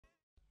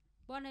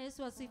Bwana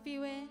Yesu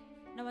asifiwe.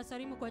 Na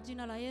wasalimu kwa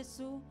jina la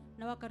Yesu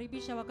na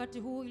wakaribisha wakati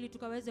huu ili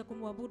tukaweze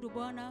kumwabudu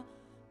Bwana.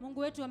 Mungu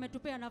wetu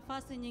ametupea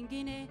nafasi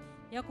nyingine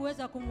ya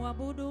kuweza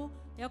kumwabudu,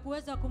 ya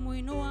kuweza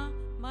kumuinua,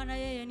 maana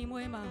yeye ni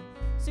mwema.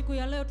 Siku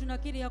ya leo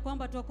tunakiri ya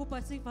kwamba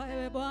twakupa sifa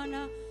ewe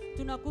Bwana,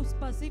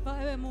 tunakupa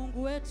sifa ewe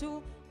Mungu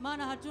wetu,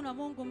 maana hatuna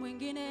Mungu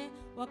mwingine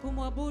wa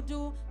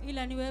kumwabudu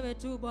ila ni wewe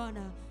tu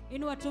Bwana.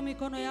 Inua tu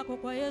mikono yako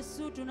kwa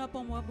Yesu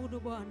tunapomwabudu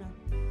Bwana.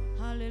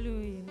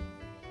 Haleluya.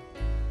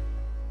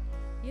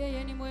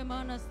 Yeye ni mwema,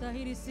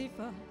 anastahili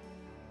sifa,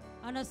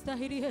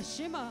 anastahili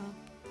heshima.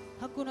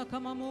 Hakuna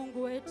kama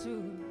Mungu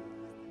wetu.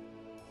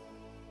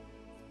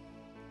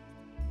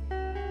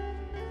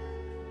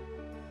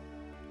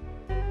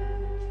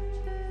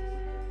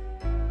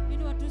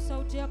 Inua tu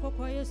sauti yako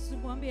kwa Yesu,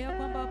 mwambie ya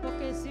kwamba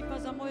apokee sifa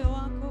za moyo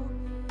wako.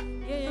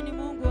 Yeye ni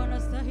Mungu,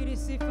 anastahili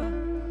sifa.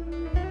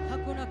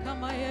 Hakuna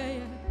kama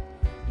yeye.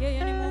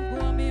 Yeye ni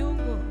Mungu wa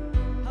miungu.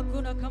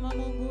 Hakuna kama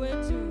Mungu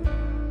wetu.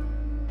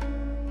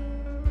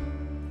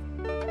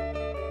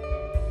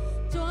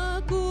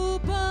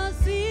 Twakupa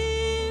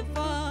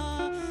sifa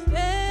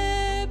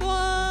e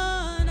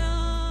Bwana,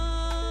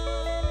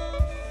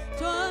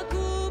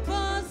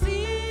 twakupa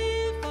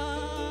sifa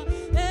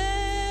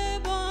e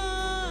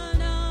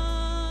Bwana,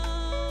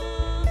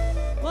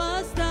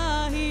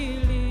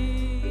 wastahili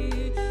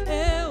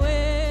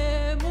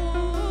ewe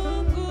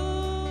Mungu,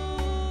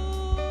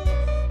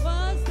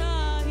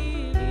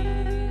 wastahili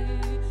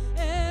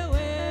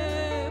ewe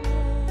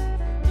Mungu.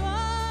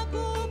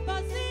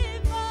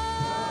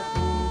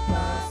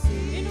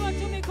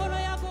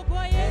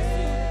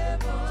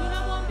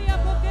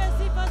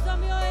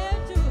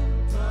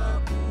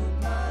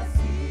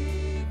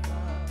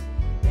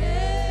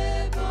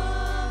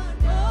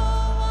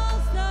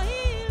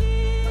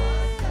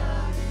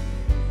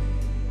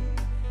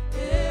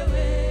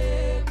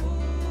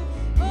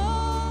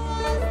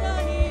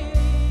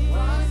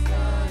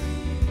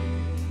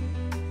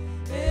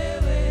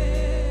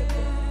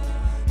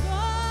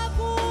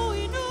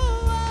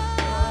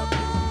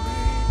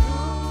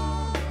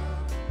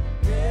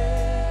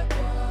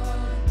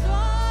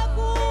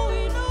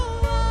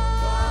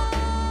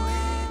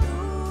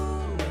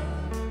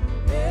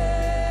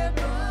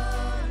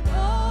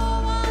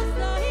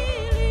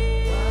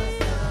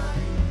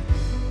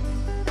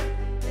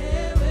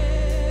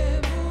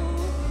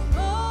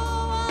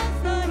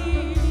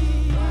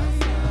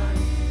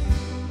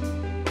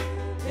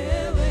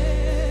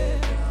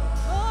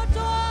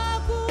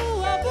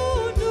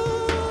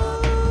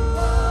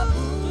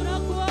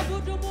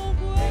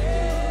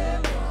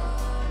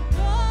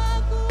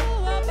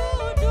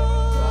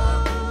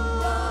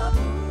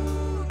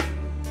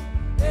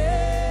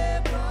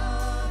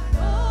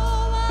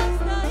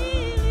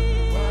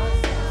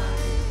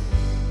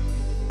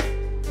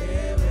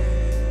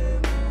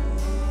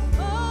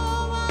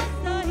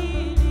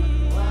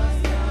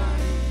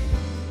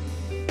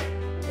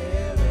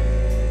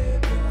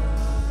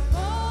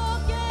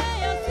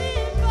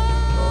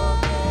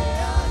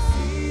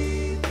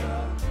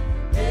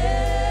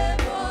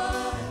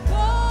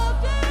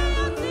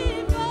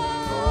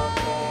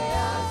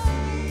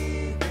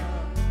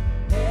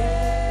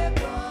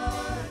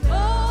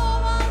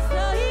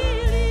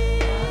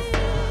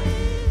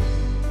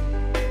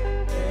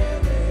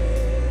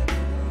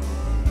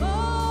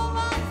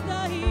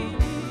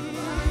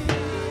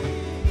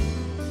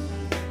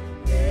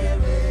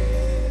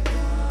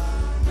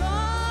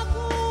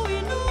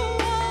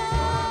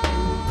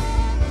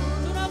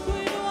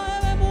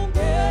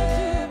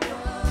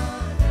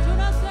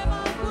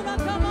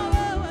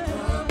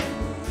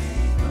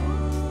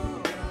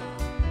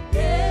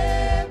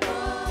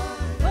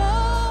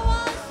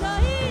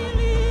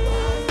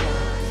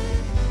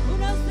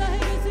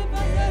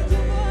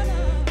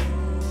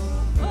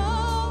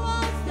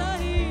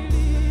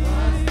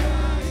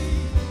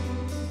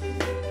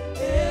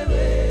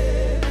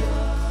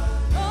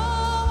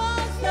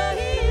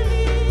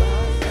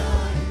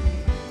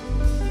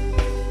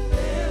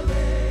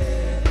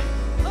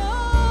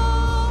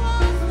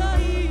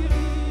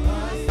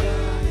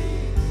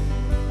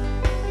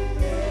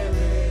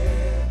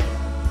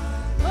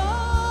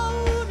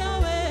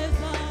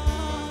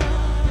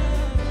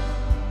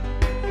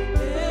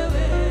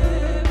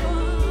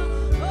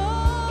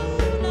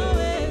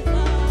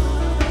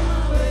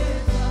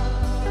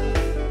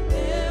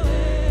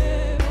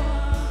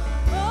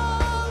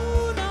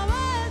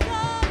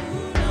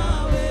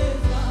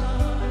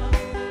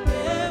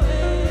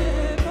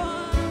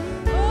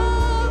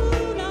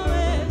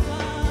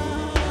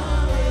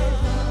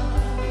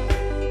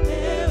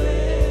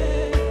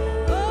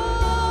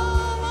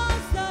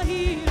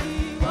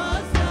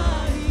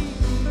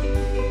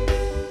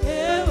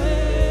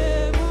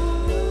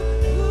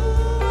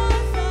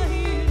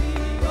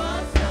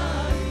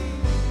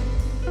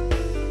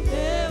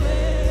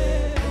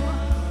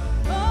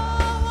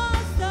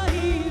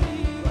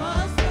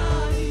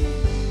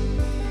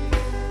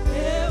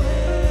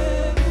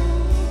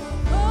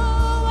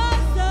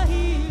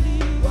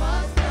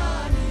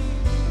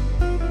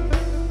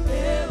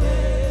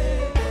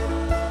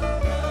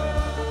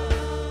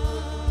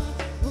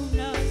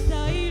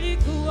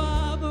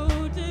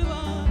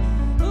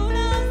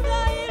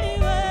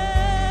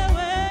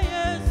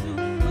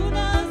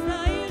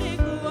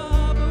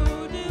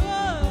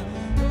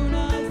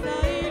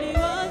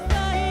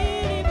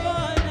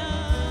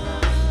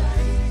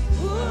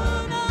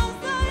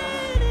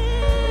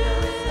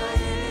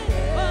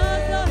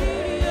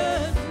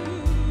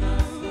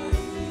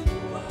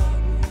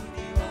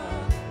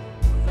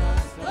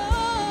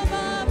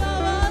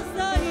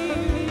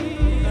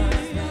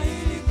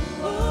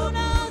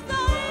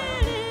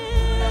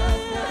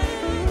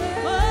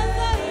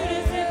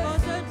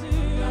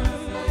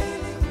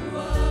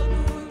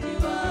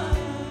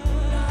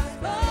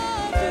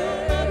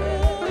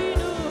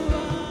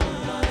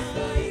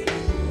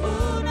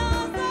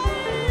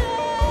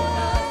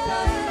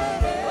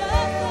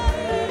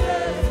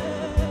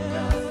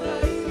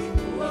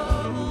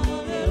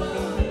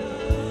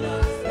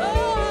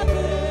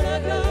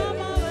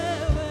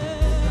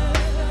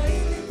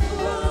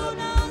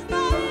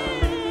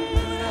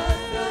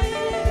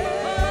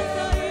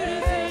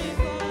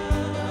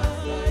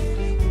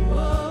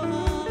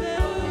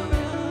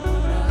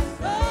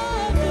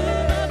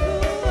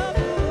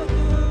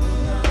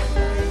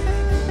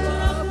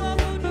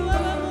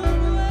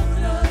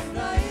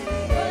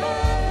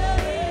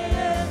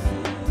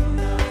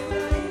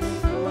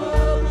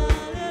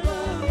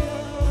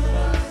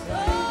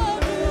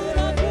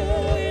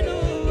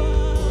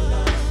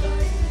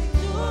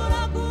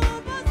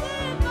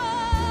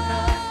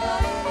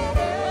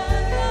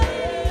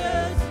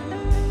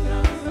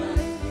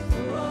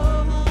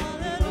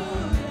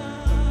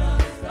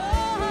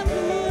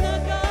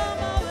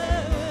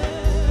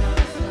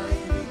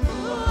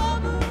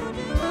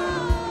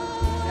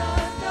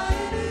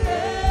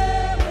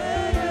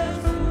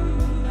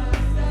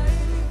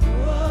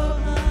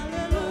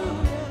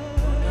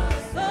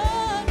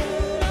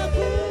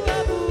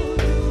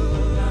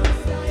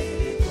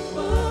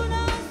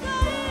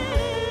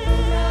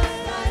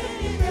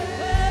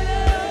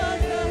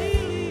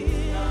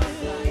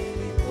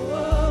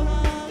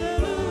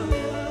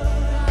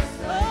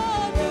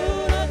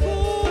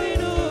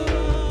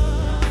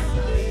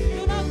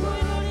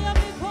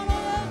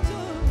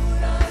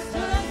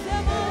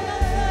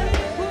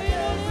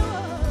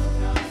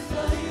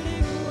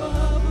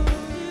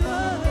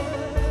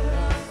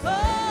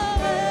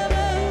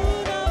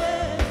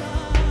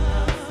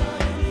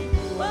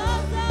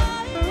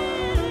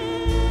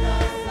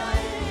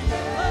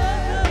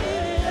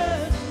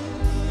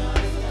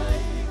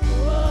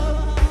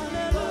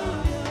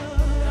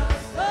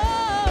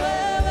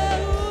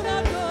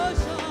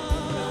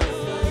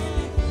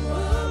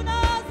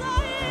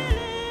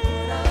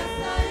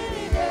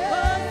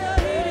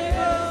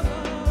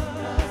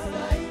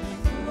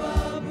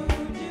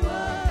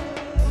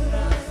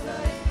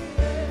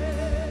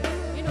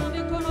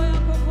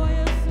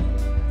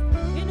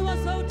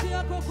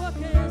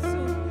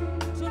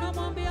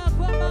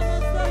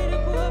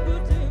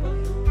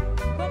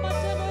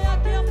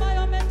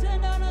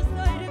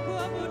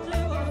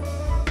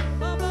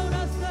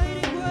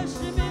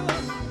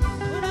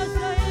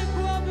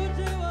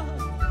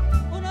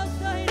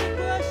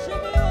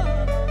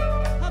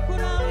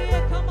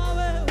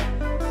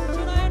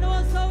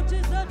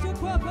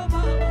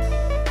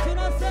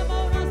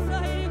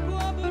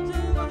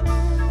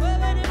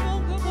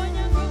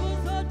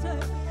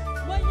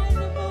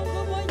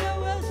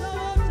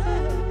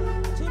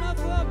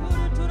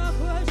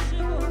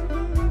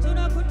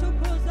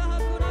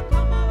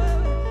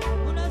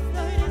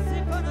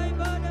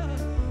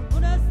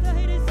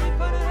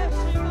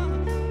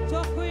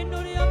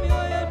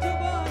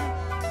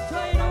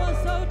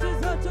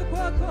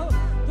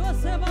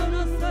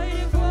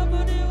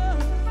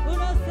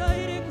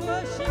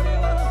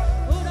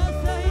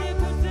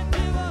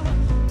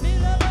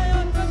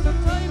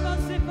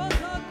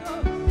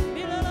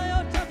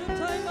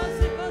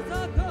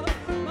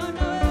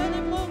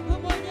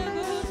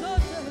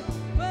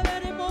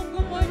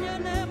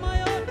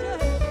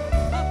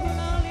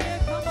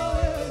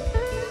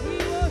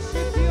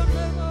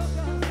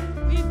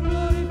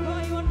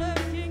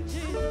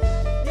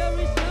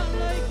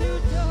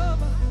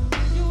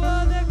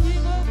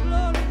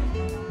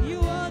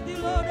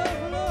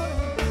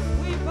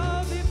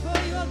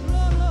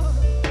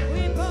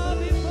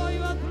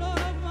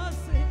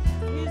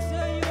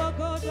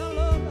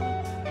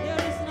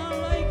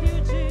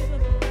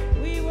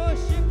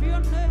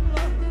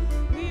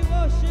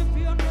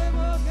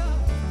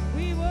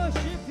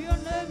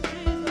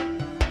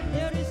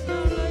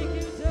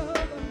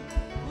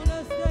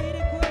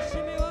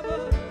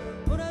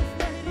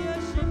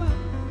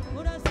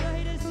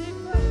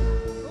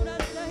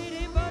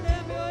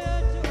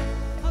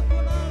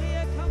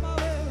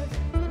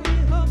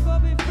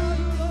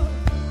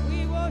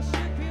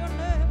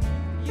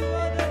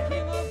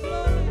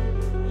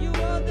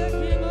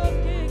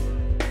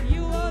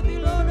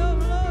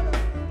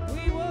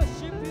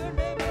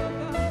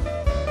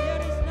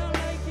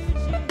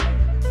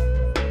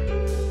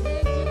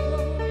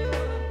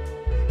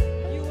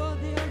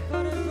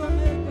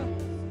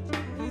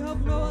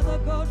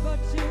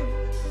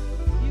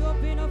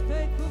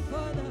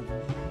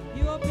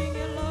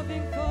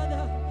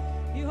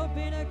 have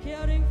been a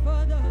caring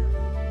Father.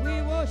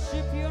 We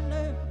worship your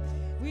name.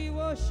 We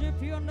worship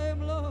your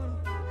name, Lord.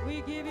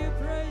 We give you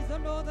praise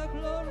and all the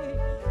glory,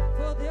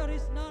 for there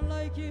is none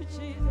like you,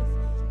 Jesus.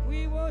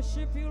 We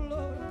worship you,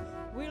 Lord.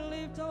 We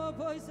lift our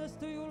voices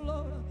to you,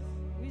 Lord.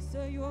 We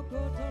say you are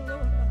God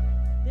alone.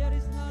 There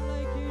is none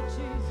like you,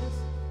 Jesus.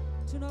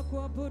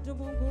 Tunakuabudu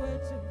Mungu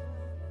wetu.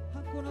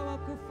 Hakuna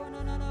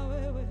wakufanana na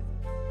wewe.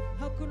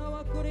 Hakuna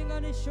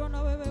wakulinganishwa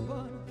na wewe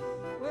Bwana.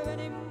 Wewe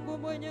ni Mungu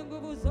mwenye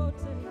nguvu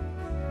zote.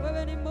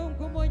 Wewe ni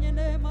Mungu mwenye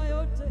neema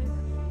yote.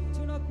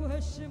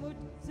 Tunakuheshimu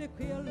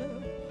siku ya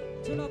leo.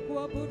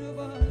 Tunakuabudu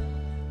Bwana.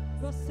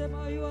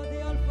 Twasema you are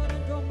the Alpha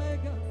and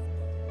Omega.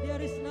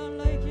 There is none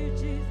like you,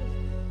 Jesus.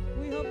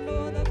 We have no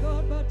other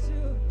God but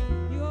you.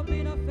 You have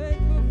been a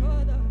faithful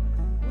Father.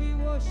 We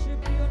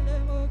worship your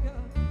name, O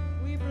God.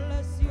 We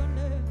bless your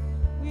name.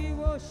 We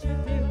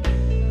worship you.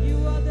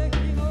 You are the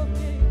King of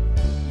Kings.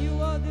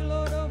 You are the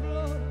Lord of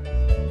Lords.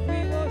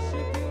 We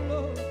worship you,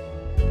 Lord.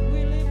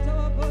 We lift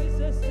our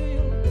voices to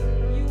you.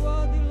 You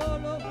are the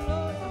Lord of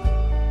Lords.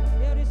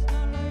 There is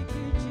none like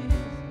you,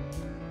 Jesus.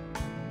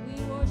 We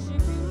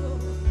worship you,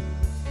 Lord.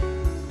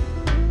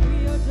 We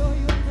adore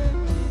your name,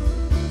 Jesus.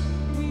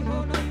 We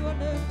honor your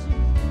name,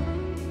 Jesus.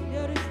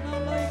 There is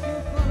none like you,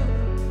 Father.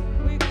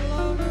 We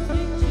crown you,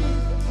 King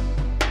Jesus.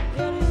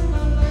 There is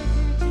none like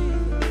you,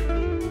 Jesus.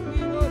 We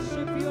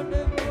worship your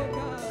name, O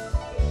God.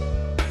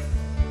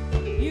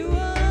 You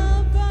are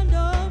Alpha and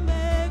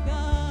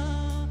Omega.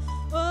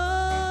 Oh,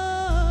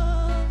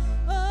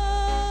 oh,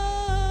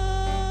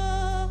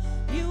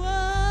 you are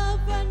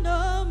Alpha and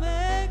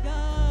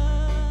Omega.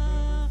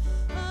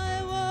 I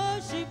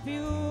worship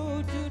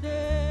you today.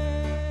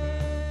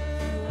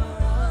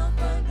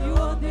 You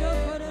are the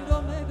Alpha and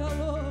Omega,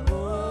 Lord.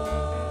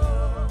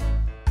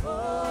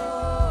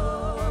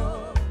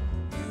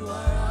 You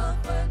are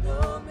Alpha and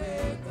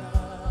Omega.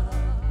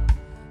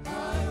 I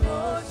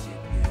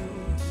worship you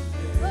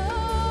today.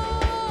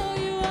 Oh,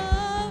 you are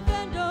Alpha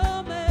and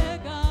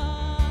Omega.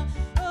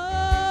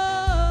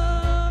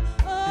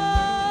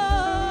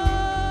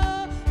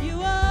 You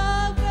are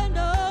Alpha and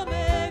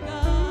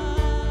Omega.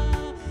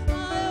 I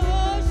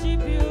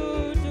worship you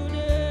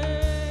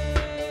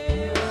today.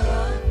 You are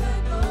Alpha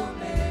and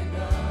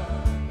Omega.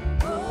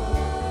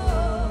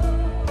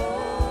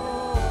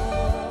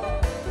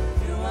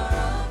 You are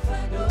Alpha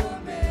and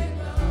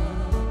Omega.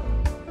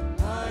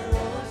 I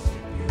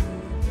worship you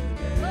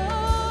today. Oh,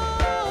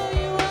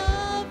 you are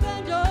Alpha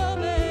and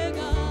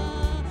Omega,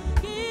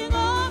 King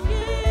of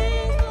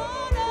Kings,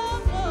 Lord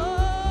of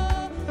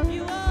Lords.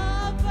 You are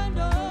Alpha and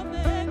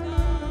Omega.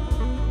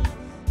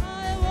 I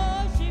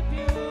worship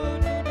you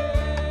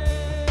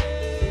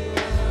today.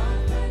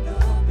 Alpha and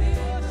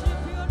Omega.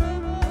 Worship your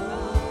name, O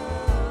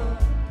God.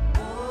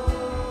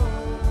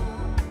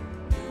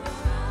 You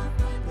are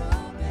Alpha and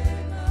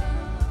Omega.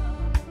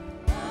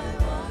 I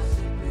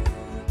worship you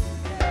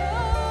today. Oh,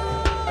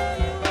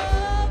 you are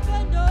Alpha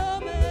and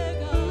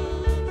Omega,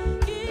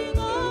 King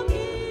of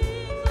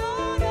Kings,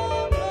 Lord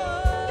of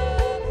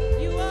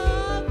Lords. You are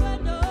Alpha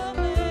and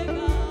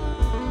Omega.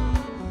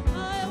 I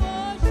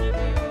worship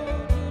you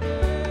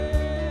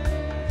today.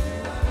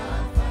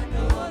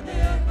 You are the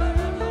Alpha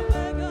and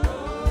Omega.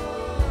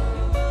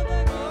 You are the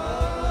King of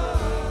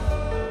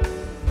Kings.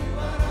 You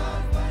are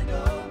Alpha and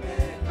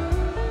Omega.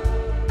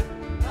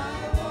 I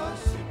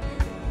worship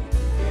you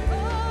today. Oh,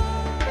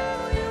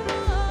 you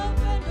are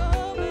Alpha and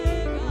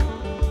Omega,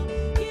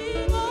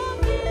 King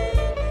of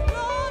Kings,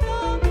 Lord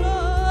of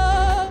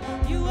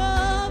Lords. You are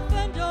Alpha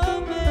and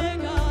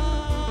Omega.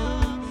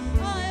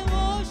 I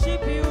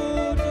worship you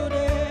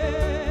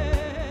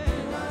today.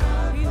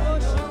 We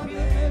worship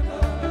you,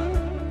 Lord.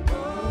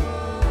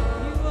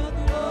 You are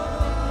the Lord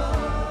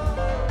of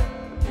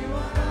Lords. You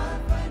are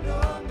Alpha and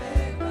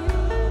Omega.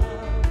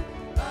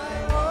 I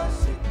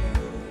worship you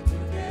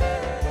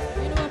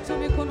today. Inua tu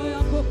mikono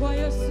yako kwa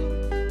Yesu.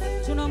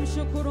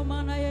 Tunamshukuru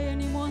maana yeye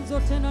ni mwanzo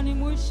tena ni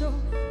mwisho.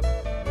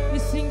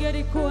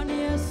 Isingelikuwa ni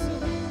Yesu,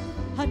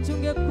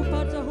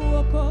 hatungekupata huu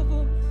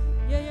wokovu.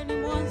 Yeye ni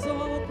mwanzo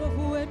wa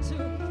wokovu wetu.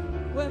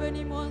 Wewe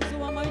ni mwanzo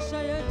wa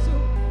maisha yetu.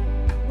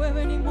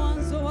 Wewe ni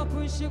mwanzo wa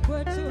kuishi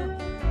kwetu.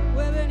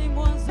 Wewe ni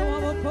mwanzo wa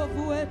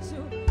wokovu wetu.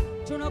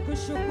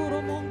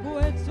 Tunakushukuru Mungu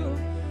wetu.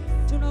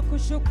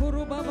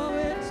 Tunakushukuru Baba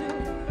wetu.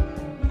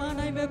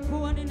 Maana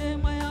imekuwa ni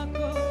neema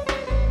yako.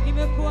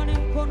 Imekuwa ni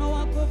mkono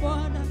wako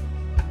Bwana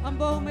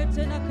ambao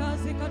umetenda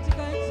kazi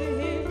katika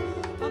nchi hii,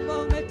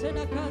 ambao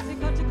umetenda kazi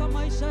katika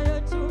maisha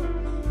yetu,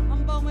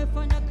 ambao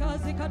umefanya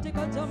kazi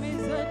katika jamii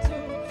zetu,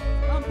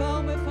 ambao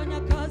umefanya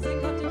kazi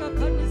katika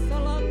kanisa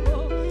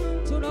lako.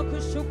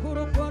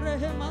 Tunakushukuru kwa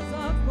rehema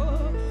zako.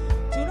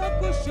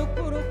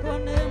 Tunakushukuru kwa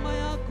neema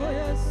yako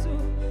Yesu.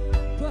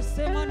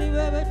 Twasema ni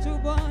wewe tu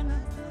Bwana.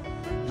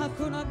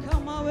 Hakuna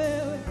kama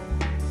wewe.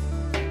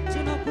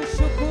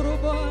 Tunakushukuru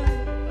Bwana.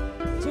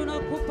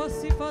 Tunakupa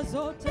sifa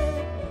zote.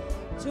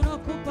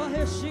 Tunakupa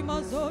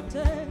heshima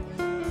zote.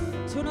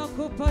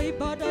 Tunakupa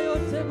ibada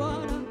yote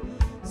Bwana.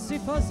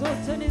 Sifa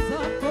zote ni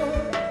zako.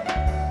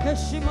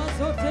 Heshima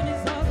zote ni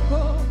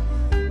zako.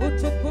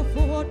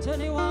 Utukufu wote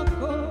ni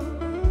wako.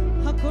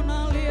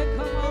 hakuna aliye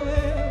kama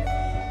wewe.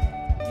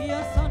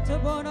 Asante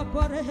Bwana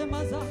kwa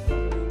rehema zako,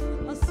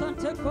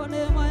 asante kwa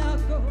neema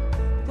yako.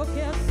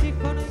 Pokea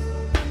sifa na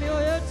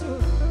mioyo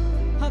yetu,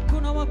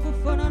 hakuna wa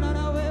kufanana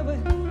na wewe.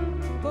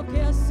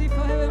 Pokea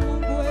sifa ewe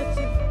Mungu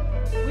wetu.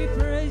 We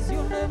praise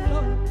your name,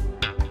 Lord.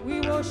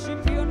 We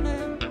worship your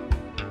name.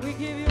 We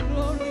give you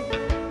glory.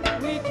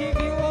 We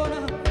give you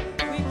honor.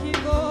 We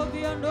give all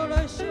the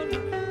adoration.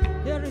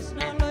 There is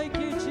none like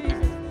you,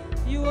 Jesus.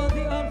 You are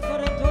the Alpha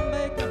and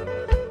Omega.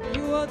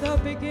 You are the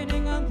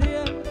beginning and the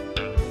end.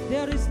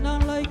 There is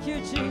none like you,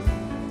 Jesus.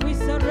 We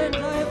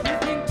surrender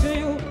everything to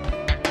you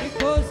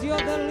because you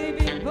are the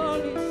living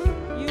valley.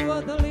 You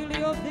are the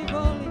lily of the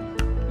valley.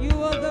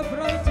 You are the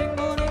bright and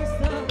morning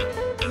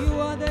star. You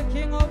are the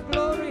King of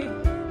glory.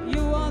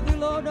 You are the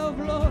Lord of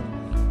lords.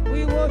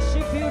 We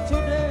worship you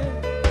today.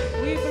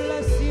 We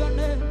bless your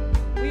name.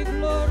 We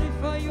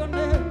glorify your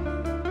name.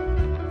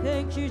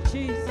 Thank you,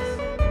 Jesus.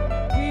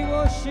 We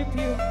worship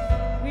you.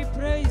 We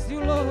praise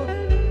you, Lord.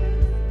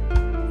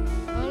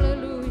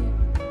 Hallelujah.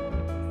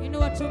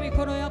 Inua tu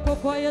mikono yako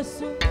kwa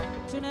Yesu.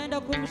 Tunaenda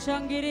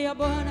kumshangilia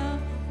Bwana.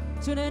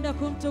 Tunaenda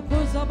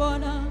kumtukuza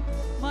Bwana.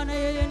 Maana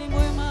yeye ni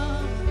mwema.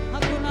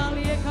 Hakuna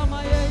aliye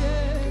kama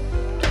yeye.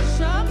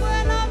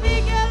 Shangwe na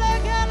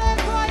vigelegele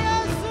kwa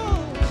Yesu.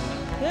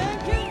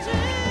 Thank you,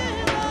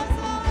 Jesus.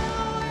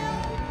 Hallelujah.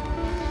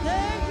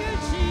 Thank you,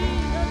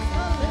 Jesus.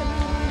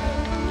 Hallelujah.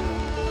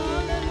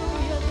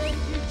 Hallelujah.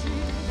 Thank you,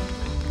 Jesus.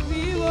 We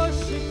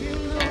worship you,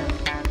 Lord.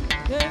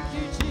 Thank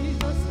you,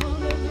 Jesus.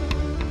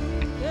 Hallelujah.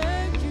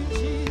 Thank you,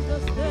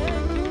 Jesus.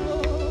 Thank you,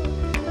 Lord.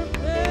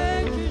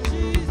 Thank you,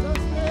 Jesus.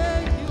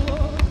 Thank you,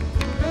 Lord.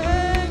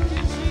 Thank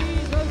you,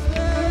 Jesus.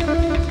 Thank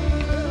you,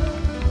 Jesus.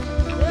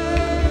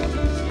 Thank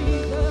you,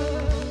 Jesus.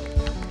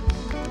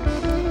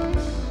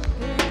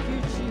 Thank you,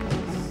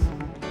 Jesus.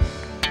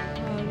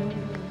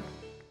 Hallelujah.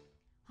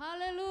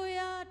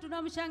 Haleluya,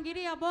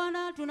 tunamshangilia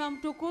Bwana,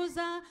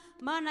 tunamtukuza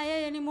maana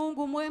yeye ni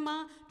Mungu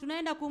mwema.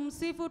 Tunaenda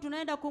kumsifu,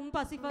 tunaenda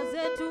kumpa sifa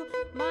zetu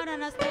maana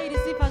anastahili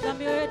sifa za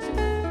mioyo yetu.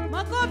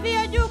 Makofi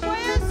ya juu kwa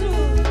Yesu.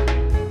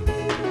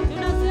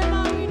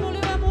 Tunasema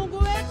uinuliwe Mungu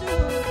wetu.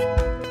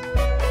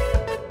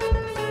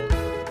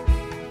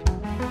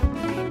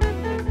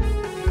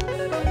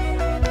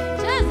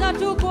 Cheza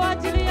tu kwa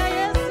ajili ya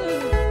Yesu.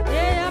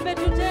 Yeye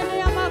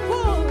ametutendea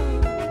makuu.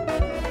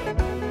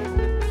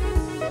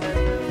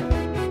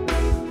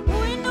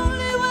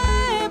 Uinuliwe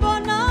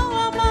Bwana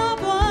wa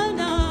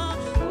mabwana,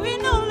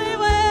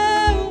 uinuliwe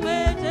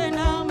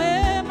umetenda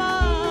mema.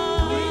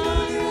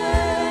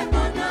 Uinuliwe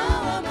Bwana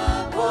wa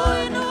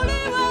mabwana,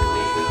 uinuliwe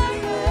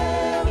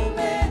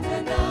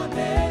umetenda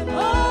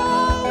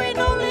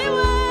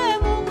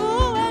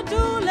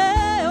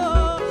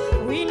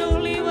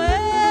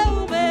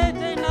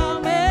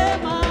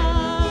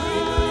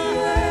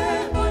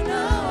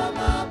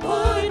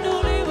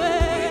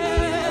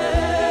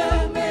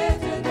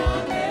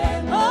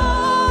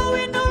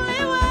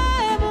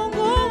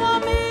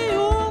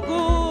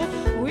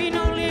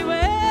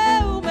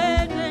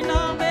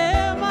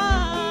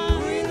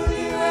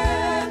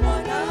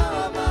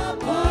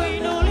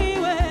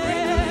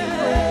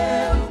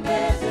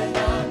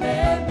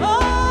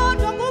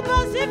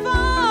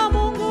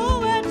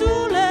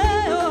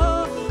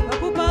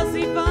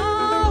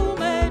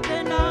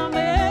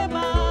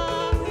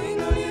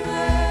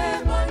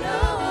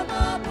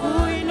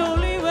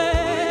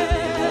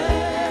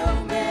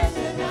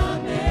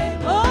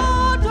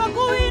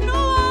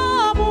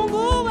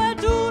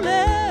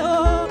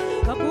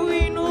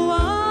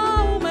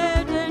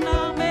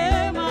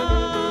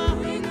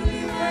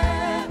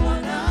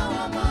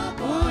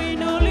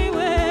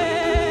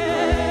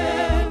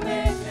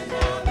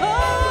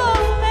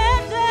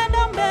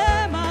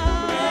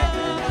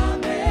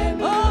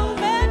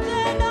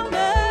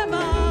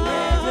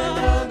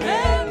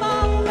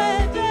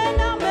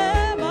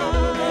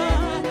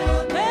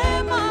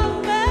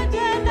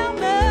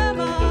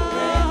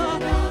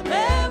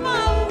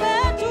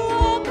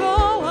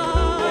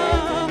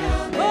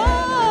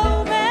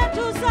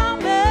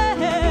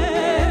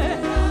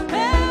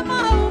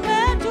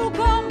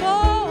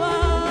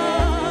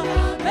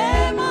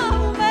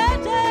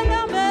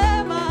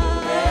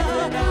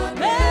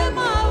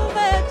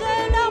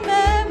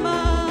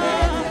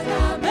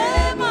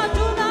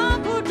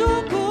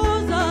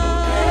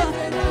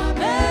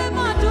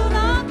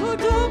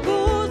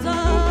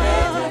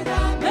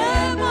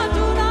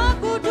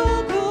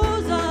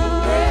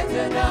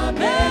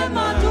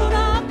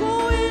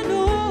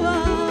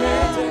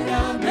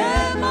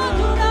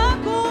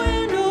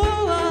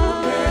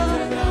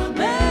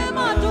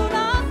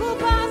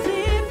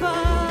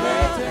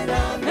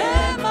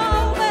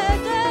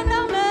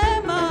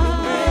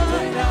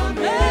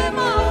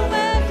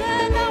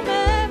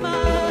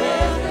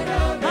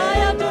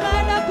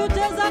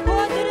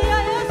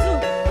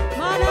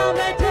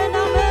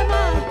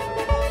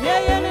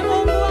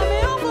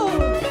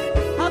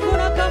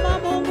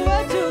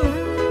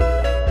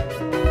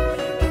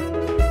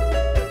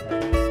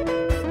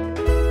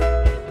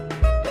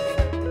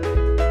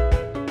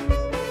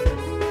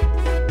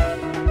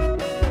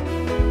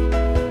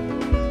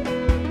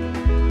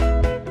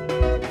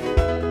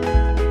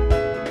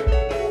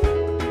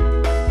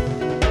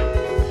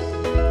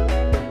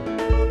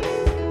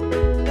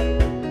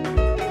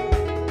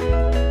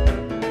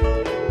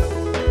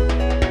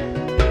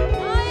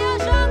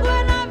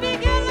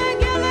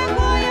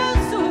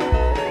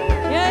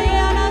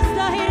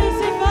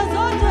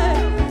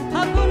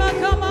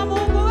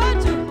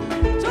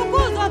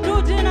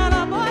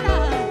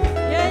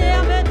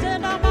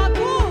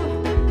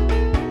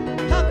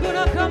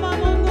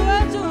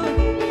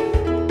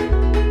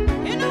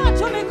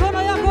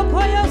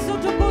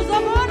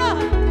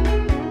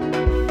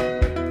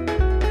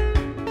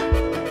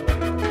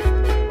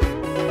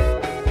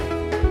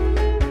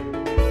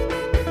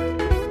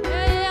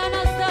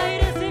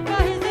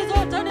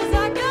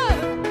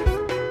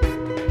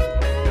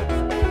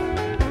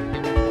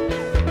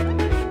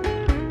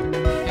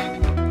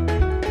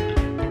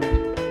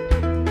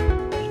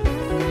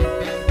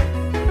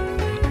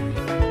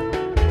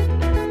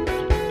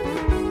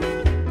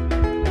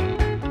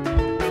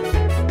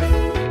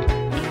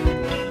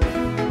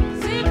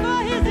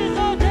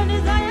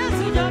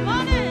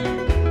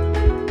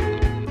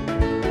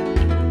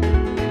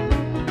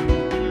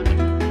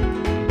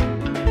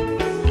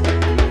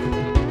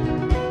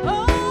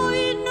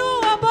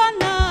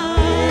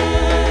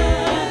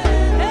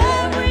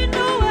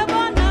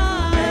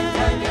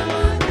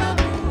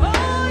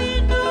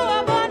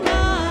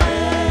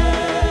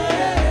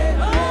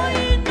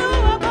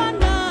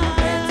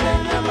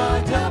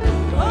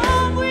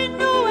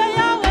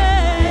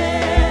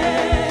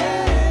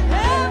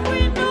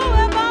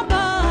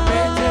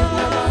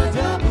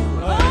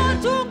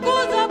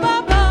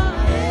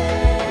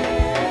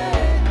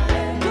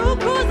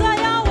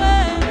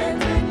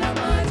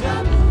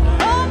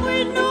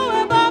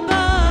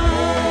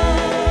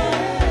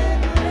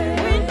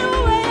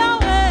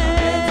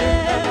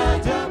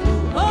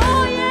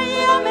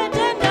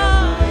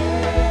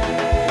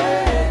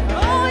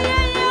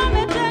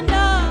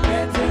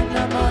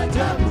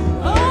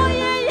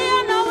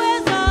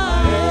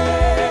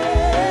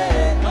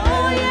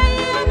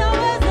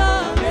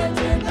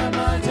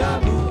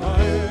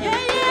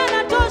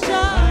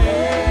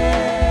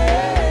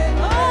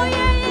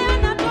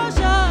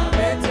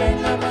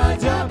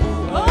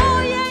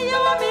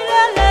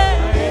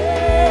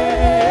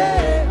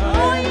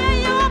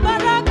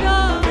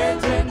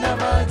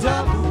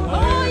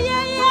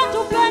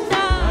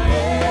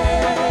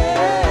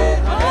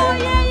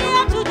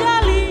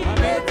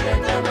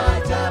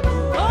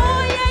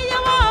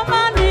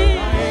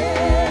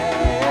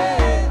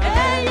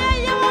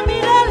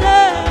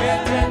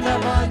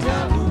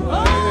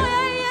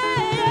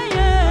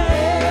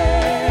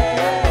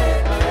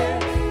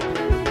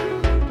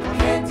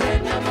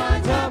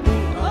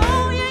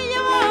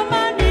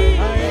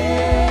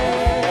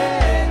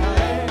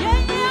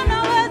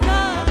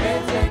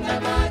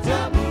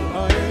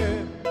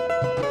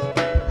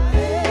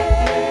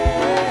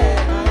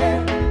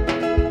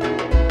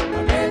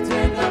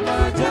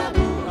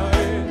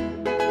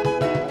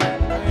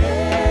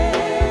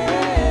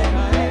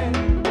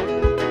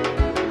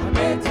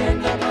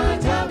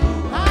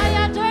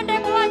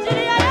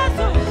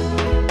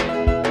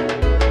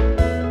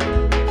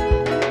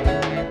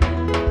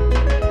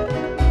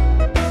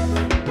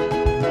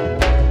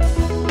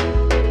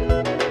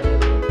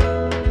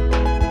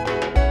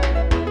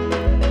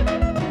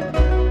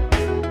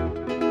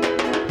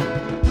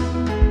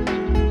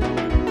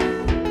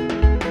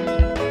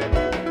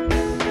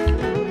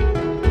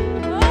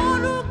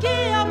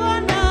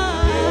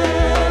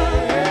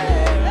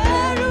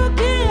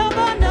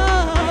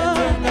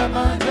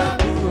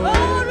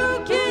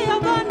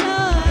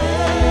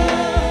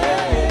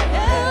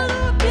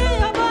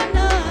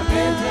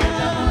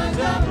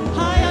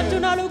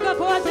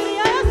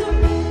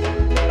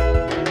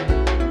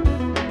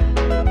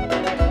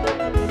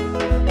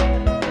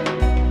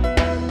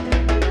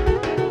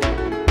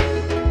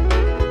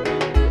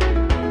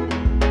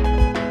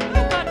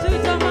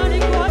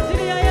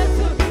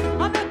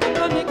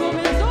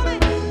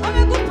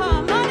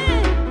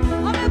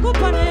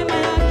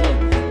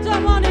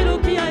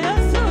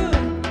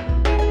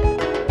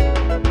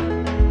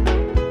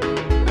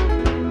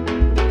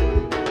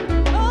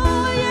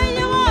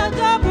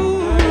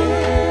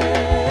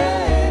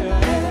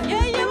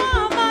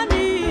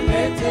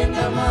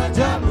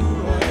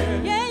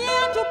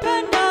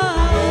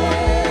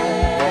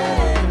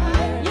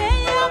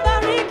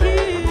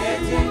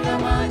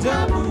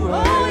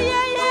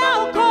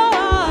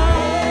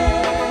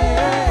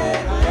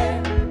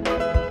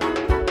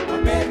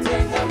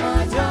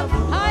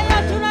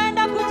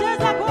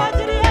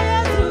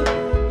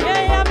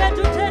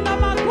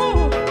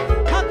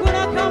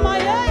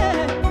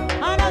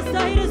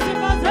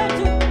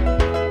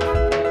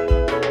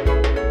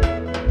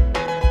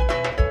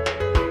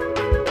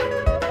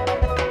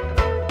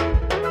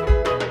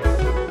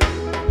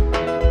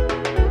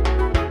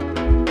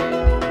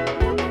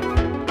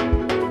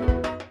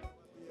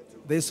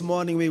This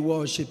morning we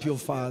worship you,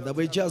 Father.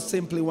 We just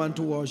simply want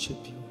to worship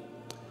you.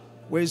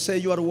 We say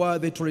you are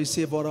worthy to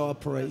receive all our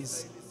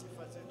praise.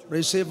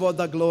 Receive all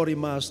the glory,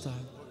 Master.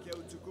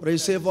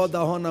 Receive all the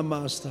honor,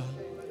 Master.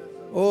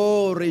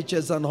 Oh,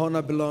 riches and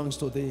honor belongs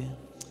to thee.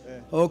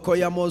 Oh,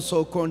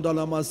 koyamoso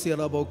kondola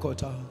masira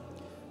bokota.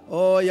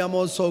 Oh,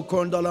 yamoso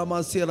kondola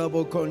masira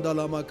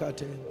bokondola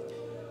makate.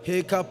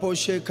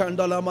 Hekaposhe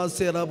kandola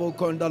masira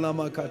bokondola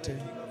makate.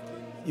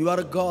 You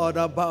are God.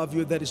 Above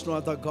you there is no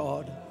other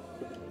God.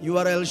 You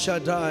are El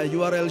Shaddai.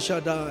 You are El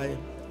Shaddai.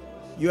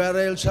 You are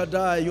El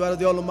Shaddai. You are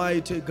the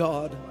Almighty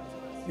God.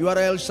 You are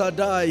El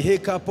Shaddai.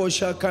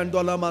 Hekaposha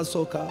kandola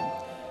masoka.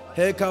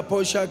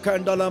 Hekaposha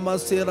kandola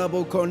masira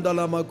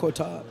bokondola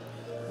makota.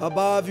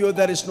 Above you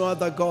there is no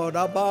other God.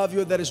 Above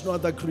you there is no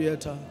other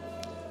creator.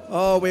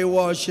 Oh, we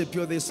worship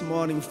you this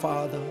morning,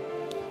 Father,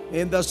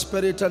 in the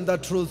spirit and the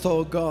truth,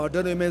 oh God.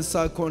 Oh,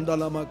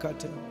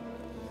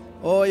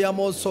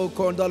 yamoso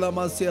kondala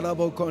masira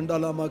bo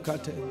kondala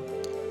makate.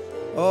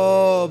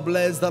 Oh,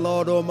 bless the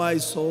Lord, oh my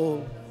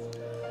soul,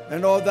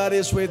 and all that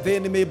is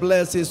within me,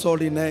 bless his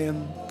holy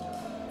name.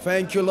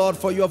 Thank you, Lord,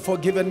 for you have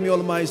forgiven me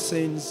all my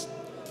sins.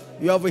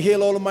 You have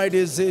healed all my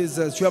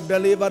diseases. You have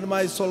delivered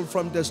my soul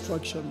from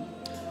destruction.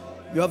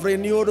 You have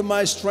renewed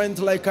my strength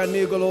like an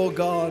eagle, oh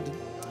God.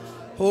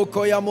 Oh,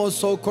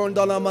 yamoso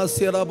kondala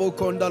masira bo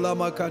kondala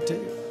makate.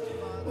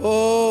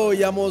 Oh,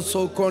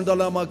 yamoso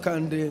kondala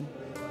makande.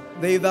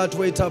 They that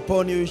wait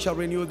upon you shall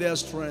renew their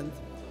strength.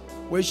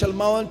 We shall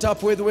mount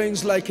up with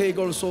wings like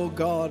eagles, O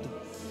God.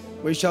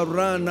 We shall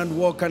run and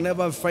walk and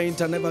never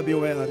faint and never be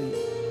weary.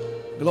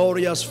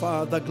 Glorious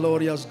Father,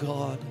 glorious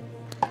God.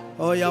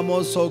 Oh,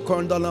 yamoso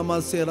kondala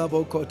masira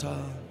bokota.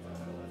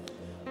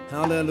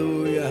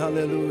 Hallelujah,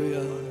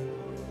 hallelujah.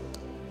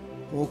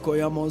 Oko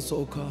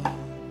yamoso ka.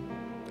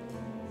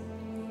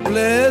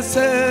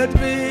 Blessed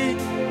be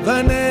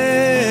the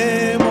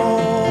name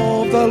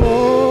of the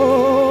Lord.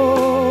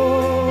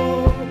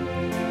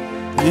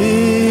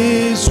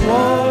 He is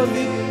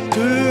worthy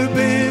to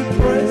be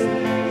praised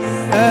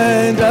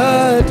and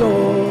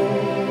adored.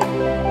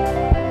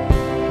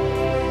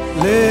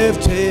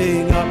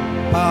 Lifting up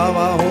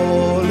our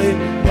holy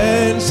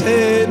hands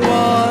in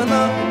one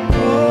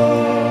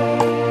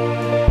accord,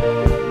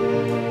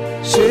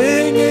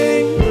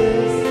 singing,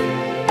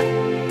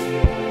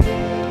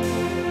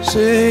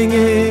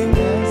 singing,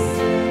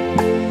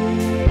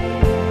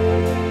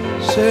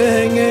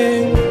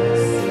 singing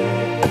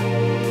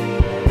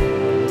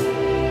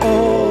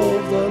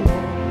of the Lord.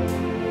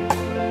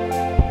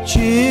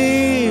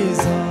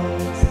 Jesus,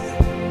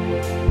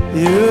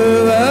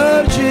 you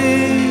are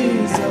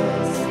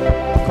Jesus.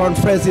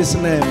 Confess his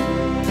name.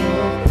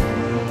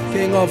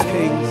 King of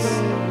kings.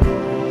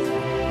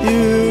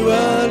 You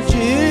are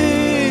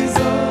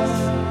Jesus.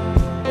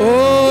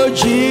 Oh,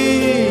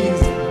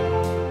 Jesus.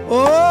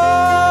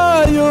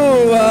 Oh,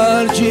 you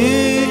are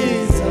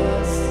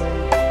Jesus.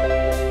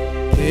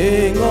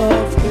 King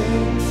of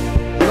kings.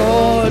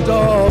 Lord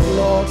of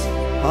lords.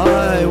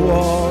 I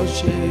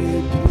worship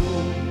you.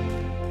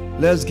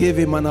 Let's give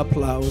him an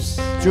applause.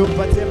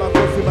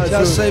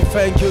 Just say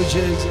thank you,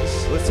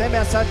 Jesus.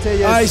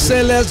 I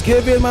say let's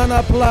give him an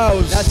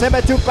applause. He's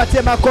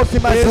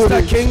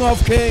the King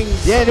of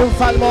kings.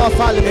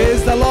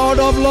 He's the Lord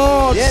of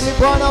lords.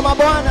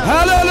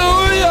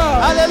 Hallelujah.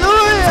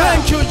 Hallelujah.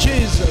 Thank you,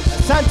 Jesus.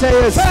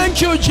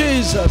 Thank you,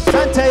 Jesus.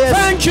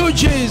 Thank you,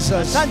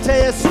 Jesus.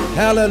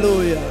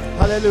 Hallelujah.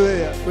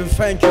 Hallelujah. We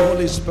thank you,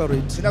 Holy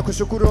Spirit.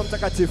 Tunakushukuru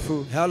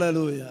mtakatifu.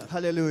 Hallelujah.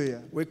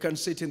 Hallelujah. We can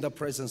sit in the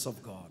presence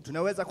of God.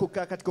 Tunaweza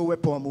kukaa katika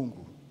uwepo wa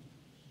Mungu.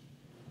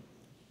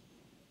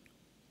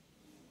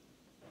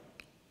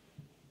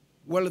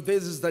 Well,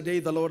 this is the day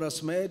the Lord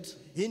has made,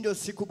 Hii ndio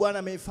siku Bwana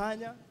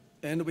ameifanya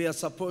and we are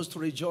supposed to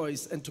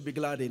rejoice and to be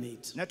glad in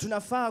it. na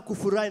tunafaa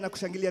kufurahi na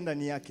kushangilia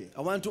ndani yake.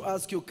 I want to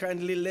ask you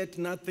kindly, let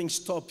nothing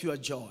stop your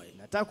joy.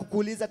 Nataka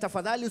kukuuliza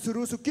tafadhali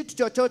usiruhusu kitu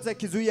chochote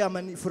kizuie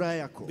furaha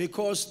yako.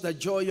 Because the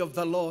joy of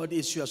the Lord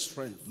is your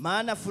strength.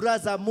 Maana furaha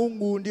za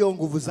Mungu ndio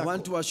nguvu I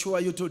want zako. to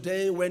assure you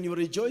today, when you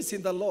rejoice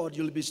in the Lord,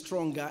 you'll be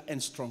stronger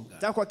and stronger.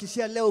 Nataka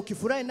kuhakikishia leo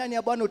ukifurahi ndani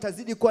ya Bwana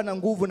utazidi kuwa na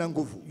nguvu na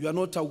nguvu. You are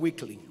not a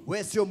weakling.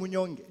 Wewe sio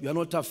mnyonge. You are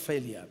not a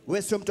failure.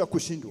 Wewe sio mtu wa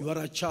kushindwa. You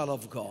are a child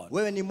of God.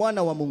 Wewe ni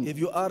mwana wa Mungu. If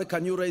you are,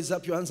 can you raise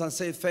up your hands and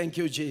say, thank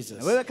you,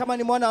 Jesus? Wewe kama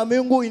ni mwana wa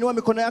Mungu, inua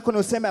mikono yako na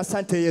useme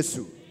asante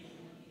Yesu.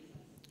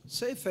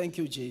 Say, thank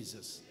you,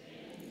 Jesus.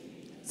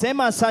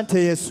 Sema asante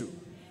Yesu.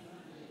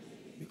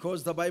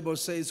 Because the Bible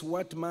says,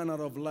 what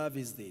manner of love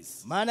is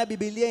this? Maana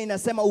Biblia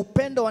inasema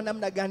upendo wa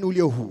namna gani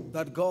ulio huu.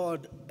 That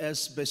God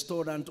has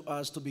bestowed unto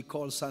us to be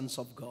called sons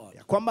of God.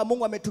 Kwamba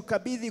Mungu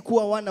ametukabidhi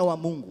kuwa wana wa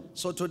Mungu.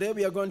 So today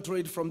we are going to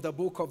read from the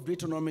book of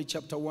Deuteronomy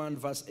chapter 1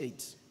 verse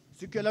 8.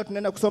 Siku ya leo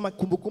tunaenda kusoma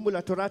Kumbukumbu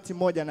la Torati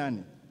 1:8.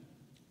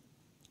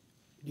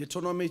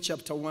 Deuteronomy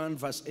chapter 1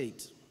 verse 8.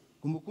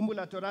 Kumbukumbu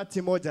la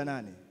Torati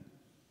 1:8.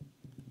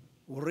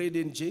 We'll read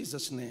in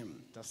Jesus' name.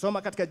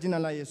 Tasoma katika jina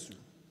la Yesu.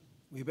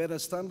 We better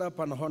stand up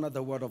and honor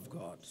the word of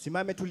God.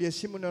 Simame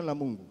tuliheshimu neno la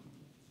Mungu.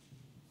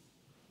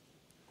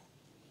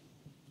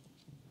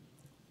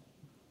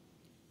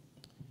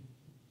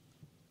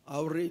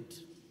 I'll read.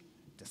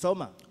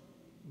 Tasoma.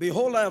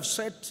 Behold, I have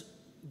set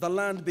the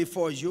land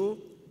before you.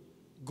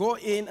 Go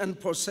in and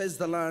possess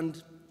the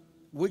land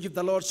which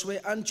the Lord swore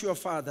unto your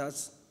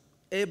fathers,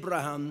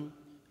 Abraham,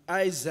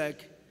 Isaac,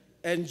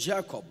 and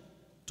Jacob,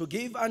 to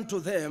give unto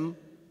them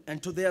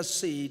and to their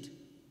seed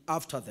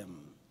after them.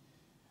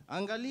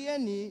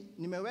 Angalieni,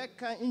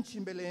 nimeweka nchi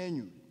mbele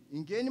yenu.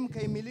 Ingieni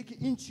mkaimiliki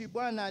nchi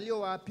Bwana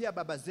aliyowaapia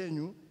baba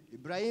zenu,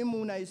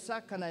 Ibrahimu na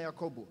Isaka na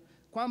Yakobo,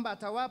 kwamba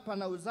atawapa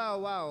na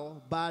uzao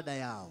wao baada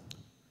yao.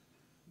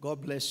 God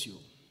bless you.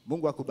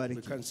 Mungu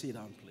akubariki. You can sit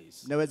down,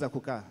 please. Naweza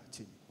kukaa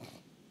chini.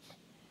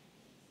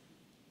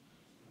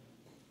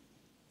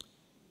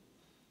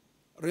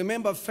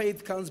 Remember,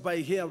 faith comes by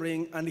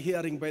hearing, and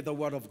hearing by the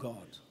word of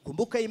God.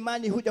 Kumbuka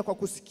imani huja kwa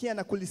kusikia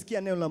na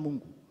kulisikia neno la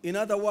Mungu. In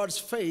other words,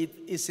 faith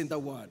is in the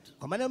word.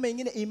 Kwa maneno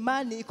mengine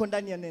imani iko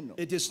ndani ya neno.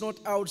 It is not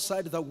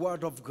outside the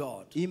word of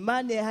God.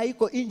 Imani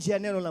haiko nje ya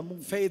neno la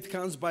Mungu. Faith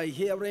comes by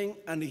hearing,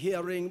 and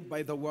hearing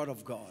by the word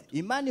of God.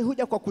 Imani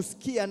huja kwa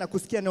kusikia na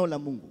kusikia neno la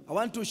Mungu. I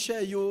want to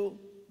share you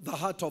the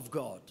heart of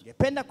God.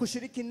 Ningependa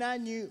kushiriki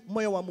nanyi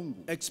moyo wa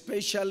Mungu.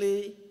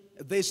 Especially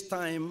this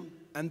time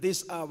and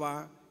this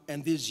hour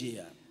and this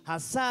year.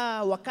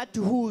 Hasa wakati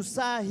huu,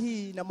 saa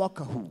hii na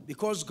mwaka huu.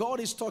 Because God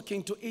is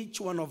talking to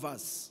each one of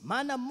us.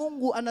 Maana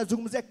Mungu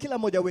anazungumzia kila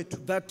mmoja wetu.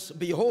 That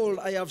behold,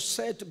 I have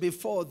set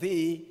before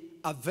thee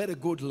a very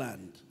good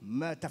land.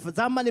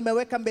 Tafadhali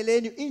nimeweka mbele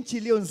yenu nchi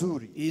iliyo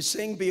nzuri. He is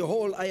saying,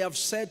 behold, I have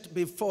set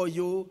before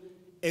you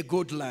a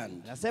good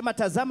land. Nasema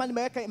tazama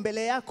nimeweka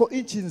mbele yako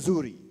nchi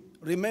nzuri.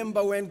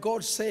 Remember, when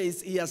God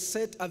says he has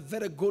set a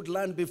very good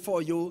land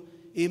before you,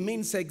 he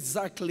means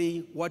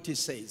exactly what he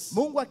says.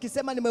 Mungu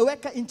akisema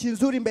nimeweka nchi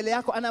nzuri mbele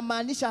yako,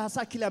 anamaanisha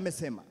hasa kile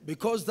amesema.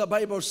 Because the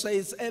Bible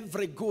says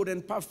every good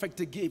and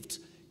perfect gift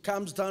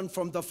comes down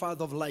from the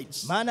Father of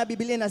lights. Maana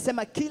Biblia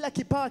inasema kila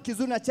kipawa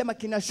kizuri na chema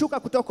kinashuka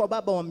kutoka kwa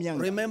Baba wa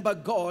mianga. Remember,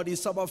 God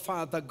is our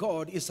Father,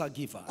 God is a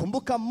giver.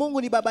 Kumbuka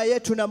Mungu ni baba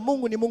yetu na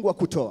Mungu ni Mungu wa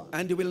kutoa.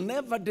 And he will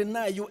never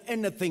deny you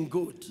anything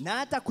good. Na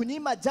hata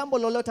kunyima jambo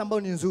lolote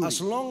ambalo ni nzuri.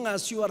 As long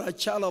as you are a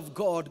child of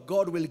God,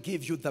 God will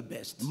give you the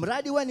best.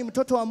 Mradi wewe ni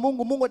mtoto wa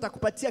Mungu, Mungu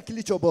atakupatia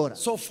kilicho bora.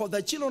 So for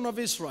the children of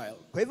Israel,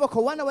 Kwa hivyo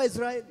kwa wana wa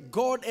Israeli,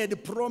 God had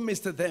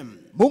promised them.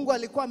 Mungu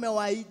alikuwa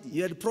amewaahidi.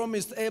 He had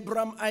promised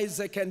Abraham,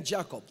 Isaac, and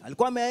Jacob.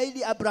 Alikuwa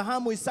ameahidi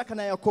Abrahamu, Isaka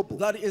na Yakobo.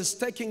 That is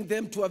taking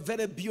them to a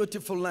very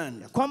beautiful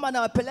land. Kwamba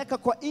anawapeleka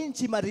kwa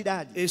nchi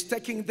maridadi. Is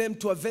taking them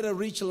to a very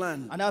rich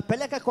land.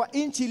 Anawapeleka kwa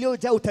nchi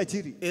iliyojaa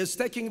utajiri. Is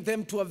taking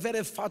them to a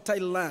very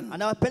fertile land.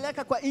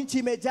 Anawapeleka kwa nchi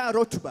imejaa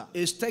rotuba.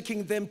 Is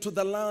taking them to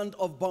the land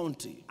of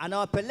bounty.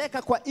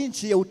 Anawapeleka kwa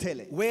nchi ya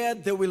utele. Where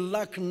they will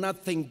lack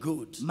nothing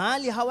good.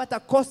 Mahali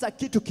hawatakosa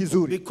kitu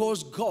kizuri.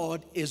 Because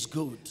God is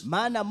good.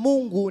 Maana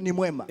Mungu ni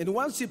mwema. And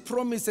once he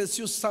promises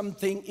you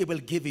something, he will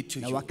give it to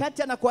Na you.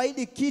 wakati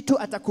anakuahidi kitu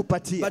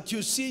atakupatia. But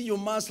you see, you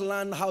must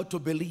learn how to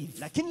believe.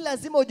 Lakini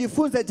lazima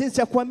ujifunze jinsi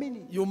ya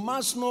kuamini. You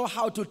must know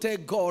how to take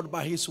God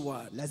by his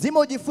word. Lazima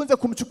ujifunze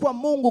kumchukua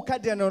Mungu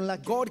kadri ya neno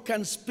lake. God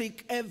can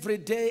speak every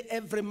day,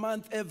 every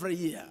month, every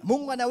year.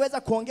 Mungu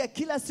anaweza kuongea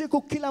kila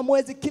siku, kila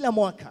mwezi, kila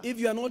mwaka. If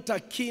you are not a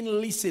keen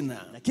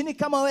listener, Lakini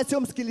kama wewe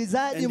sio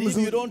msikilizaji and if you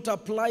mzuri, don't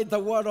apply the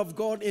word of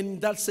God in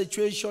that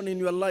situation in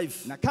your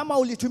life, na kama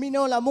ulitumia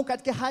neno la Mungu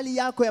katika hali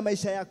yako ya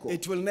maisha yako,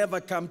 it will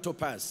never come to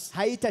pass.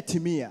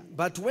 haitatimia.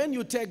 But when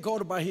you take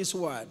God by his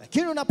word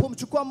Lakini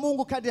unapomchukua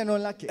Mungu kadri ya neno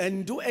lake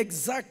and do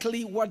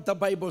exactly what the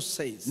Bible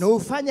says, na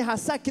ufanye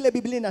hasa kile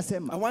Biblia I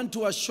inasema, want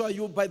to assure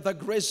you, by the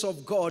grace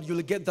of God,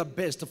 you'll get the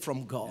best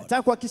from God.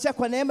 nataka kuhakikisha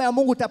kwa neema ya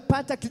Mungu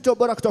utapata kilicho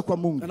bora kutoka kwa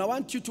Mungu. And I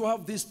want you to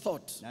have this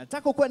thought: Na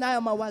nataka ukuwe na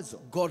haya mawazo.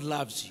 God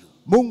loves you.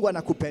 Mungu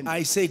anakupenda.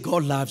 I say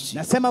God loves you.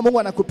 Nasema Mungu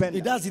It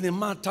anakupenda. doesn't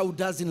matter who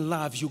doesn't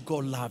love you,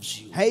 God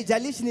loves you.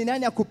 Haijalishi ni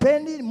nani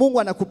akupendi, Mungu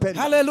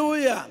anakupenda.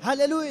 Hallelujah.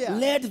 Hallelujah.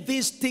 Let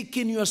this stick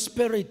in your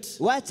spirit.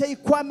 Wacha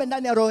ikwame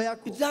ndani ya roho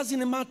yako. It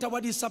doesn't matter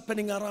what is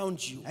happening around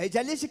you.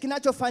 Haijalishi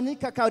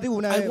kinachofanyika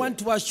karibu na I wewe. want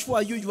to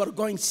assure you, you are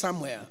going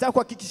somewhere. Nataka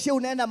kuhakikishia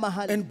unaenda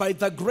mahali. And by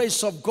the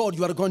grace of God,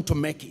 you are going to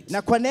make it.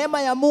 Na kwa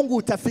neema ya Mungu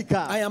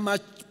utafika. I am a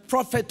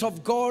prophet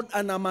of God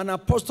and I'm an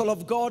apostle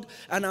of God,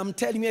 and I'm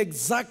telling you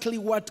exactly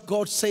what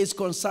God says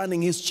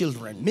concerning his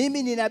children.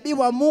 Mimi ni nabii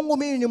wa Mungu,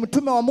 mimi ni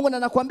mtume wa Mungu, na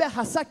nakwambia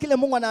hasa kile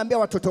Mungu anaambia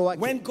watoto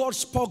wake. When God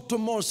spoke to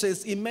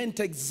Moses, he meant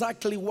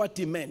exactly what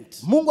he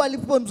meant. Mungu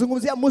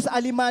alipomzungumzia Musa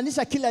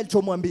alimaanisha kile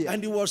alichomwambia.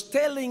 And he was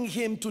telling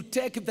him to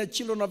take the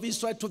children of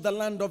Israel to the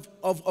land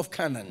of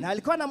Canaan. Na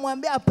alikuwa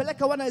anamwambia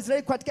apeleke wana wa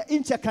Israeli katika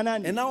nchi ya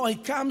Kanaani. And now he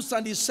comes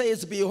and he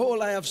says,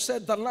 behold, I have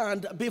set the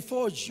land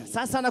before you.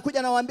 Sasa anakuja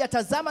anawaambia,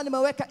 tazama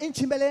nimeweka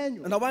nchi mbele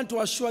yenu. And I want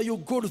to assure you,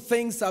 good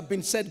things have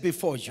been said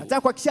before you.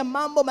 Nataka kuhakikisha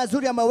mambo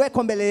mazuri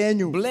yamewekwa mbele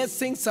yenu.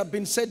 Blessings have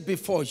been said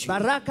before you.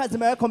 Baraka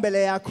zimewekwa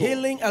mbele yako.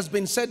 Healing has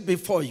been said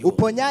before you.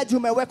 Uponyaji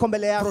umewekwa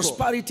mbele yako.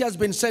 Prosperity has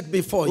been said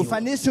before you.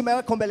 Ufanisi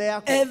umewekwa mbele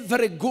yako.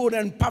 Every good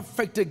and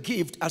perfect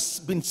gift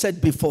has been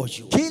said before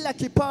you. Kila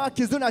kipawa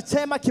kizuri na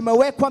chema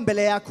kimewekwa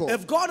mbele yako.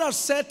 If God has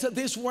set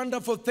these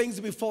wonderful things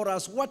before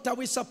us, what are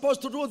we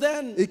supposed to do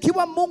then?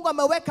 Ikiwa Mungu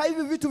ameweka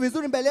hivi vitu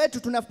vizuri mbele yetu,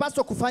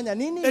 tunapaswa kufanya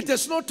nini? It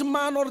is not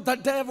man man or the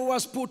devil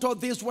has put all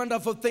these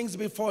wonderful things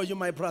before you,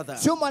 my brother.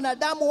 Sio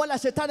mwanadamu wala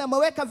shetani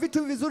ameweka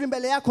vitu vizuri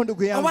mbele yako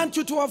ndugu I yangu. want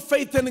you to have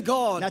faith in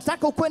God.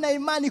 Nataka ukuwe na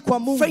imani kwa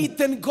Mungu. Faith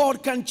in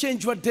God can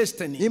change your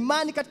destiny.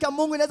 Imani katika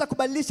Mungu inaweza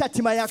kubadilisha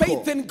hatima yako.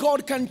 Faith in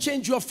God can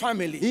change your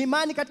family.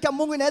 Imani katika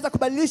Mungu inaweza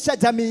kubadilisha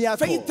jamii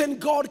yako. Faith in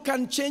God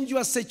can change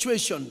your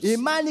situations.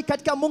 Imani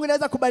katika Mungu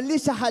inaweza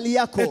kubadilisha hali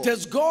yako. It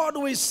is God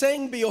who is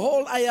saying,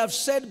 behold, I have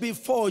said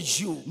before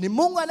you Ni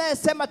Mungu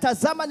anayesema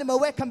tazama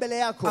nimeweka mbele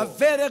yako. a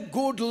very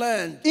good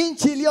land,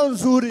 Nchi iliyo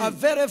nzuri. a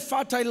very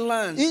fertile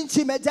land,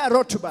 Nchi imejaa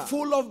rotuba.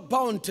 full of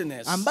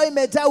bountiness. Ambayo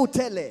imejaa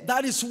utele.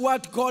 That is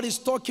what God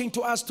is talking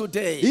to us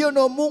today. Hiyo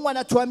ndio Mungu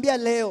anatuambia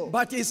leo.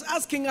 But he's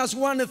asking us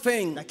one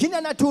thing. Lakini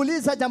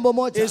anatuuliza jambo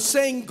moja. He's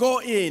saying,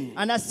 go in.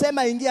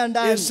 Anasema ingia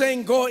ndani. He's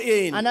saying, go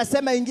in.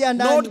 Anasema ingia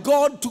ndani. Not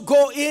God to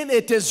go in,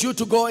 it is you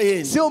to go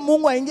in. Sio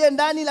Mungu aingie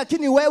ndani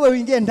lakini wewe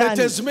uingie It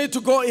ndani. is me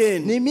to go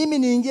in. Ni mimi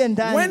niingie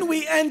ndani. When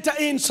we enter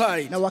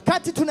inside, Na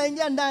wakati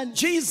tunaingia ndani,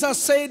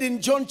 Jesus said in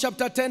John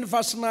chapter 10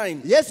 verse 9,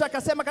 Yesu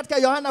akasema katika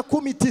Yohana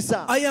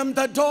 10:9, I am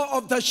the door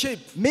of the sheep.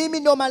 mimi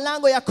ndio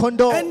malango ya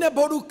kondoo.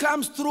 Anybody who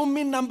comes through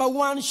me, number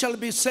one, shall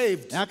be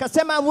saved. Na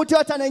akasema mtu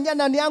yote anaingia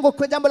ndani yangu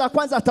kwa jambo la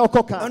kwanza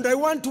ataokoka. And I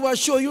want to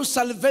assure you,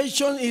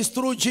 salvation is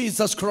through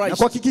Jesus Na Christ.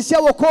 kuhakikishia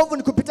wokovu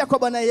ni kupitia kwa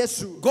Bwana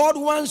Yesu. God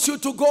wants you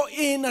to go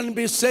in and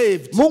be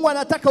saved. Mungu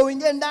anataka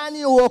uingie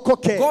ndani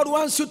uokoke. God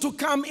wants you to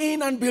come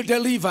in and be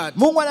delivered.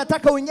 Mungu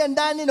anataka uingie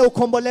ndani na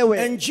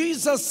ukombolewe. And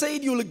Jesus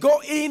said you'll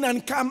go in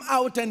and come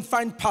out and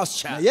find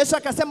pasture. Na Yesu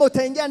akasema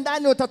utaingia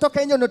ndani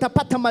utatoka nje na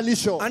utapata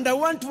malisho. And I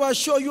want to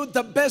assure you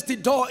the best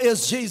door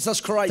is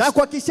Jesus Christ. Na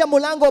kuhakikishia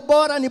mlango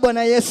bora ni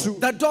Bwana Yesu.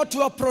 The door to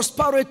your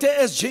prosperity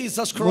is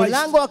Jesus Christ.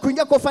 Mlango wa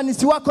kuingia kwa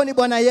ufanisi wako ni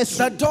Bwana Yesu.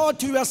 The door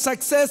to your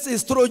success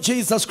is through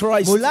Jesus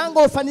Christ. Mlango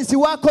wa ufanisi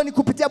wako ni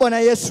kupitia Bwana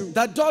Yesu.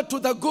 The door to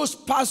the good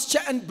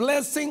pasture and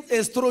blessing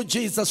is through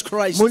Jesus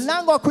Christ.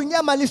 Mlango wa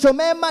kuingia malisho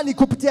mema ni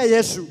kupitia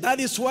Yesu. That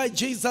is why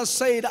Jesus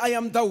said, I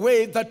am the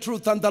way, the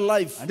truth, and the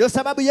life. Ndio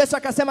sababu Yesu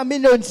akasema mimi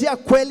ndio njia,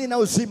 kweli na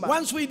uzima.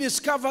 Once we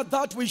discover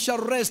that, we shall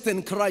rest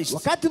in Christ.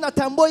 Wakati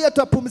tunatambua hiyo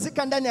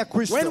tutapumzika ndani ya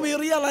Kristo. When we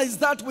realize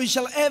that, we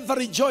shall ever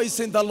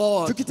rejoice in the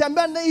Lord.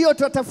 Tukitambua hiyo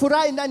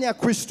tutafurahi ndani ya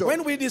Kristo.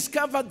 When we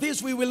discover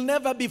this, we will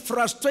never be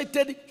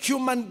frustrated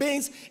human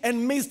beings and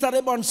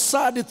miserable and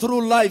sad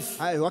through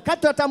life.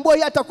 Wakati tunatambua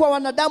hiyo atakuwa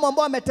wanadamu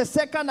ambao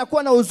wameteseka na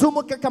kuwa na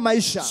huzumu katika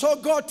maisha. So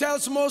God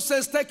tells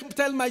Moses,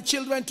 tell my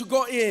children to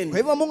go in. Kwa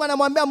hivyo Mungu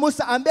anamwambia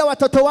Musa, ambia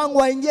watoto wangu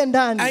waingie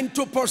ndani And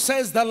to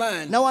possess the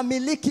land, na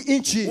wamiliki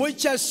nchi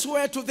which I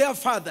swear to their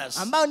fathers,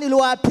 ambao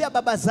niliwaapia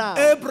baba zao,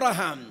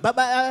 Abraham,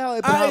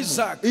 Abrahamu,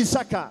 Isaac,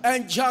 Isaka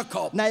and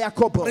Jacob. na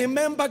Yakobo.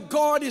 Remember,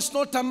 God is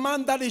not a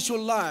man that he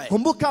should lie.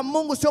 Kumbuka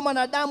Mungu sio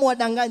mwanadamu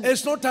wadanganya,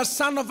 It's not a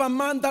son of a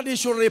man that he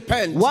should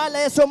repent. wala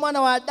yeye sio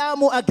mwana wa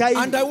Adamu agaidi.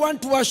 And I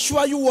want to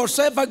assure you,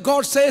 whatever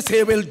God says,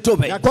 he will do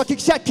Na it.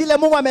 kuhakikisha kile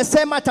Mungu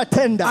amesema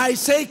atatenda. I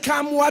say,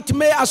 come what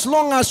may, as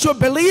long as you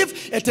believe,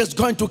 it is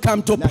going to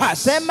come to pass.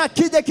 Sema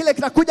kije kile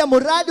kitakuja,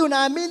 muradi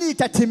unaamini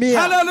itatimia.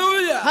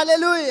 Hallelujah.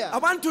 Hallelujah. I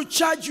want to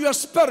charge your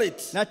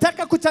spirit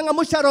Nataka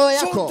kuchangamsha roho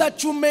so yako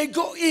that you may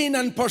go in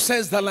and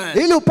possess the land.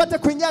 ili upate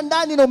kuingia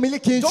ndani na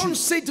umiliki Don't nchi.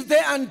 sit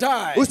there and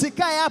die.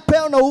 Usikae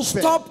hapo na ufe.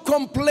 Stop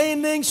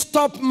complaining.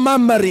 Stop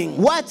murmuring.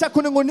 Wacha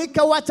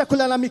kunungunika, wacha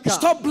kulalamika.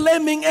 Stop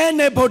blaming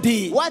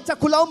anybody. Wacha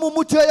kulaumu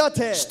mtu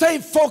yoyote. Stay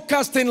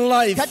focused in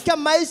life. Katika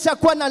maisha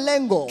kuwa na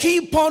lengo.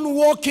 Keep on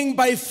walking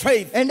by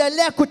faith.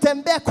 Endelea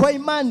kutembea kwa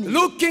imani.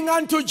 Looking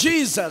unto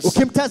Jesus,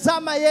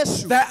 Ukimtazama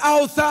Yesu, the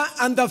author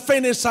and the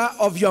finisher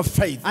of your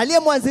faith. aliye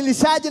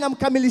mwanzilishaji na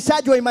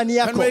mkamilishaji wa imani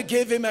Can yako. we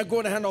give him a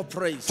good hand of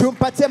praise?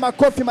 Tumpatie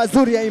makofi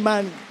mazuri ya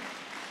imani.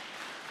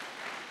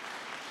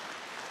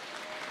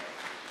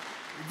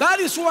 That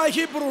is why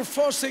Hebrews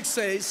 4:6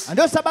 says,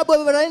 Ndio sababu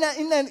Waebrania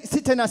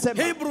 4:6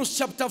 inasema. Hebrews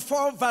chapter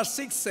 4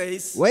 verse 6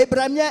 says,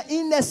 Waebrania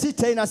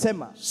 4:6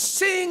 inasema.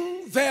 sing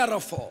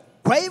therefore,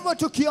 Kwa hivyo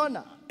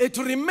tukiona it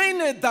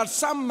remaineth that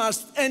some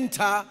must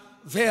enter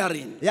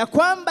therein. ya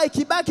kwamba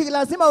ikibaki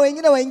lazima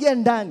wengine waingie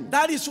ndani.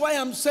 That is why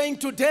I'm saying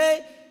today,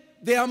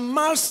 there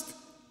must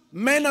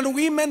men and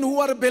women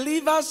who are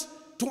believers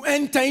to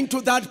enter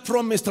into that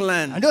promised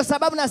land. Ndio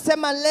sababu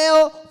nasema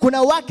leo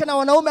kuna wake na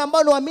wanaume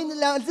ambao ni waamini,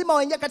 lazima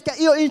waingie katika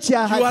hiyo nchi ya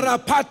You ahadi. are a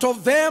part of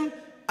them,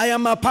 I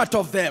am a part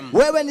of them.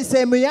 Wewe ni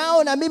sehemu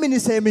yao na mimi ni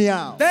sehemu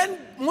yao. Then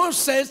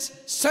Moses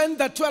sent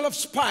the 12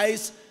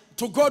 spies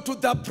to go to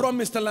the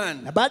promised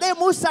land, Na baadaye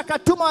Musa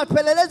akatuma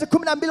wapelelezi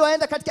 12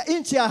 waende katika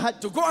nchi ya ahadi.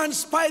 to go and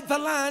spy the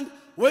land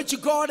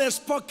which God has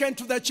spoken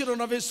to the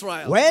children of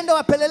Israel, Waende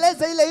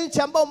wapeleleze ile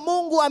nchi ambayo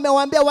Mungu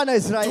amewaambia wana wa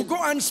to Israeli. go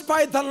and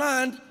spy the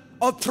land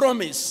of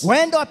promise.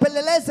 Waende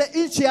wapeleleze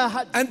nchi ya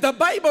ahadi. And the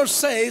Bible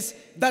says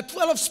the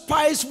 12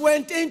 spies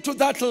went into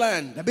that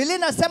land. Na Biblia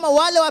inasema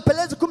wale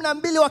wapelelezi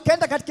 12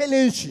 wakaenda katika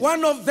ile nchi.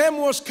 One of them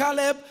was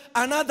Caleb,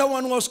 another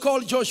one was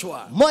called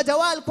Joshua. Mmoja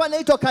wao alikuwa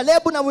anaitwa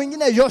Kalebu na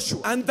mwingine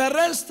Joshua. And the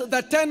rest,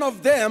 the 10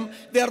 of them,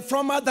 they are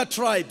from other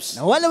tribes.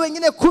 Na wale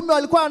wengine 10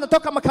 walikuwa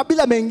wanatoka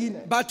makabila mengine.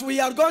 But we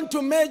are going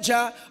to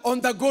major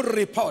on the good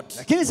report.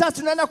 Lakini sasa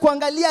tunaenda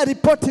kuangalia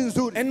ripoti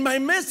nzuri. And my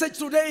message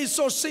today is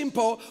so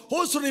simple.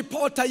 Whose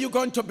report are you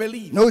going to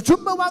believe? Na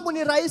ujumbe wangu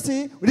ni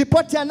rahisi,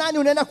 ripoti ya nani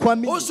unaenda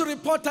kuamini? Whose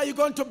report are you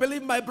going to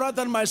believe, my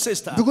brother and my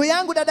sister? Ndugu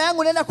yangu, dada yangu,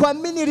 unaenda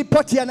kuamini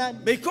ripoti ya nani?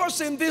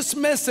 Because in this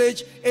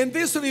message, in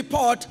this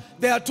report,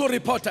 there are two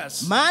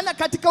reporters. Maana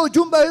katika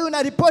ujumbe huu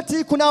na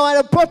ripoti kuna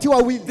waripoti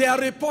wawili. There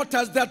are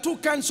reporters. There are two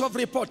kinds of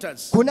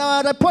reporters. Kuna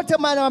waripoti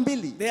mara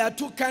mbili. There are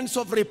two kinds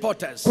of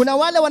reporters. Kuna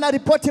wale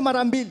wanaripoti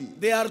mara mbili.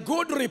 There are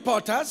good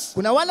reporters.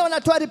 Kuna wale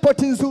wanatoa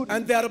ripoti nzuri.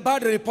 And there are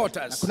bad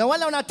reporters. Kuna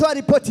wale wanatoa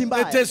ripoti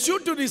mbaya. It is you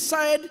to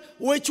decide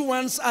which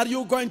ones are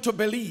you going to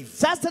believe.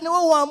 Sasa ni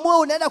wewe uamue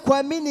unaenda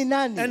kuamini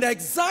nani. And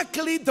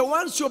exactly the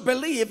ones you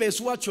believe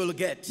is what you'll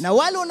get. Na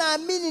wale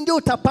unaamini ndio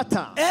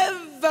utapata.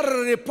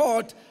 Every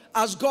report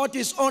has got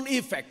its own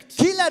effect.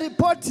 Kila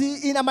ripoti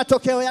ina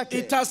matokeo yake.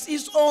 It has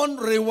its own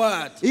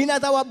reward. Ina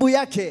thawabu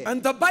yake.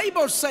 And the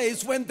Bible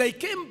says when they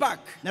came back,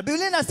 Na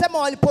Biblia inasema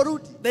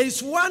waliporudi, there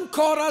is one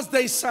chorus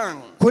they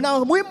sang. kuna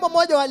wimbo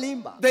mmoja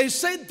waliimba. They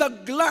said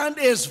the land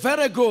is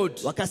very good.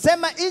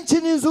 Wakasema nchi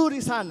ni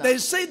nzuri sana. They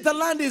said the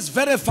land is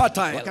very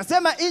fertile.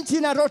 Wakasema nchi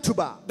ina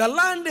rotuba. The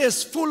land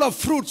is full of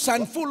fruits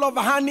and full of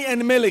honey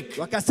and milk.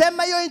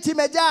 Wakasema hiyo nchi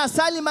imejaa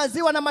asali,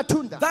 maziwa na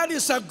matunda. That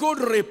is a good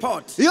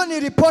report. Hiyo ni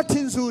ripoti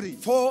nzuri.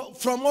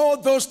 From all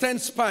those 10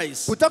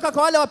 spies. Kutoka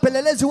kwa wale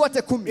wapelelezi wote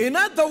 10. In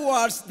other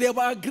words, they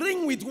were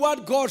agreeing with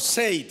what God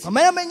said. Kwa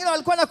maana mengine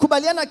walikuwa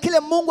nakubaliana kile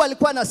Mungu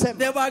alikuwa anasema.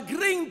 They were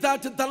agreeing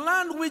that the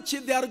land which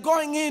they are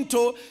going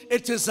into,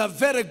 it is a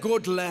very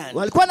good land.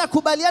 Walikuwa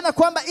nakubaliana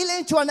kwamba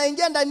ile nchi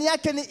wanaingia ndani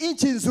yake ni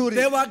nchi nzuri.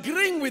 They were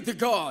agreeing with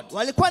God.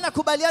 Walikuwa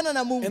nakubaliana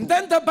na Mungu. And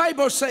then the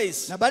Bible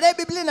says, Na baadaye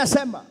Biblia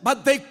inasema,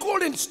 but they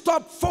couldn't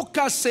stop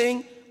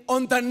focusing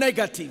on the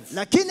negative.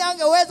 lakini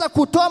angeweza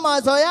kutoa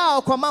mawazo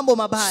yao kwa mambo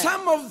mabaya.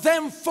 Some of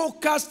them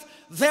focused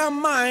their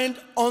mind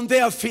on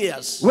their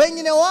fears.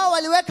 Wengine wao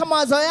waliweka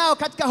mawazo yao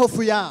katika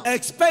hofu yao.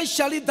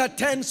 Especially the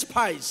 10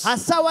 spies.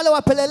 Hasa wale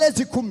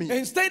wapelelezi 10.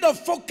 Instead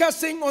of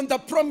focusing on the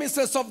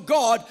promises of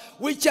God,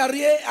 which are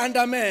yea and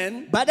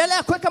amen, Badala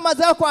ya kuweka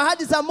mawazo yao kwa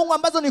ahadi za Mungu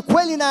ambazo ni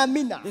kweli na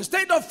amina.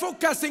 instead of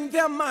focusing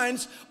their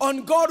minds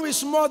on God who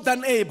is more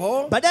than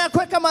able, Badala ya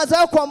kuweka mawazo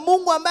yao kwa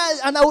Mungu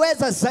ambaye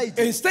anaweza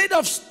zaidi. instead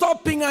of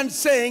stopping and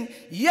saying,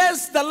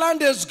 yes, the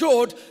land is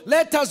good,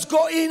 let us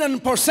go in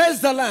and possess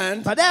the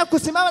land, Badala ya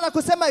kusimama na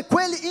kusema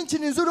kweli nchi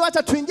ni nzuri,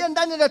 wacha tuingie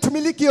ndani na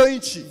tumiliki hiyo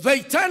nchi. they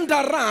turned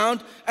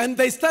around and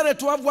they started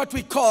to have what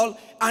we call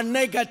a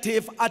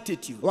negative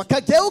attitude.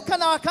 Wakageuka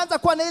na wakaanza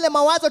kuwa na ile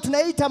mawazo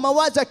tunaita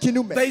mawazo ya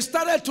kinyume. They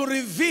started to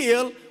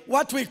reveal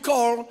what we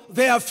call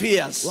their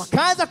fears.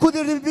 Wakaanza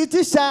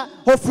kudhibitisha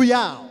hofu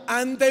yao.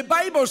 And the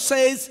Bible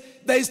says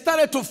they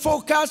started to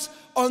focus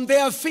on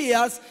their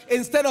fears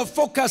instead of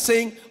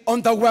focusing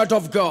on the word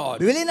of God.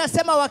 Biblia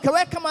inasema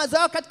wakaweka mawazo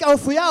yao katika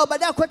hofu yao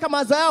badala ya kuweka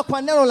mawazo yao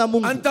kwa neno la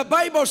Mungu. And the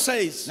Bible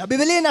says, Na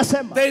Biblia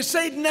inasema, they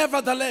said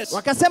nevertheless,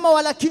 wakasema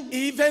walakini,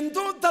 even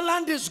though the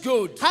land is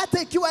good,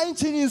 hata ikiwa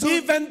nchi ni nzuri,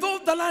 even though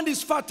the land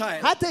is fertile,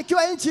 hata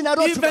ikiwa nchi ina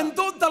rotuba, even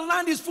though the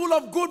land is full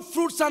of good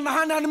fruits and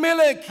honey and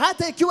milk,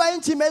 hata ikiwa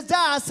nchi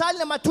imejaa asali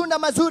na matunda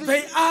mazuri,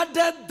 they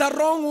added the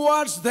wrong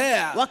words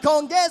there.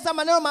 wakaongeza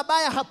maneno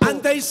mabaya hapo.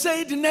 And they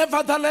said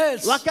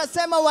nevertheless,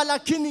 Wakasema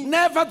walakini,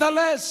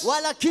 nevertheless,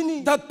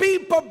 walakini, the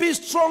people be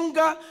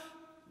stronger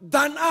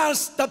than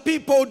us, the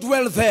people who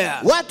dwell there.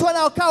 watu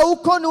wanaokaa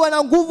huko ni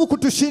wana nguvu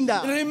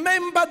kutushinda.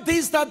 Remember,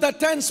 these are the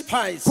 10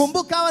 spies.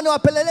 Kumbuka hawa ni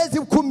wapelelezi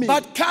 10.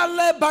 But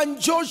Caleb and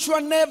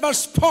Joshua never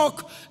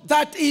spoke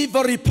that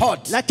evil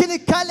report. Lakini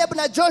Caleb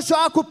na Joshua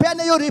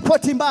hakupeana hiyo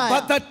ripoti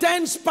mbaya. But the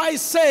 10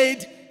 spies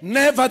said,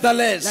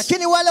 nevertheless.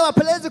 Lakini wale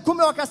wapelelezi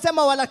 10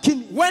 wakasema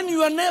walakini. When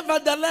your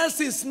nevertheless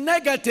is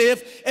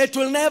negative, it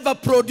will never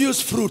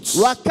produce fruits.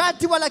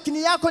 Wakati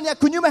walakini yako ni ya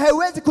kunyume,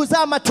 haiwezi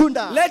kuzaa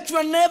matunda. Let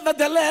your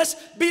nevertheless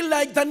be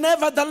like the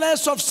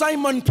nevertheless of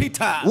Simon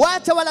Peter.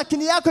 Wacha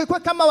walakini yako ikuwe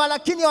kama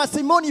walakini wa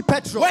Simoni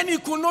Petro. When he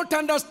could not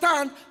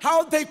understand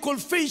how they could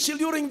fish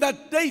during the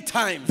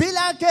daytime. Vile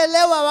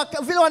angeelewa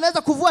vile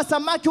wanaweza kuvua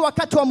samaki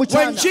wakati wa When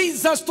mchana.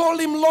 Jesus told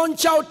him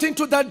launch out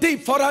into the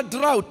deep for a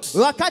drought.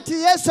 Wakati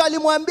Yesu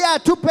alimwambia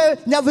atupe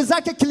nyavu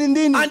zake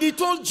kilindini. And he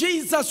told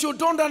Jesus, you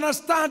don't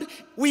understand,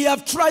 we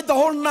have tried the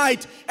whole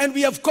night and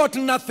we have caught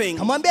nothing.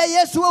 Kamwambia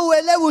Yesu, wewe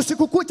uelewi,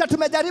 usiku kucha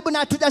tumejaribu na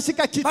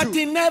hatujashika kitu. But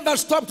he never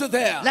stopped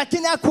there.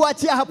 Lakini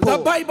hakuachia hapo.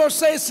 The Bible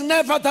says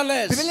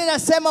nevertheless, Biblia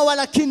inasema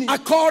walakini,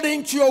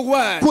 according to your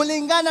word.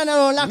 kulingana na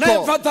neno lako.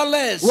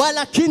 Nevertheless,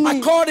 Walakini,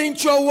 according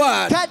to your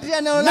word. kadri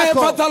ya neno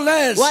lako.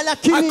 Nevertheless,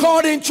 Walakini,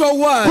 according to your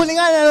word.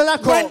 kulingana na neno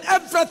lako. When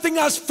everything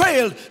has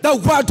failed, the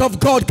word of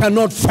God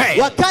cannot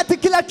fail. Wakati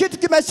kila kitu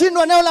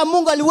kimeshindwa, neno la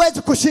Mungu haliwezi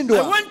I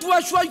kushindwa. want to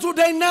assure you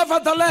today,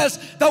 nevertheless,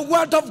 the word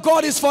word of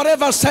God is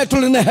forever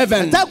settled in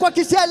heaven. Nataka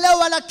kuhakikishia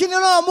leo, lakini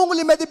neno la Mungu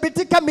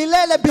limedhibitika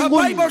milele The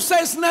mbinguni. Bible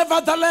says,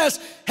 nevertheless,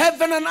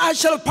 heaven and earth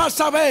shall pass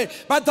away,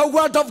 but the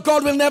word of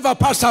God will never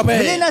pass Biblia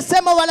away.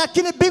 inasema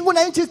walakini mbingu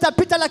na nchi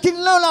zitapita, lakini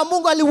neno la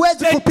Mungu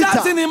haliwezi It kupita.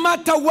 doesn't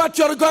matter what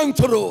you're going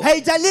through.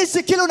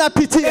 Haijalishi kile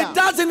unapitia. It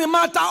doesn't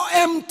matter how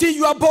empty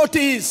your boat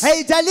is.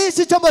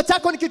 Haijalishi chombo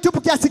chako ni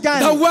kitupu kiasi The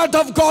gani. word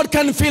of God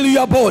can fill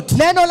your boat.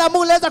 Neno la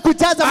Mungu linaweza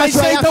kujaza I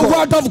mashua say the yako.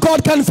 word of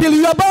God can fill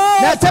your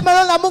boat. Nasema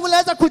neno la Mungu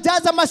linaweza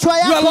kujaza mashua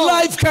Your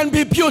yako. life can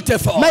be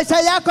beautiful. Maisha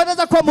yako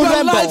yanaweza kuwa Your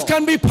mrembo. life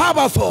can be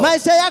powerful.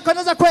 Maisha yako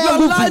yanaweza kuwa ya Your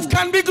life nguvu.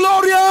 can be Maisha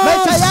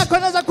glorious. yako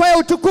yanaweza kuwa ya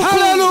utukufu.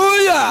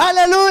 Hallelujah.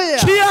 Hallelujah.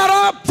 Cheer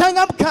up.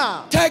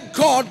 Changamka. Take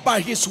God by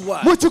his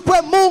word.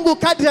 Mchukue Mungu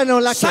kadri ya neno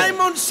lake.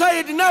 Simon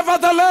said,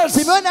 nevertheless,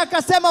 Simeoni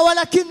akasema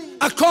walakini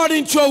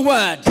according to your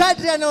word.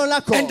 kadri ya neno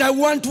lako. And I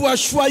want to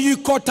assure you,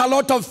 caught a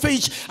lot of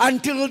fish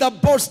until the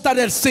boat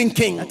started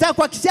sinking. Nataka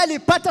kuhakikishia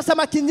alipata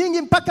samaki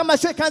nyingi mpaka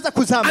mashua ikaanza And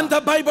kuzama.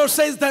 the Bible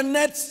says the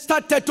net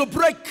started to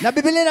break. Na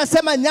Biblia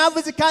inasema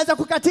nyavu zikaanza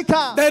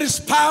kukatika. There is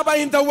power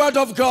in the word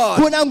of God.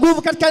 Kuna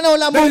nguvu katika neno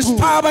la There is Mungu.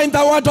 power in the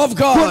word of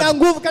Kuna God.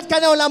 nguvu katika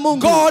neno la Mungu.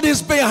 God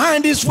is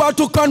behind his word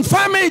to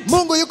confirm it.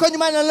 Mungu yuko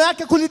nyuma ya neno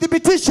lake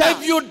kulithibitisha.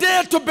 If you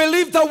dare to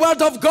believe the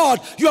word of God,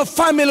 your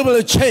family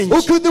will change.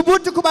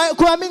 Ukidhubutu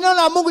kuamini neno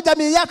la Mungu,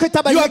 jamii yako Your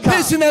itabadilika.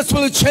 business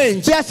will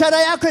change. Biashara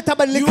yako Your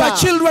itabadilika.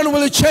 children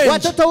will change.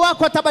 Watoto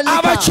wako Our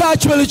watabadilika.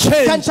 church will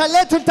change. Kanisa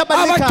letu Our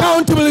litabadilika.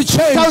 county will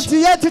change. Kaunti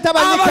yetu Our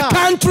itabadilika.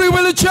 country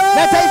will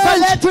Na taifa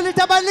change. letu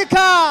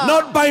litabadilika.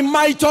 Not by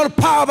might or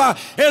power,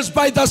 it's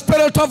by the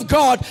Spirit of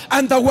God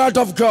and the word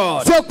of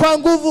God. Sio kwa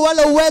nguvu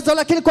wala uwezo,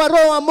 lakini kwa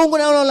roho wa Mungu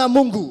na neno la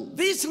Mungu.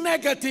 These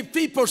negative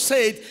people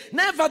said,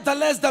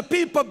 nevertheless, the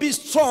people be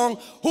strong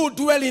who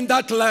dwell in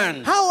that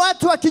land. Hao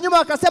watu wa kinyume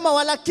wakasema,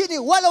 walakini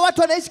wale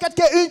watu wanaishi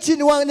katika nchi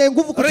ni wenye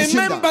nguvu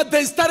kutushinda. Remember,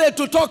 they started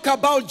to talk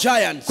about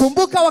giants.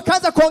 Kumbuka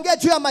wakaanza kuongea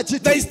juu ya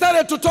majitu. They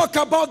started to talk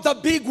about the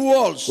big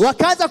walls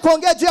Wakaanza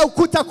kuongea juu ya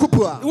ukuta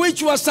kubwa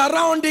which were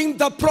surrounding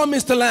the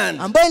promised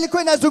land. ambayo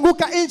ilikuwa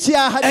inazunguka nchi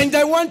ya ahadi. And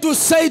I want to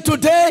say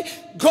today,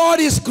 God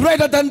is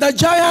greater than the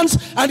giants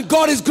and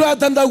God is greater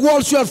than the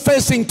walls you are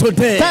facing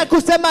today. Nataka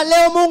kusema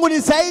leo Mungu ni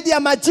zaidi ya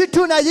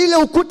majitu na ile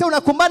ukuta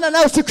unakumbana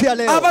nayo siku ya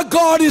leo. Our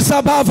God is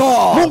above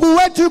all. Mungu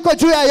wetu yuko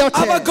juu ya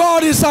yote. Our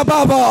God is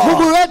above all.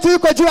 Mungu wetu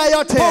yuko juu ya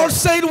yote. Paul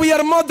said we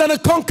are more than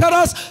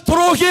conquerors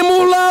through him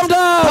who loved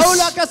Paulo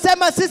us.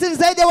 akasema sisi ni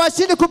zaidi ya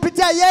washindi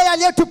kupitia yeye And I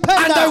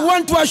aliyetupenda.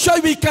 want to assure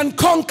you we can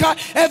conquer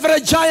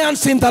every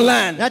giant in the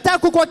land. Nataka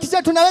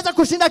kukuhakikishia tunaweza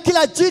kushinda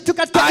kila jitu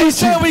katika I nchi.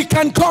 say we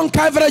can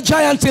conquer every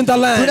giant in the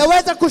land.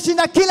 Tunaweza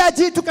kushinda kila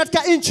jitu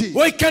katika nchi.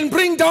 We can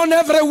bring down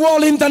every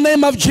wall in the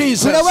name of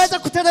Jesus. Tunaweza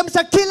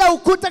kuteremsha kila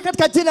ukuta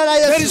katika jina la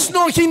There Yesu. is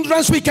no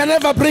hindrance we can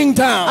ever bring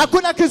down.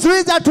 Hakuna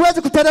kizuizi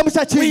hatuwezi kuteremsha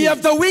We chini.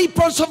 have the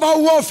weapons of our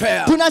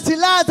warfare, Tuna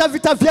silaha za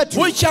vita vyetu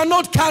which are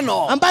not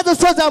carnal, ambazo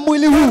sio za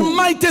mwili but huu.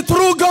 mighty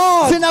through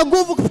God. Zina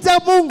nguvu kupitia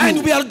Mungu.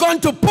 And we are going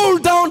to pull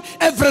down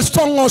every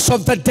stronghold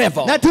of the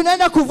devil. Na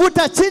tunaenda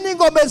kuvuta chini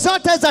ngome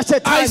zote za I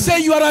shetani. say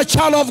you are a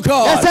child of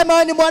God. Nasema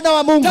wewe ni mwana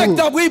wa Take Mungu.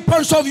 the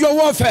weapons of your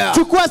warfare.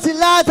 Chukua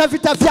silaha za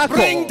vita vyako.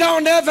 Bring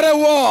down every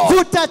wall.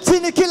 Vuta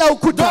chini kila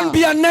ukuta. Don't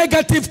be a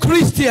negative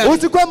Christian.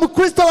 Usikuwe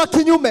Mkristo wa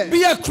kinyume.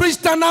 Be a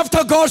Christian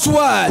after God's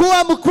word.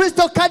 Kuwa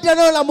Mkristo kadri ya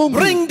neno la Mungu.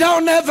 Bring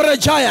down every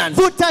giant.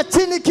 Vuta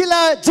chini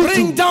kila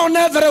Bring jitu. down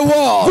every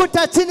wall.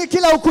 Vuta chini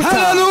kila ukuta.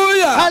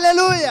 Hallelujah.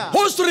 Hallelujah.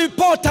 Whose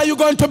report are you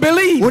going to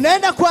believe?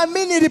 Unaenda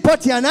kuamini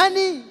ripoti ya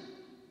nani?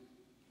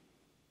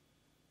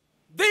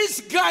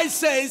 This guy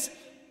says,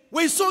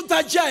 we saw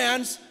the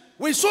giants,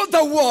 we saw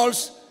the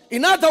walls.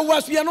 In other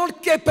words, we are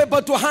not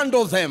capable to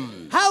handle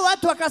them. Hao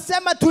watu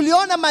wakasema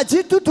tuliona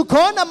majitu,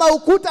 tukaona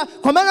maukuta,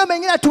 kwa maana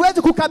mengine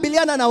hatuwezi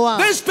kukabiliana na wao.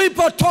 These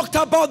people talked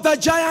about the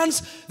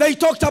giants, they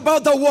talked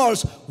about the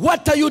walls.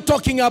 What are you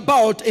talking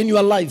about in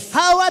your life?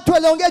 Hao watu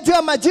waliongea juu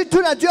ya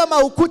majitu na juu ya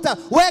maukuta.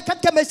 Wewe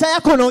katika maisha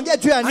yako unaongea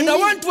juu ya And I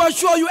nini? want to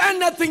assure you,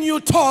 anything you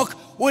talk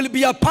will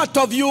be a part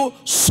of you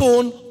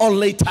soon or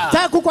later.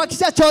 Nataka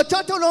kukuhakikishia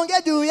chochote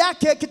unaongea juu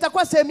yake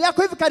kitakuwa sehemu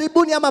yako hivi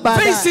karibuni ama This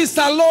baadaye. is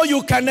a law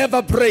you can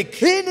never break.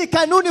 Hii ni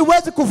kanuni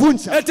huwezi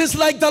kuvunja. It is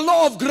like the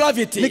law of Ni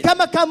gravity.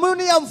 kama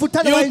kanuni ya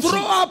mvutano wa You nchi.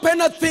 throw up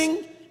anything,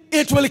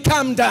 it will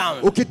come down.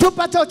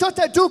 Ukitupa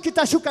chochote juu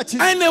kitashuka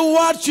chini. Any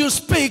words you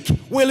speak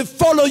will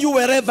follow you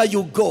wherever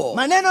you go.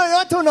 Maneno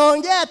yote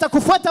unaongea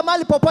yatakufuata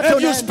mahali popote If you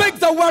unaenda. speak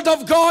the word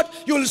of God,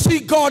 you will see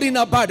God in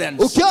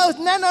abundance. Ukiwa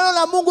neno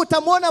la Mungu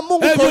utamuona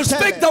Mungu If kwa you speak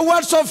utele. the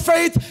words of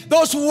faith,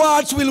 those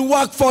words will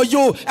work for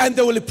you and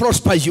they will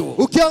prosper you.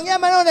 Ukiongea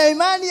maneno ya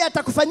imani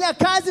yatakufanyia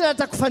kazi na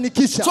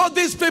yatakufanikisha. So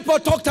these people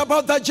talked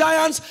about the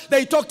giants,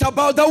 they talked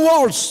about the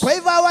walls. Kwa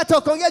hivyo hao watu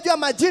wakaongea juu ya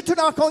majitu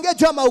na wakaongea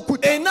juu ya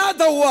maukuta. In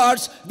other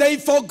words, they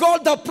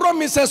forgot the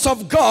promises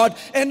of God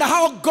and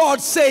how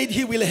God said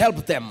he will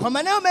help them. Kwa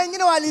maneno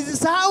mengine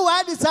walizisahau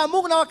ahadi za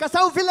Mungu na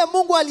wakasahau vile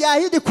Mungu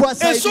aliahidi It's so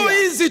kuwasaidia.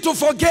 easy to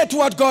forget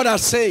what God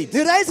has said.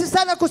 Ni rahisi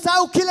sana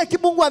kusahau kile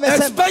Mungu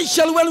amesema.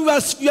 Especially when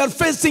we are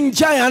facing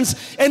giants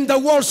in the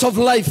walls of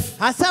life.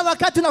 Hasa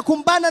wakati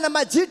unakumbana na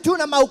majitu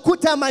na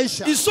maukuta ya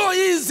maisha. It's so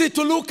easy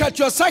to look at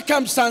your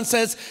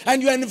circumstances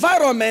and your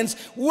environments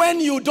when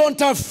you don't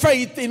have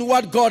faith in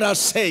what God has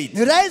said.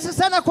 Ni rahisi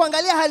sana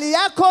kuangalia hali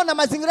yako na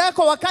mazingira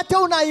yako wakati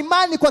una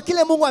imani kwa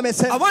kile Mungu I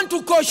amesema. want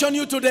to caution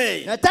you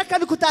today. Nataka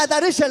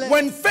nikutahadharishe leo.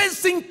 When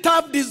facing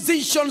tough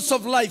decisions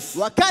of life,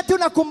 Wakati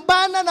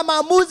unakumbana na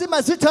maamuzi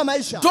mazito ya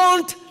maisha.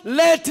 don't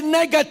let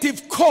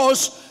negative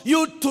cause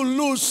you to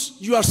lose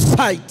your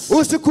sight.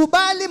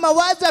 Usikubali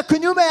mawazo ya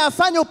kinyume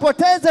yafanye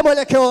upoteze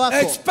mwelekeo wako.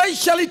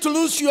 Especially to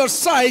lose your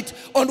sight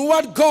on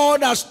what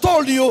God has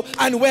told you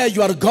and where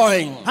you are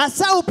going.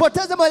 Hasa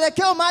upoteze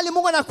mwelekeo mahali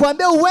Mungu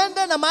anakuambia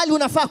uende na mahali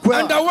unafaa And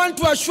kwenda. I want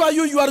to assure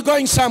you, you are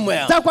going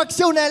somewhere. Nataka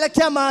kuhakikishia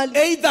unaelekea mahali.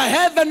 Either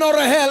heaven or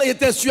hell,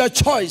 it is your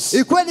choice.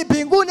 Ikuwe ni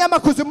mbinguni ama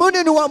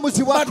kuzimuni, ni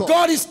uamuzi But wako.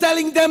 God is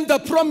telling them the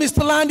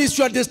promised land is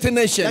your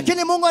destination.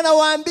 Lakini Mungu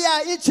anawaambia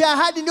nchi ya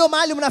ahadi ndio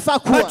mahali mnafaa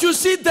kuwa. But you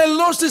see, they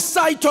lost the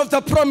sight of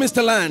the promised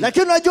land.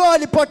 Lakini unajua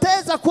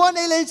walipoteza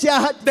kuona ile nchi ya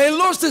ahadi. They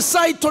lost the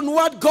sight on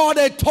what God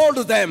had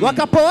told them.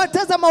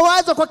 Wakapoteza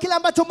mawazo kwa kile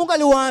ambacho Mungu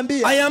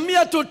aliwaambia. I am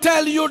here to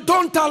tell you,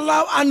 don't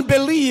allow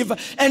unbelief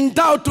and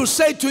doubt to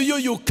say to you,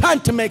 you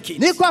can't make it.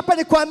 Niko hapa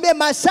nikuambie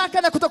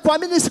mashaka na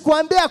kutokuamini,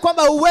 sikuambia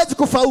kwamba huwezi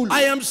kufaulu.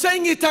 I am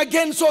saying it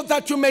again so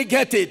that you may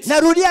get it.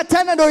 Narudia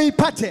tena ndio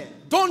uipate.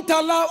 Don't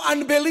allow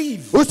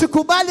unbelief.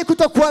 Usikubali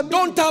kutokuamini.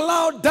 Don't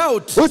allow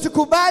doubt.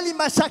 Usikubali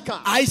mashaka.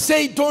 I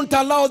say don't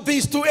allow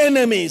these two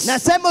enemies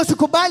Nasema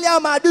usikubali hao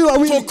maadui to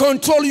wawili.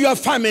 control your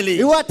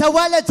family,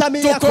 Watawale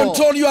jamii to yako.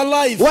 control your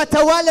life.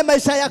 Watawale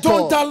maisha yako.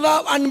 Don't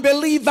allow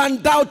unbelief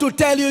and doubt to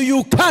tell you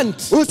you can't.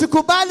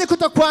 Usikubali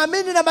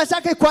kutokuamini na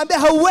mashaka ikuambia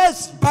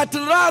hauwezi. But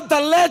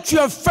rather let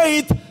your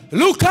faith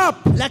look up.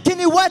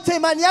 Lakini wacha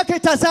imani yako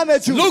itazame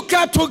juu. Look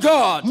up to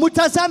God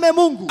Mtazame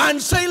Mungu.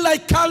 and say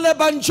like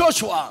Caleb and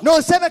Joshua, Na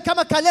useme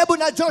kama Kalebu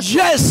na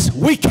Joshua. yes,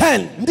 we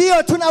can.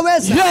 Ndio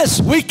tunaweza.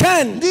 Yes, we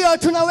can. Ndio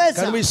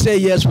tunaweza. Can we say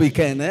yes, we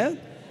can? Eh?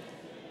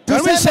 Can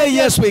we Tuseme say yes.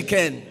 yes, we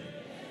can?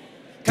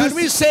 Can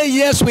we say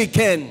yes, we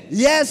can?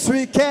 Yes,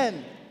 we can.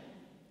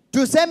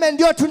 Tuseme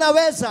ndio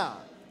tunaweza.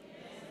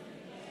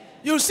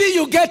 You see,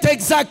 you get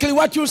exactly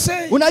what you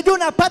say. Unajua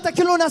unapata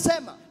kile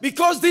unasema.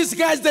 Because these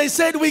guys, they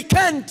said we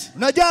can't.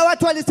 Unajua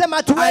watu walisema I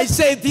hatuwezi.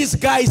 say this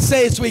guy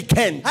says we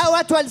can't. Hao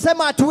watu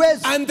walisema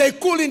hatuwezi. And they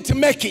couldn't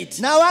make it.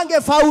 Na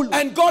wangefaulu.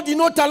 And God did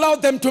not allow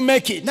them to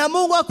make it. Na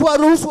Mungu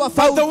hakuwaruhusu The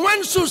wafaulu.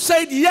 ones who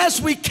said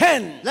yes, we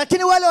can,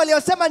 Lakini wale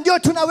waliosema ndio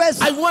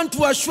tunaweza. I want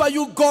to assure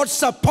you, God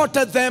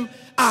supported them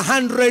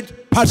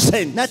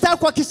 100%. Nataka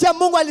kuhakikishia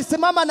Mungu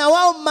alisimama na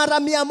wao mara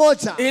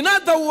 100. In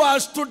other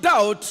words, to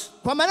doubt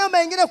Kwa maneno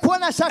mengine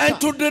kuona shaka and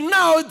to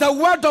deny the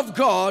word of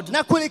God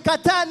na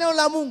kulikataa neno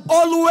la Mungu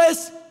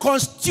always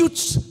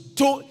constitutes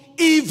to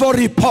evil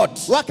report.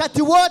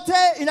 wakati wote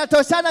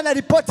inatoshana na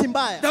ripoti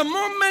mbaya. The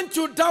moment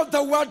you doubt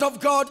the word of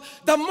God,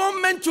 the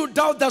moment you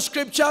doubt the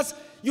scriptures,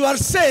 you are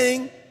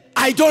saying,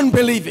 I don't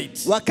believe it.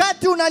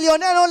 Wakati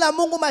unalionea neno la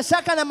Mungu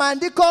mashaka na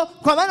maandiko,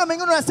 kwa maneno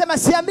mengine unasema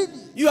siamini.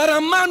 You are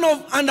a man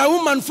and a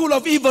woman full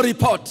of evil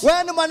reports.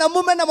 Wewe ni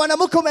mwanamume na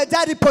mwanamke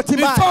umejaa ripoti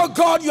mbaya. Before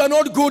God, you are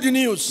not good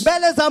news.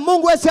 Mbele za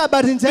Mungu wewe si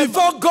habari njema.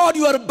 Before God,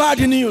 you are bad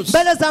news.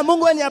 Mbele za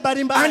Mungu wewe ni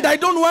habari mbaya. And I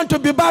don't want to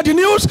be bad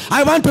news.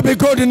 I want to be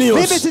good Mimi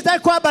news. sitaki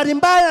kuwa habari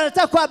mbaya,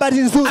 nataka kuwa habari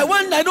nzuri.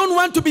 I don't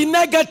want to be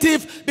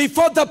negative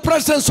before the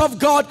presence of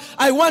God.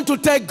 I want to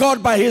take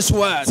God by His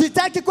word.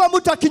 Sitaki kuwa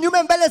mtu wa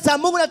kinyume mbele za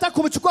Mungu, nataka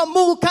kumchukua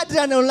Mungu kadri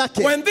ya neno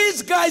lake. When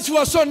these guys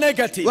were so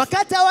negative,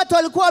 Wakati hao watu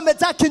walikuwa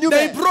wamejaa they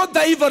kinyume, brought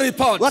the evil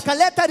report.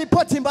 wakaleta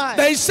ripoti mbaya.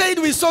 They said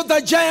we saw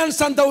the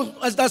giants and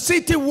the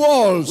city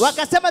walls.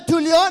 Wakasema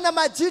tuliona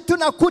majitu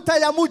na kuta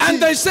ya mji. And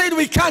they said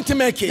we can't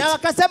make it. Na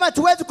wakasema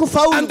tuwezi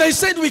kufaulu. And they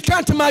said we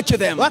can't match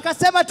them.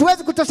 Wakasema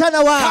tuwezi kutoshana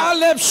wao.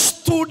 Caleb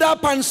stood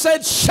up and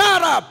said,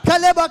 shut up.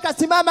 Kalebu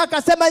akasimama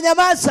akasema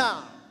nyamaza.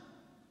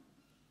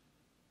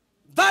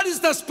 That is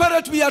the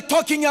spirit we are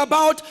talking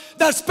about,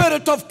 the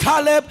spirit of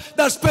Caleb,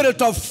 the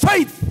spirit of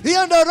faith.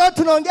 Hiyo ndio roho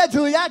tunaongea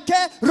juu yake,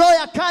 roho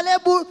ya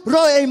Kalebu,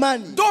 roho ya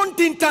imani. Don't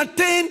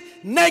entertain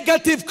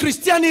negative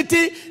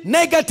Christianity,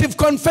 negative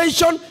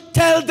confession.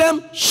 Tell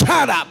them,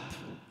 shut up.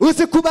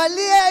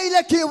 Usikubalie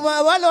ile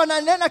wale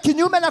wananena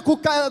kinyume na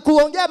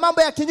kuongea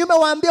mambo ya kinyume,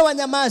 waambie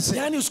wanyamaze.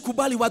 Yani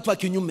usikubali watu wa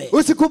kinyume.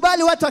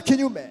 Usikubali watu wa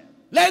kinyume.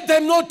 Let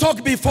them not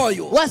talk before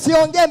you.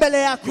 Wasiongee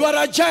mbele yako. You are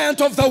a giant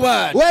of the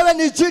word. Wewe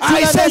ni jitu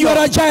I la say you are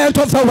neno. a giant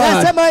of the word.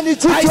 Nasema ni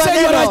jitu I la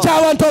say you are a neno.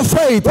 giant of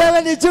faith.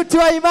 Wewe ni jitu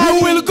wa imani.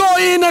 You will go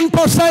in and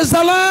possess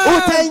the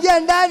land. Utaingia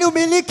ndani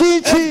umiliki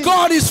If nchi.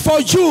 God is for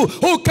you,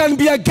 who can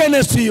be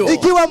against you?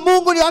 Ikiwa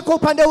Mungu ni wako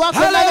upande wako,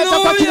 nani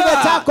atakuwa kinyume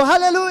chako?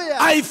 Hallelujah.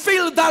 I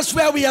feel that's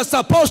where we are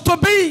supposed to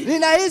be.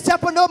 Ninahisi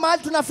hapo ndio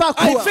mahali tunafaa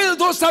I kuwa. feel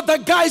those are the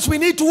guys we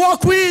need to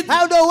walk with.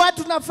 Hao ndio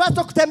watu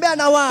tunapaswa kutembea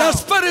na The wao.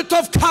 spirit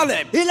of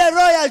Caleb, Ile roho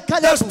roho ya the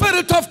Caleb,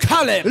 spirit of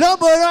Caleb,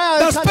 roho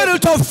ya the Caleb,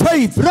 spirit of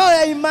faith, roho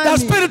ya the imani,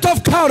 spirit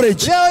of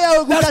courage, roho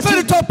ya the ujasiri,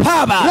 spirit of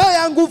power, roho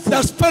ya nguvu,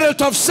 the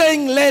spirit of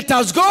saying, let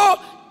us go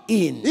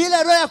in.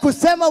 ile roho ya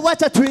kusema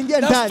wacha tuingie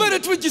The ndani,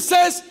 spirit which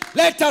says,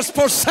 let us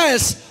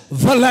possess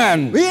the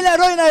land. ile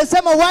roho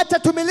inayosema wacha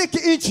tumiliki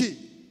nchi.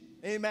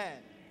 Amen.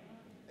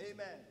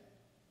 Amen.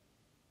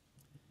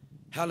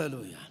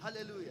 Hallelujah.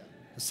 Hallelujah.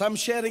 As I'm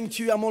sharing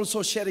to you, I'm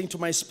also sharing to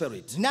my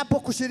spirit.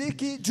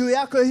 Ninapokushiriki juu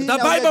yako hii The na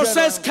Bible uleja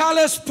says roho.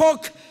 Caleb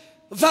spoke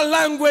the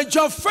language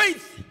of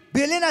faith.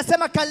 Biblia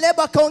inasema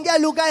Kalebu akaongea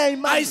lugha ya I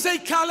imani. say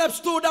Caleb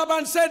stood up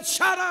and said,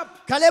 shut up.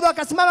 Kalebu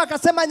akasimama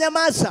akasema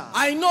nyamaza.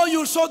 I know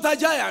you saw the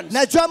giants.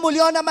 Najua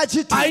muliona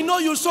majitu. I know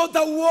you saw the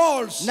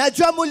walls.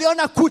 Najua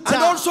muliona kuta.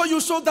 And also you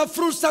saw the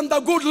fruits and the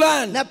good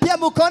land. Na pia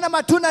mukaona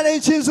matunda na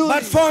nchi nzuri.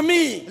 But for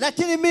me,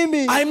 Lakini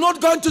mimi I'm not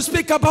going to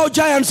speak about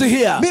giants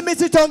here. mimi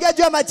sitaongea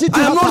juu ya majitu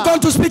I am not hapa. going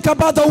to speak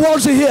about the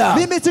walls here.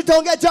 Mimi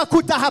sitaongea juu ya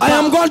kuta hapa. I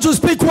am going to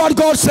speak what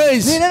God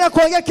says. Ninena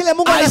kuongea kile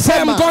Mungu I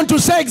say I'm anasema. going to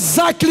say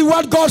exactly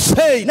what God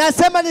said.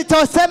 Nasema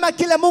nitasema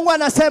kile Mungu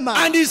anasema.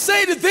 And he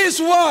said these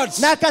words,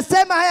 Na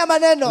akasema haya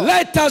maneno.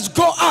 let us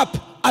go up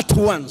at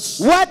once.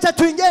 Wacha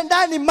tuingie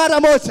ndani mara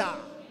moja.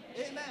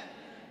 Amen.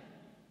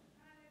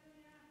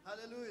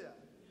 Hallelujah.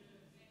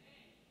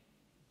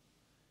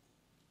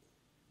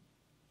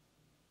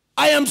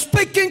 I am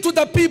speaking to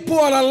the people who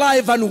are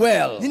alive and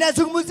well.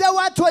 Ninazungumzia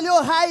watu walio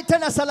hai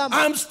tena salama.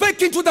 I'm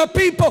speaking to the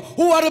people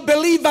who are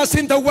believers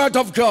in the word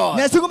of God.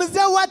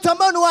 Ninazungumzia watu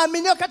ambao ni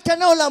waaminio katika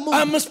neno la Mungu.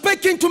 I'm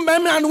speaking to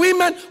men and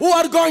women who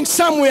are going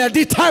somewhere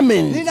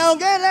determined.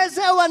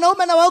 Ninaongeleza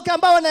wanaume na wauke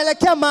ambao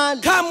wanaelekea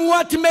mahali. Come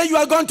what may, you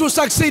are going to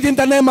succeed in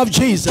the name of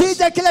Jesus.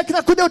 Kija kile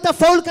kinakuja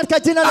utafaulu katika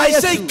jina la I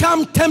say Yesu.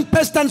 come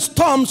tempest and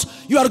storms,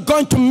 you are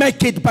going to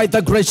make it by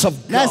the grace of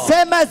God.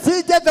 Nasema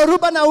zije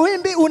dhoruba na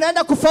wimbi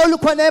unaenda kufaulu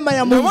kwa neema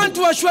ya I Mungu. want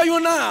to assure you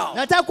now,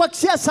 Nataka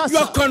kuhakikishia your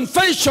sasa.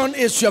 confession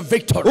is your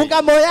victory.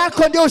 Ungamo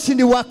yako ndio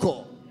ushindi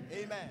wako.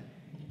 Amen.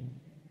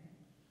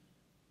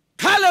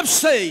 Caleb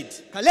said,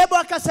 Kalebu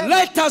akasema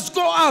let us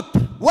go up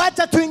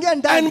wacha tuingie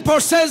ndani and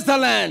possess the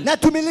land, na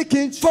tumiliki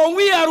nchi. for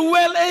we are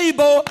well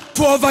able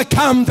to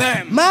overcome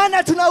them.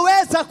 Maana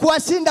tunaweza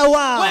kuwashinda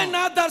wao. When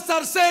others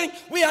are saying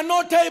we are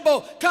not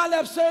able,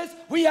 Caleb says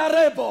we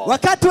are able.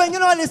 Wakati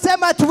wengine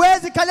walisema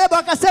hatuwezi, Kalebu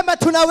akasema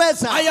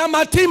tunaweza. I am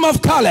a team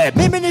of Caleb.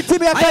 Mimi ni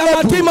timu ya I am a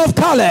Kalebu. team of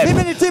Caleb.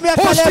 Mimi ni timu ya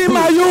Whose team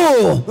are Kalebu.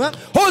 you? What?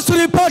 Whose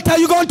report are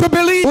you going to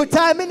believe?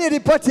 Utaamini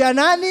ripoti ya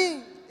nani?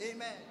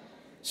 Amen.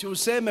 Si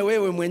useme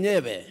wewe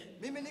mwenyewe.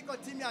 Mimi niko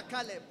timu ya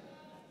Caleb.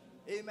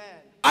 Amen.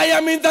 I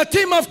am in the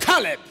team of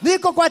Caleb.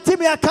 Niko kwa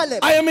timu ya Caleb.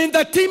 I am in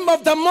the team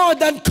of the more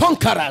than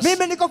conquerors.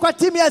 Mimi niko kwa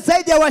timu ya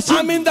zaidi ya I'm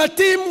washindi. in the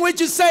team which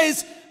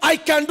says I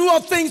can do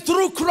all things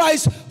through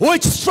Christ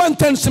which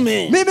strengthens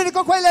me. Mimi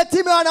niko kwa ile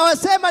timu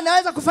wanaosema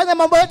naweza kufanya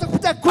mambo yote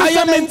kupitia I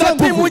Kristo am in the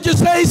team which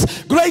says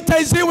greater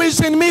is he who is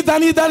in me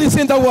than he that is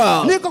in the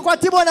world. Niko kwa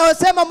timu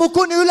wanaosema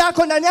mkuu ni yule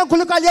ako ndani yangu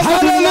kuliko aliyeko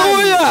duniani.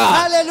 Hallelujah.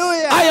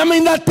 Hallelujah. I am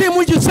in the team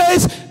which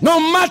says no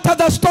matter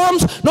the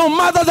storms, no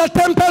matter the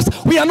tempest,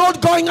 we are not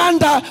going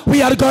under,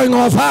 we are going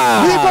Niko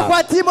over.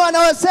 kwa timu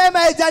wanaosema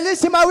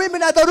haijalishi mawimbi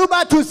na dhoruba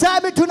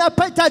hatuzami,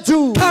 tunapita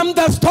juu. Come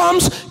the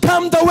storms,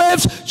 come the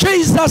waves,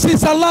 Jesus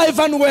is alive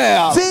and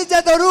well.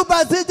 Zije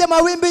dhoruba, zije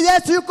mawimbi,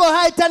 Yesu yuko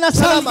hai tena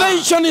salama.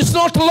 Salvation is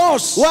not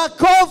lost.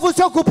 Wakovu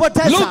sio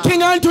kupoteza.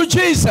 Looking unto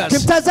Jesus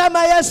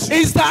Kimtazama Yesu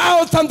is the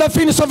author and the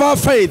finish of our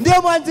faith.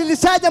 ndio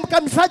mwanzilishaji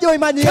mkamilishaji wa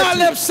imani yetu.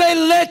 Caleb said,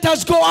 let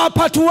us go up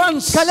at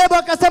once. Kalebu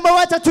akasema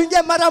wacha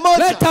tuingie mara moja.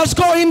 Let us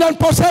go in and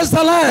possess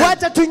the land.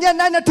 Wacha tuingie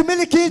ndani na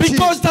tumiliki nchi.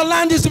 Because the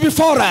land is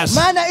before us.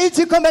 Maana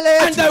nchi iko mbele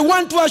And yetu. I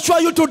want to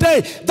assure you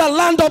today, the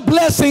land of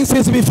blessings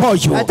is before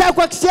you. Nataka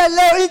kuhakikishia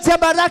leo nchi ya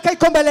baraka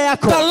iko mbele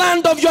yako. The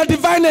land of your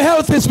divine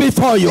health is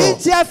before you.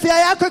 Nchi ya afya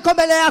yako iko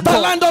mbele The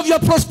yako. land of your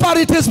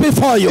prosperity is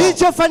before you.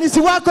 Nchi ya ufanisi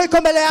wako iko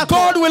mbele yako.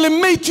 God will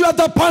meet you at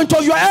the point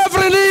of your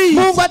every need.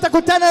 Mungu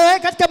atakutana na wewe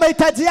katika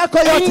mahitaji yako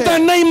In the yote.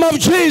 name of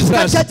Jesus.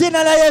 Katika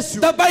jina la Yesu.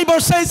 The Bible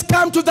says,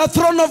 come to the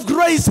throne of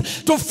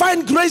grace to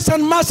find grace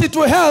and mercy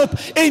to help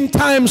in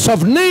times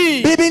of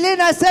need. Biblia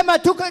inasema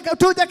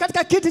tuje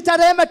katika kiti cha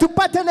rehema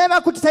tupate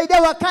neema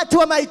kutusaidia wakati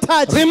wa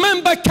mahitaji.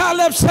 Remember,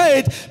 Caleb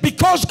said,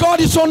 because God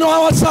is on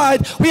our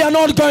side, we are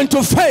not going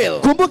to fail.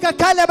 Kumbuka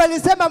Caleb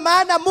alisema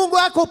maana Mungu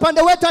ako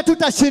upande wetu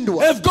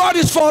hatutashindwa. If God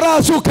is for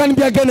us, who can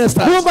be against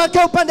us? Mungu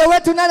akiwa upande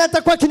wetu nani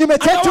atakuwa kinyume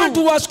And I want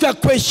chetu? to ask you a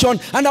question,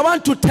 and I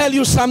want to tell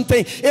you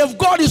something. If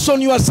God is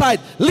on your side,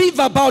 leave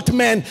about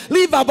men,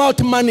 leave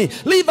about money,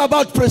 leave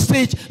about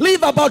prestige,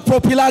 leave about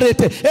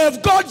popularity.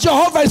 If God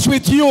Jehovah is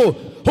with you,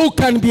 who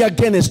can be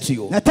against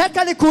you?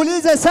 Nataka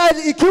nikuulize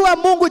swali, ikiwa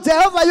Mungu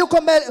Jehova yuko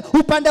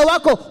upande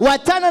wako,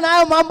 wachana na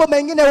hayo mambo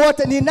mengine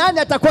wote, ni nani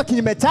atakuwa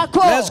kinyume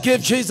chako? Let's give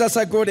Jesus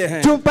a good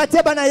hand.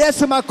 Tumpatie Bwana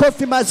Yesu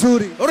makofi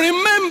mazuri.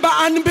 Remember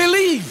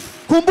unbelief.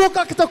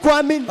 Kumbuka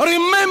kutokuamini.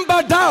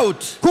 Remember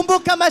doubt.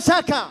 Kumbuka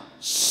mashaka.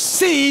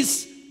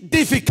 Sees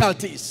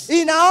difficulties.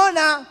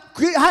 Inaona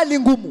hali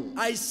ngumu.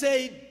 I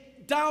say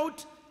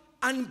doubt,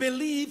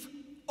 unbelief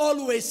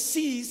always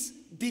sees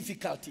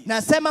difficulties.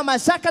 Nasema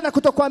mashaka na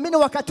kutokuamini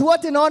wakati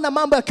wote naona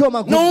mambo yakiwa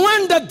magumu. No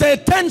wonder the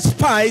 10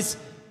 spies,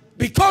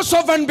 because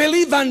of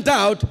unbelief and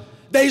doubt,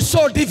 they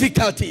saw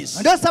difficulties.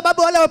 Ndio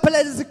sababu wale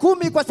wapelelezi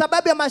 10 kwa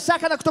sababu ya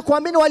mashaka na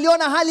kutokuamini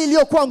waliona hali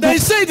iliyokuwa ngumu. They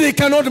said they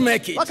cannot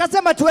make it.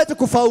 Wakasema tuweze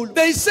kufaulu.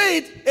 They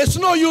said it's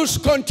no use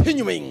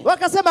continuing.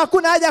 Wakasema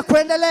hakuna haja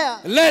kuendelea.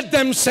 Let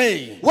them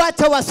say.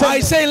 Wacha waseme.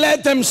 I say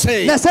let them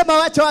say. Nasema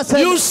wacha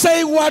waseme. You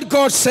say what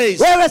God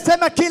says. Wewe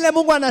sema kile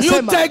Mungu anasema.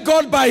 You take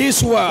God by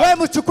his word. Wewe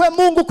mchukue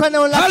Mungu kwa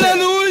neno lake.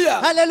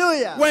 Hallelujah.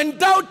 Hallelujah. When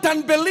doubt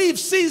and belief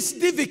sees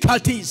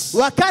difficulties,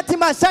 wakati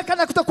mashaka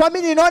na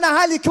kutokuamini inaona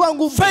hali ikiwa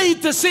ngumu,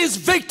 faith sees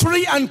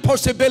victory and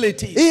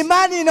possibilities.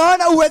 imani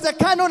inaona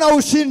uwezekano na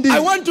ushindi. I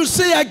want to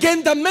say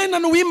again, the men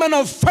and women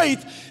of faith,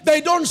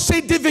 they don't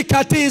see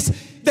difficulties,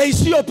 they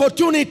see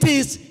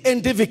opportunities in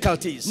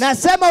difficulties.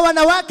 Nasema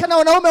wanawake na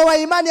wanaume wa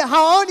imani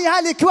hawaoni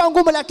hali ikiwa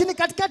ngumu, lakini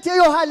katikati ya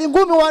hiyo hali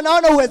ngumu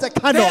wanaona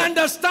uwezekano. They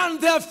understand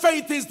their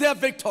faith is their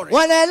victory.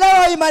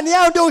 Wanaelewa imani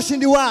yao ndio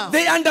ushindi wao.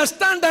 They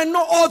understand and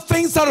know all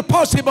things are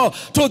possible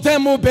to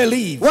them who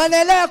believe.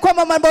 Wanaelewa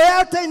kwamba mambo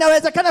yote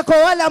inawezekana kwa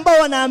wale ambao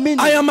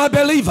wanaamini. I am a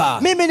believer.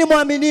 Mimi ni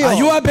mwaminio. Are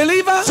you a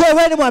believer? Je,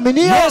 wewe ni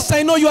mwaminio? Yes,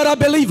 I know you are a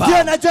believer.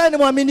 Ndio, najua ni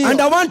mwaminio.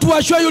 And I want to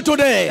assure you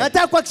today,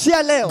 Nataka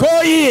kuhakikishia leo.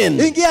 go in.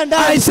 Ingia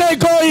ndani. I say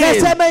go in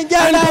Nasema ingia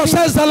and ndani.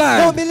 possess the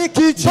land.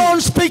 Umiliki nchi.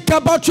 Don't speak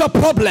about your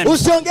problems.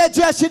 Usiongee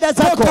juu ya shida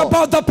Talk zako.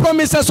 about the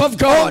promises of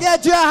God. Ongea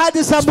juu ya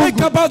ahadi za Speak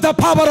Mungu. about the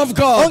power of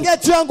God. Ongea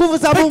juu ya nguvu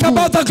za Speak Mungu.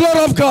 about the glory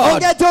of God.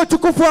 Ongea juu ya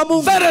utukufu wa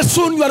Mungu. Very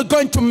soon you are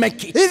going to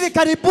make it. Hivi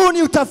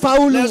karibuni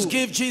utafaulu. Let's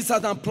give Jesus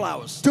an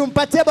applause.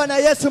 Tumpatie Bwana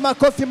Yesu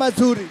makofi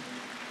mazuri.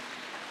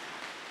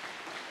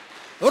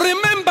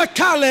 Remember,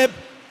 Caleb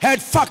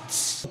had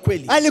facts.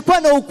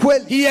 Alikuwa na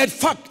ukweli. He had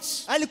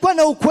facts Alikuwa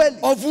na ukweli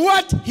of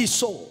what he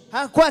saw.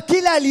 kwa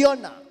kile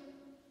aliona.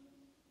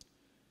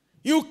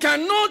 You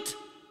cannot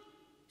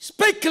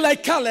speak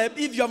like Caleb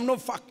if you have no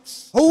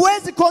facts.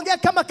 Huwezi kuongea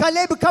kama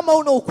Kalebu kama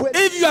una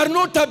ukweli. If you are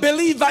not a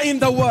believer in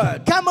the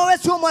word. Kama wewe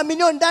sio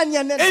mwaminio ndani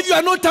ya neno. If you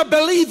are not a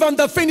believer on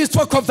the finished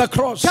work of the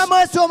cross. Kama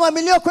wewe sio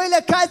mwaminio kwa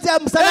ile kazi ya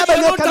If msalaba you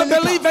are not a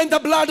iliyokamilika. believer in the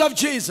blood of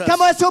Jesus.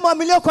 Kama wewe sio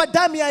mwaminio kwa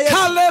damu ya Yesu.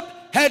 Caleb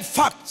had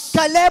facts.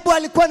 Kalebu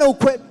alikuwa na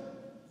ukweli.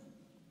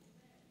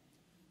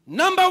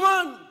 Number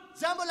one,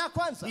 Jambo la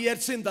kwanza, he had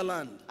seen the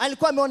land.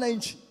 alikuwa ameona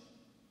nchi.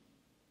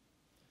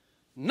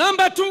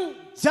 Number two,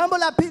 Jambo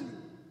la pili,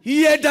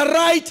 he had the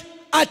right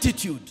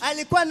attitude.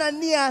 alikuwa na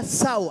nia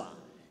sawa.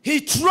 He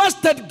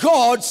trusted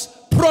God's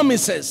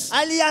promises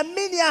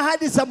Aliamini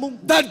ahadi za Mungu.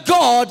 that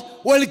God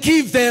will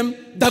give them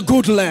the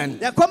good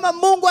land. Ya kwamba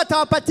Mungu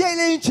atawapatia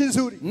ile nchi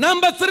nzuri.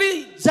 Number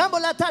three, Jambo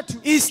la tatu,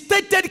 he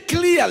stated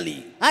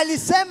clearly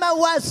alisema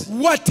wazi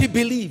what he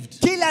believed.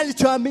 kile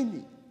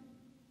alichoamini.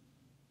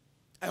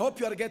 I hope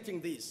you are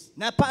getting this.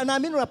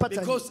 Naamini unapata.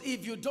 Because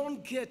if you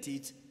don't get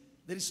it,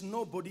 there is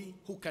nobody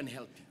who can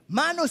help you.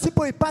 Maana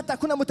usipoipata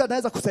hakuna mtu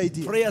anaweza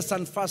kusaidia. Prayers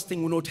and fasting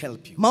will not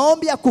help you.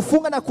 Maombi ya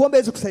kufunga na kuomba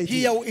hizo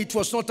kusaidia. Here it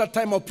was not a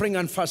time of praying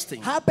and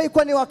fasting. Hapa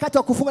ilikuwa ni wakati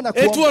wa kufunga na It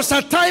kuomba. was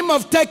a time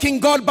of taking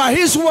God by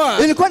his word.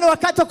 Ilikuwa ni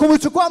wakati wa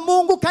kumchukua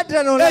Mungu kadri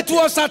ya neno It lake.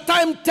 was a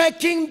time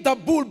taking the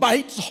bull by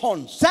its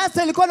horns.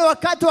 Sasa ilikuwa ni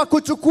wakati wa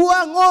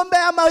kuchukua ng'ombe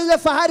ama ile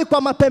fahari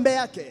kwa mapembe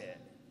yake.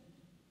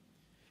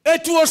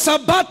 It was a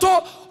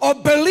battle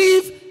of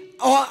belief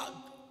or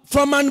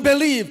from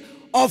unbelief,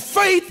 of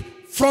faith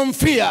from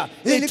fear.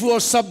 It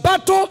was a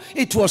battle,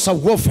 it was a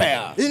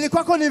warfare.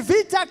 Ilikuwa ni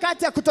vita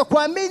kati ya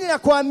kutokuamini na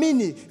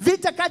kuamini.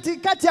 Vita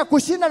kati ya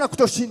kushinda na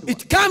kutoshindwa.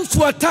 It comes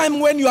to a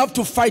time when you have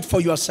to fight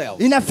for yourself.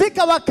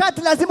 Inafika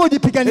wakati lazima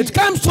ujipiganie. It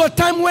comes to a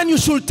time when you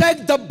should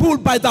take the bull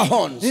by the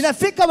horns.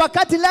 Inafika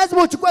wakati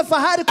lazima uchukue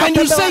fahari kwa And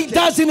you pembe say, it wake.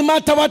 doesn't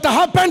matter what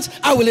happens,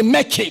 I will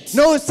make it.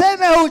 Na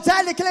useme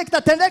hujali kile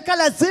kitatendeka,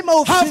 lazima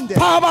Have ushinde.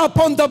 power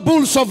upon the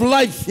bulls of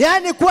life.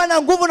 Yaani kuwa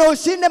na nguvu na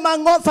ushinde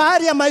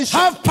fahari ya maisha.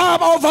 Have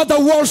power over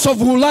the walls of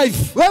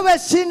life. Wewe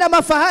shinda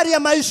mafahari ya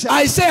maisha.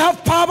 I say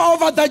have power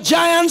over the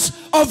giants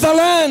of the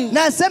land.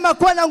 Nasema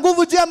kuwa na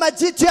nguvu juu ya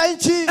majitu ya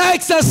nchi.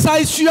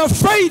 Exercise your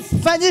faith.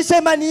 Fanyisha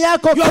imani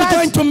yako You are kazi.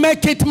 going to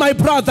make it, my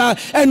brother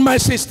and my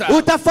sister.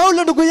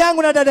 Utafaulu ndugu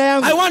yangu na dada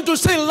yangu. I want to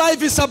say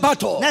life is a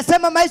battle.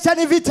 Nasema maisha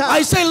ni vita.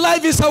 I say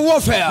life is a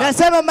warfare.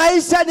 Nasema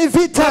maisha ni The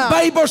vita.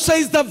 Bible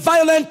says the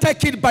violent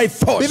take it by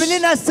force. Biblia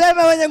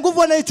inasema wenye nguvu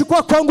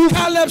wanaichukua kwa nguvu.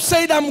 Caleb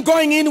said, I'm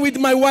going in with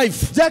my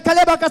wife.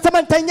 Caleb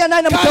akasema nitaingia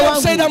ndani na mke Caleb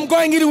wangu. said, I'm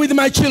going in with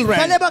my children.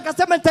 Caleb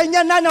akasema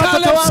nitaingia ndani na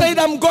watoto Caleb wangu. said,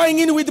 I'm going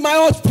in with my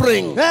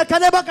offspring.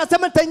 Caleb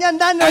akasema nitaingia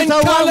ndani na And uzao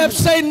wangu. Caleb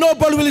said,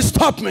 nobody will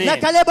stop me. Na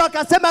Caleb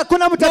akasema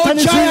hakuna mtu No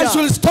giants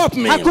atanizuia. will stop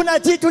me. Hakuna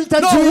jitu No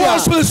litanizuia.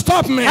 walls will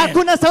stop me.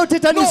 Hakuna sauti No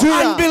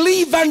itanizuia.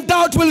 unbelief and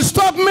doubt will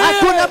stop me.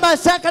 Hakuna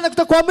mashaka na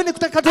kutokuamini I will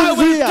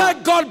kutakatizuia.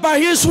 take God by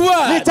his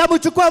word.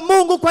 Nitamchukua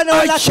Mungu kwa neno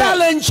I lake.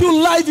 challenge you,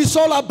 life is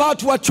all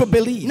about what you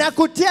believe. Na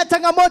kutia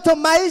changamoto,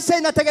 maisha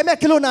inategemea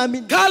kile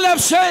unaamini. Caleb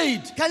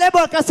said, Caleb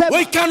akasema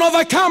we can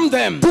overcome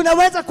them.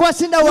 tunaweza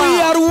kuwashinda We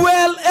wao. are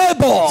well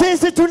able.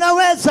 Sisi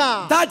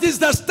tunaweza. That is is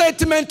the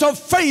statement of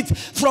faith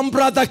from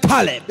Brother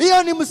Caleb.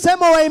 Hiyo ni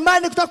msemo wa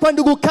imani kutoka kwa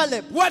ndugu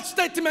Caleb. What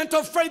statement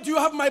of faith do you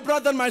have, my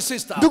brother and my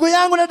sister? Ndugu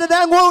yangu na dada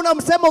yangu, wewe una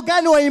msemo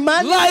gani wa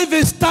imani? Life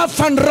is tough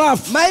and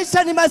rough.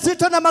 Maisha ni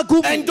mazito na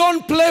magumu. And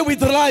don't play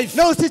with life.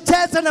 Na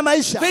usicheze na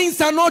maisha.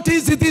 Things are not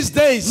easy these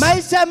days.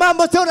 Maisha ya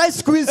mambo sio rahisi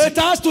siku hizi. It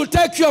has to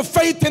take your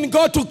faith in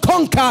God to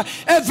conquer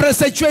every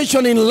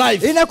situation in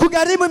life.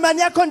 Inakugharimu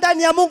imani yako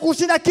ndani ya Mungu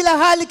kushinda kila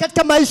hali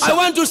katika maisha. I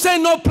want to say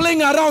no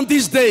playing around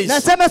these days.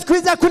 Nasema siku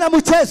hizi hakuna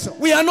mchezo.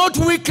 We are not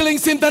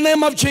weaklings in the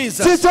name of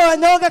Jesus. Sisi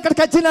wanyonge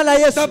katika jina la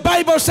Yesu. The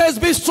Bible says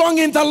be strong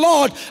in the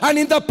Lord and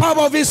in the power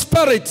of His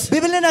Spirit.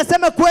 Biblia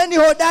inasema kuweni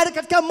hodari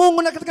katika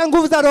Mungu na katika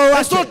nguvu za Roho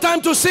wake. It's not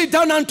time to sit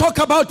down and talk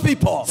about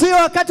people. Sio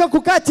wakati wa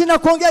kukaa chini na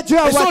kuongea juu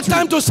ya It's not watu.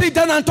 time to sit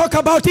down and talk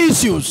about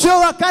issues. Sio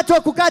wakati wa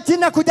kukaa chini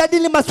na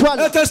kujadili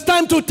maswala. It is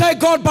time to take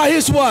God by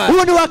His word.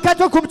 Huu ni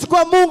wakati wa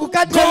kumchukua Mungu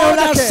katika neno God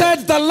has lake.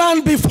 set the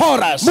land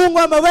before us. Mungu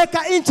ameweka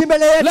nchi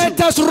mbele yetu. Let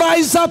us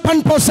rise up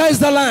and possess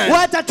the land.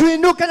 Wacha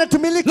tuinuke na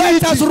tumiliki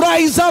Let us nchi.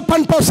 rise up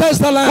and possess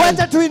the land.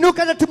 Wacha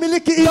tuinuke na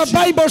tumiliki The nchi.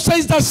 Bible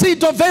says the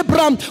seed of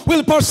Abraham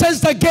will possess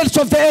the gates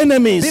of the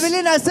enemies. Biblia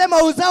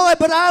inasema uzao wa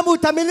Abrahamu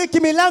utamiliki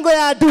milango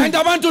ya adui. And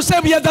I want to say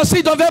we are the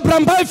seed of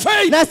Abraham by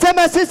faith.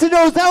 Nasema sisi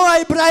ndio uzao wa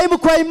Ibrahimu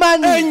kwa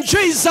imani. In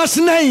Jesus'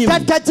 name,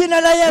 Katika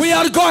jina la we Yesu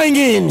are going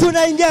in.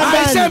 tunaingia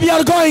I say ndani. we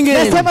are going in.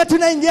 Nasema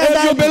tunaingia If you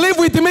ndani. believe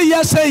with me,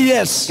 yes, say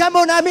yes.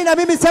 Kama unaamini na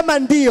mimi sema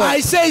ndio.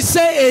 I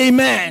say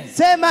amen.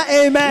 Sema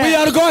amen. We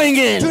are going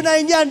in.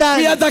 Tunaingia We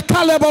ndani. are the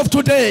Caleb of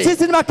today.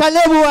 Sisi ni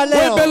makalebu wa We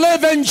leo.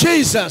 believe in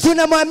Jesus. We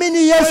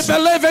Tunamwamini Yesu.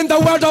 believe in the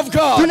word of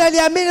God.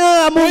 Tunaliamini neno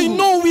la We Mungu.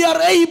 know we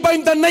are able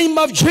in the name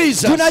of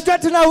Jesus. Tunajua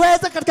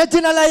tunaweza katika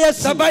jina la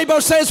Yesu. The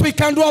Bible says we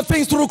can do all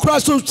things through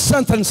Christ who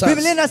strengthens us.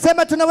 Biblia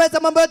inasema tunaweza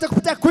mambo yote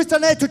kupitia Kristo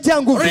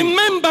anayetutia nguvu.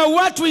 Remember,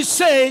 what we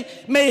say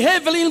may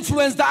heavily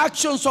influence the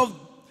actions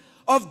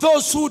of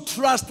those who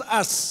trust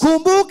us.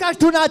 Kumbuka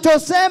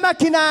tunachosema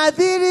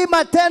kinaadhiri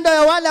matendo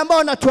ya wale ambao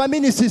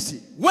wanatuamini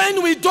sisi.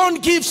 When we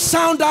don't give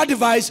sound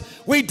advice,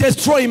 we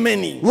destroy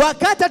many.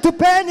 Wakati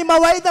tupeni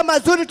mawaidha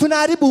mazuri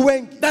tunaharibu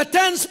wengi. The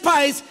 10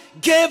 spies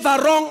gave a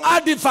wrong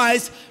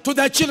advice to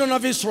the children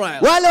of Israel.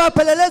 Wale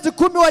wapelelezi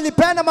 10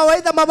 walipeana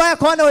mawaidha mabaya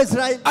kwa wana wa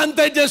Israeli. And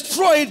they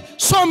destroyed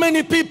so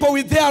many people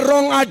with their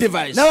wrong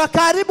advice. Na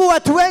wakaharibu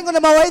watu wengi na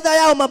mawaidha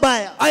yao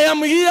mabaya. I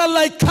am here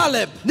like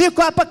Caleb.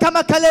 Niko hapa kama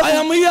I Caleb.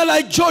 am here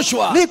like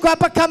Joshua. Niko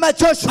hapa kama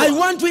Joshua. I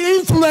want to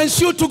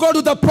influence you to go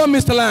to the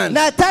promised land.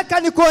 Nataka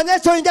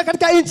nikuonyeshe uingie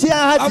katika nchi ya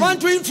ahadi. I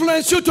want to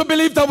influence you to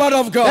believe the word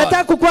of God.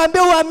 Nataka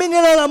kukuambia uamini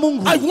neno la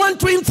Mungu. I want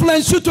to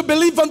influence you to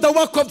believe on the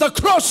work of the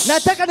cross.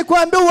 Nataka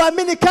nikuambia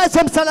uamini kazi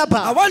ya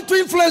msalaba. I want to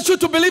influence you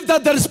to believe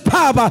that there is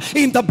power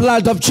in the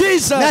blood of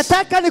Jesus.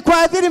 Nataka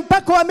nikuadhiri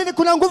mpaka uamini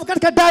kuna nguvu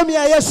katika damu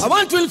ya Yesu. I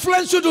want to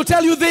influence you to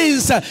tell you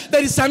this.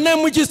 There is a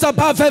name which is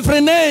above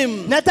every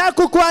name. Nataka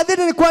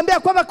kukuadhiri nikuambia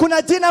kwamba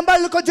kuna jina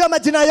ambalo liko juu ya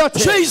majina yote.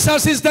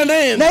 Jesus is the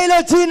name. Na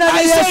hilo jina ni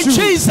I say Yesu.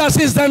 Jesus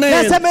is the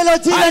name. Nasema hilo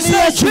jina I ni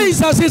say Yesu.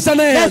 Jesus is the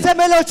name.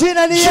 Nasema hilo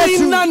jina ni Yesu.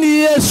 Jina ni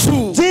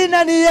Yesu.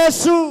 Jina ni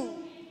Yesu.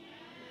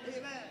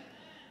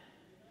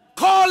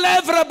 Call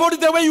everybody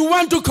the way you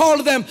want to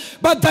call them,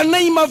 but the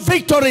name of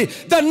victory,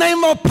 the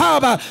name of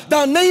power,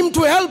 the name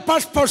to help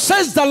us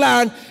possess the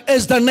land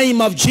is the name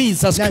of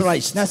Jesus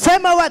Christ.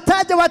 Nasema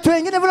wataje watu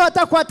wengine vile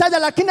wataka kuwataja,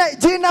 lakini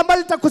jina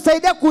ambalo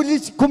litakusaidia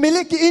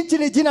kumiliki nchi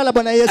ni jina la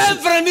Bwana Yesu.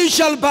 Every knee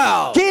shall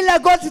bow. Kila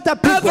goti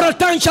litapigwa. Every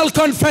tongue shall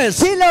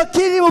confess Kila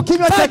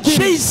kinywa that chakiri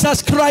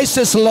Jesus Christ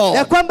is Lord.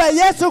 ya kwamba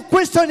Yesu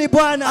Kristo ni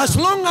Bwana. As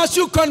long as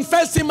you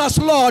confess Him as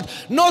Lord,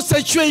 no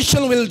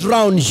situation will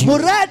drown you.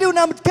 Muradi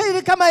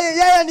unamkiri kama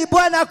yeye ni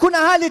Bwana, hakuna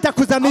hali I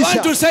itakuzamisha.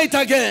 want to say it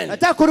again.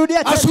 Nataka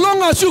kurudia As tena.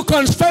 long as you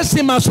confess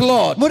Him as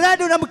Lord,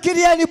 Muradi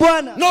unamkiri yeye ni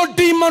Bwana, no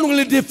demon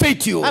will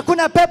defeat you.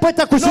 hakuna pepo No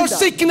itakushinda.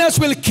 sickness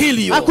will kill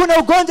you. Hakuna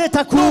ugonjwa No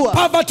itakuua.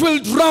 poverty will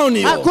drown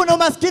you. Hakuna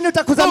umaskini No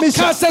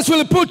utakuzamisha. curses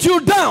will put you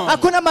down.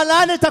 Hakuna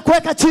malaana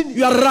itakuweka chini.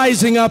 You are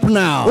rising up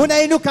now.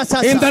 Unainuka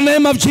sasa. In the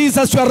name of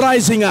Jesus, you are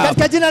rising up.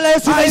 Katika jina la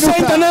Yesu I say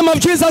in the unainuka. name of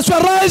Jesus, you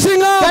are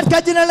rising up.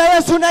 Katika jina la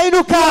Yesu You are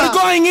unainuka.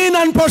 going in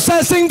and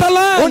possessing the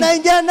land.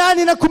 Unaingia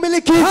ndani na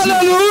kumiliki nchi.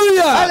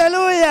 Hallelujah.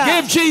 Hallelujah.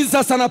 Give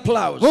Jesus an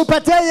applause.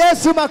 Mupatie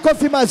Yesu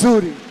makofi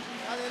mazuri.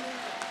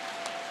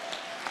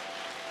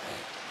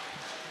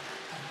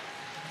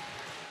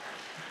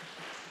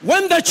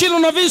 When the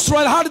children of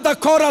Israel heard the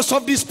chorus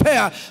of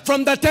despair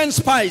from the 10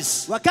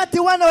 spies, Wakati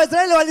wana wa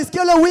Israeli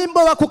walisikia ule wimbo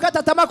wa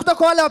kukata tamaa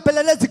kutoka wale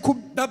wapelelezi 10.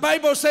 the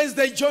Bible says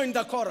they joined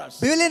the chorus.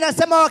 Biblia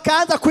inasema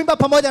wakaanza kuimba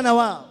pamoja na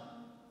wao.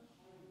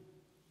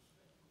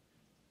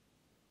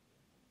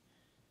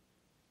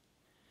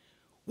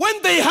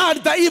 When they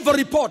heard the evil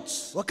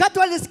reports Wakati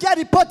walisikia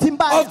ripoti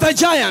mbaya of the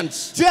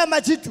giants, juu ya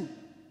majitu,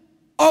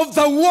 of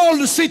the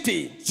walled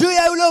city, juu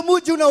ya ule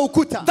mji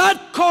unaokuta, that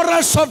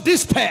chorus of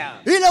despair,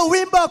 ile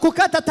wimbo wa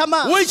kukata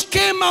tamaa which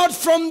came out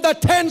from the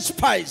 10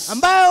 spies,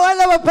 ambao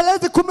wale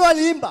wapelelezi 10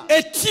 waliimba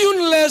a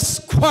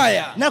tuneless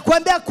choir, na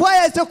kuambia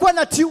kwaya isiyokuwa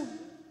na tune.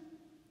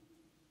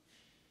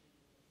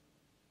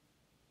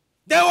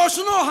 there was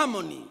no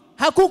harmony.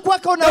 Hakukuwa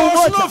na There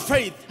was no umoja.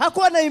 faith.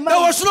 Hakuwa na There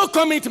imani. was no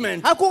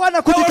commitment. Hakuwa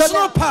na There was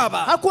kujitolea. no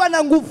power. Hakuwa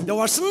na nguvu. There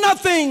was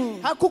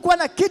nothing. Hakukuwa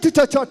na kitu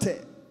chochote.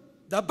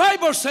 The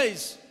Bible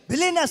says,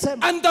 Biblia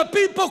inasema and the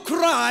people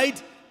cried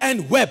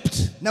and wept.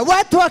 na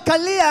watu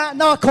wakalia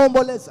na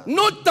wakaomboleza.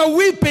 Not the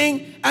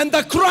weeping and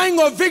the crying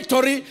of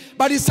victory,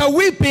 but it's a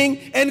weeping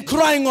and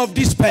crying of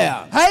despair.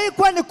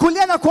 Haikuwa ni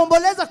kulia na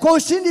kuomboleza kwa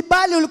ushindi,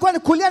 bali ulikuwa ni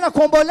kulia na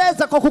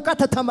kuomboleza kwa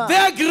kukata tamaa.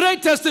 Their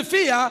greatest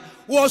fear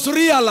was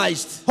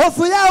realized.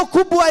 Hofu yao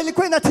kubwa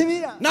ilikuwa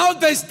inatimia. Now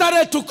they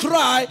started to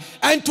cry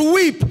and to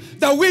weep,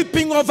 the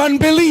weeping of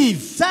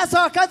unbelief.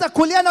 Sasa wakaanza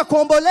kulia na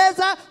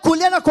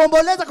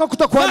kuomboleza kwa That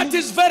kutokuamini.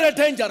 is very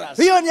dangerous.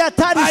 Hiyo ni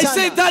hatari I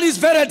say sana. that is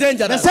very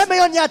dangerous. Nasema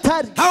hiyo ni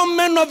hatari. How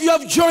many of you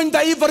have joined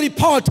the evil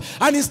report,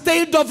 and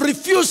instead of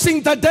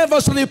refusing the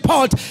devil's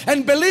report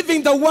and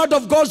believing the word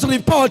of God's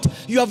report,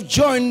 you have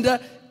joined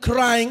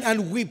crying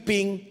and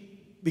weeping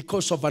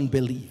because of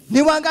unbelief?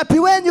 Ni wangapi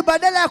wenyu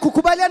badala ya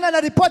kukubaliana na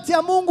ripoti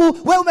ya Mungu,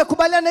 wewe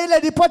umekubaliana na ile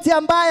ripoti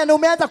mbaya na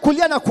umeanza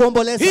kulia na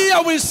kuomboleza. Here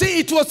we see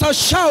it was a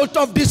shout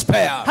of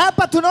despair.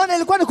 Hapa tunaona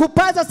ilikuwa ni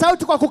kupaza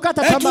sauti kwa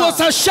kukata It tamaa.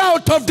 was a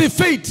shout of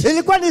defeat.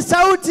 Ilikuwa ni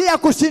sauti ya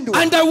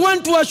kushindwa. And I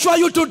want to assure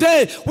you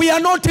today, we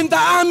are not in the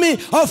army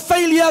of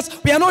failures.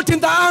 We are not in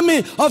the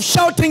army of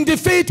shouting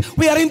defeat.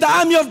 We are in the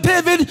army of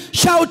David,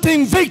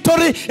 shouting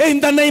victory in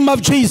the name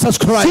of Jesus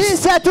Christ.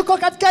 Sisi tuko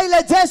katika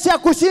ile jeshi ya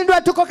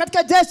kushindwa, tuko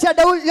katika jeshi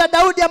ya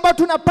Daudi ambao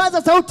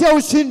tunapaza sauti ya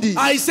ushindi.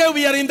 I say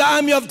we are in the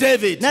army of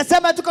David.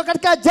 Nasema tuko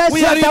katika jeshi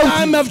We ya are in the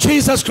Daudi. army of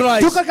Jesus Christ.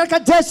 Tuko katika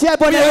jeshi ya We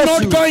Bwana are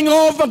not Yesu. going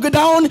over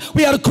down,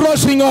 we are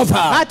crossing over.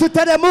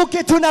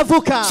 Hatuteremuki,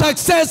 tunavuka.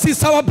 Success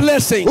is our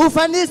blessing.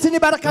 Ufanisi ni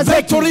baraka zetu.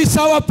 Victory is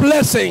our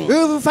blessing.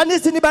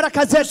 Ufanisi ni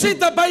baraka See, zetu.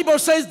 the Bible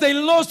says they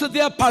lost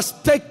their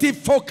perspective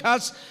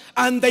focus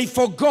and they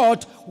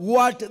forgot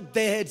what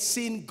they had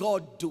seen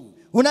God do.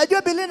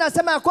 Unajua Biblia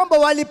inasema ya kwamba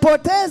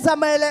walipoteza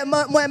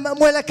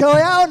mwelekeo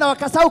yao na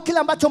wakasahau kile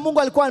ambacho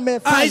Mungu alikuwa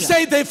amefanya. I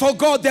say they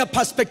forgot their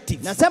perspective.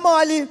 Nasema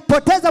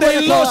walipoteza They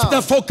mwelekeo lost the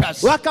wao.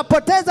 focus.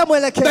 Wakapoteza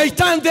mwelekeo. They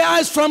turned their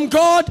eyes from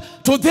God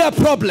to their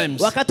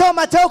problems. Wakatoa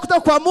macho kutoka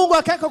kwa Mungu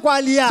wakaweka kwa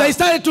hali yao. They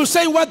started to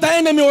say what the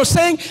enemy was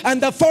saying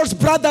and the false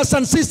brothers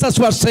and sisters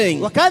were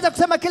saying. Wakaanza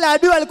kusema kila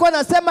adui alikuwa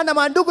anasema na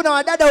mandugu na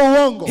wadada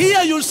uongo.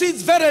 Here you see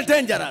it's very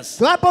dangerous.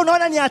 Hapa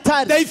unaona ni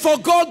hatari. They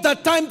forgot the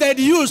time they had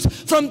used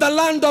from the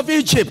land of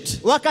Egypt.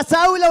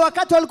 Wakasahau ile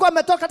wakati walikuwa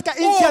wametoka katika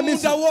nchi ya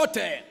Misri.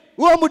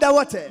 Huo muda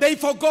wote. They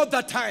forgot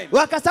the time.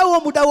 Wakasahau huo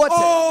muda wote.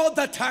 All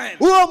the time.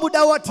 Huo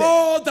muda wote.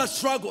 All the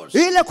struggles.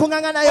 Ile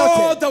kungangana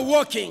yote. All the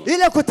walking.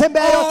 Ile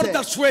kutembea All yote.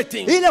 the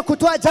sweating. Ile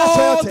kutoa jasho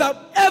All yote. the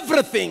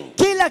everything.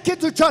 Kila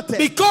kitu chote.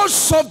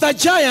 Because of the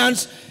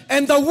giants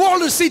and the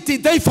walled city,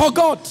 they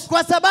forgot.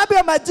 Kwa sababu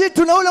ya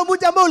majitu na ule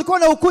mji ambao ulikuwa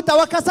na ukuta,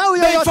 wakasahau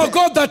They yote.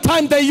 forgot the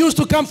time they used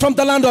to come from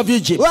the land of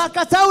Egypt.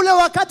 Wakasahau ule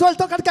wakati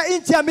walitoka katika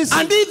nchi ya Misri.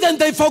 And even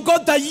they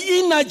forgot the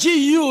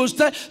energy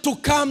used to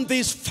come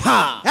this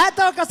far.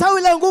 Hata wakasahau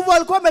ile nguvu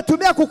walikuwa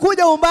wametumia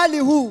kukuja umbali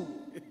huu.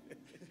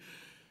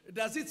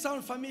 Does it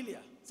sound familiar?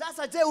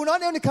 Sasa je, unaona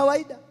hiyo ni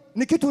kawaida?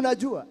 Ni kitu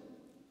unajua?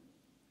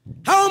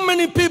 How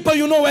many people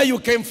you know where you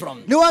came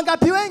from? Ni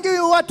wangapi wengi,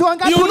 watu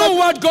wangapi You know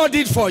what God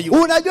did for you.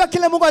 unajua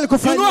kile Mungu You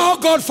alikufanyia. know how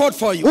God fought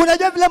for you.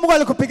 Unajua vile Mungu But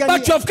alikupigania.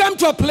 you have come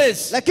to a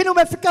place, Lakini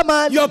umefika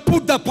mahali you have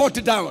put the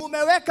pot down.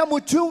 umeweka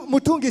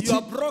mtungi You chini.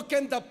 have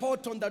broken the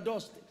pot on the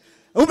doorstep.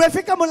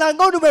 Umefika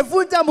mlangoni,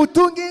 umevunja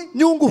mtungi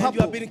nyungu And you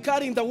hapo. have been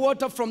carrying the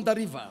water from the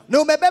river.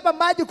 Na umebeba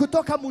maji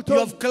kutoka You mtoni.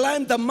 have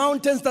climbed the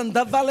mountains and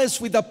the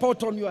valleys with the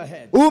pot on your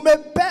head.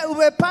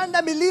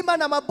 Umepanda milima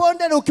na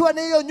mabonde na ukiwa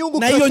na hiyo nyungu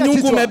Na hiyo katika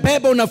nyungu kichwa.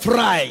 umebeba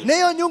unafurahi. Na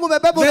hiyo nyungu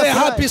umebeba Very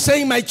unafurahi. happy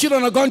saying my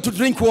children are going to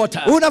drink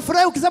water.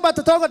 Unafurahi ukisema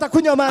watoto wangu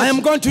watakunywa I maji.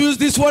 am going to use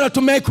this water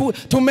to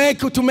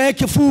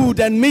make food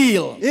and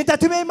meal.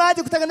 Nitatumia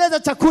maji kutengeneza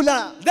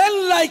chakula.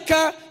 Then like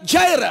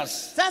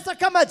Jairus, Sasa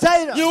kama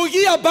Jaira, you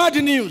hear bad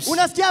news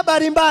unasikia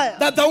habari mbaya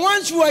that the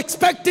ones you were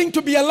expecting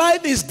to be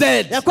alive is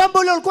dead. ya kwamba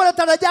ule ulikuwa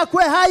unatarajia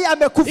kuwe hai He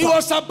amekufa.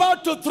 was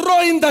about to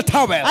throw in the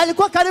towel.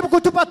 Alikuwa karibu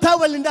kutupa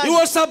towel He ndani.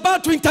 was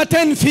about to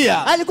entertain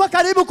fear. Alikuwa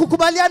karibu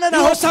kukubaliana He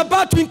na was hofu.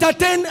 about to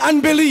entertain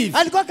unbelief.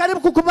 Alikuwa karibu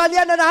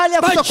kukubaliana na hali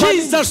ya But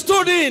kutokuamini. Jesus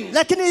stood in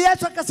Lakini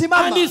Yesu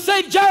akasimama. and he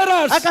said,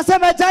 Jairus,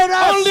 Akasema,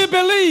 Jairus, only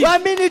believe,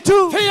 waamini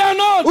tu. fear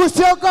not.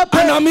 Usiogope.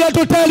 And I'm here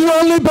to tell you,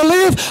 only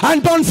believe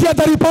and don't fear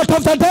the report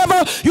of the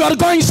devil. You are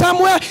going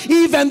somewhere.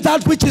 Even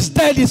that which is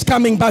dead is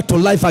coming back to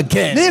life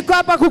again. Niko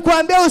hapa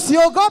kukuambia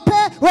usiogope,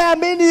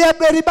 waamini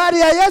habari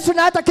ya Yesu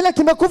na hata kile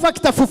kimekufa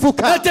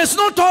kitafufuka. It is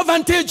not over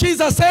until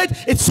Jesus said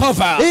it's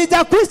over.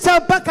 Ijakwisha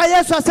mpaka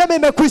Yesu aseme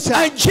imekwisha.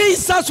 And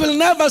Jesus will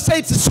never say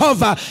it's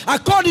over.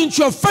 According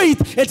to your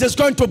faith, it is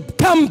going to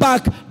come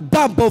back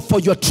double for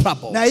your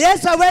trouble. Na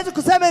Yesu hawezi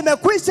kusema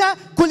imekwisha,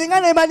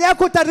 kulingana na imani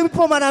yako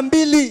utalipwa mara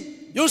mbili.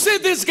 You see,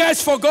 these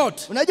guys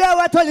forgot Unajua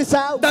watu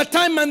walisahau the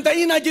time and the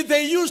energy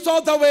they used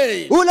all the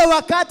way. ule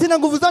wakati na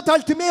nguvu zote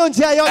walitumia hiyo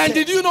njia And yote.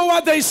 did you know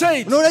what they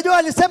said? Na unajua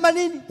walisema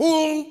nini?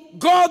 Oh,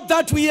 God,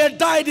 that we had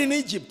died in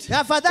Egypt. Na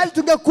afadhali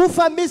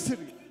tungekufa Misri.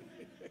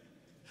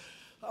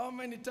 How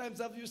many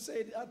times have you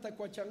said hata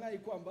kwa changai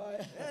kwa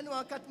mbaya? Yaani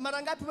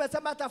mara ngapi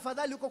umesema hata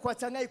afadhali uko kwa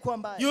changai kwa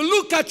mbaya? You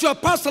look at your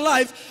past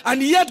life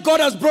and yet God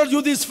has brought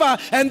you this far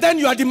and then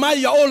you admire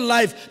your own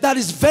life. That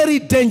is very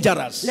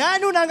dangerous.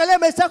 Yaani unaangalia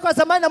maisha yako ya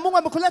zamani na Mungu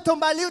amekuleta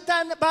mbali,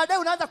 baadaye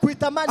unaanza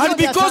kuitamani. And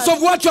because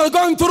of what you are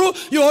going through,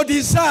 you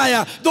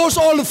desire those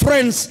old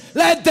friends.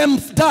 Let them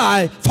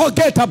die.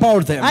 Forget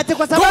about them.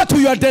 Go to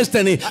your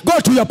destiny. Go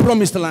to your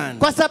promised land.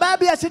 Kwa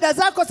sababu ya shida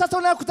zako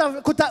sasa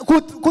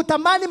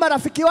kutamani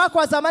marafiki wako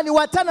wa zamani,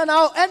 watana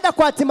nao, enda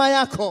kwa hatima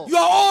yako.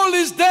 Your all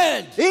is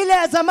dead. Ile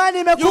ya zamani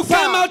imekufa. You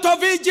came out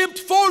of Egypt,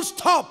 full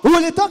stop.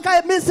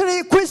 Ulitoka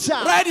Misri,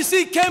 kwisha. Red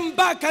Sea came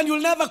back and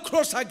you'll never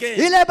cross again.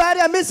 Ile bahari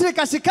ya Misri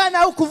kashikana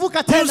au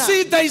kuvuka tena. You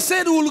see, they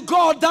said, will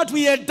God that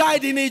we had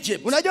died in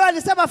Egypt. Unajua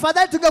walisema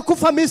afadhali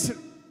tungekufa Misri.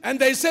 And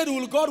they said,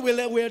 will God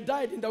we had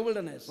died in the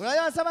wilderness.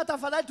 Unajua walisema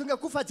afadhali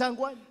tungekufa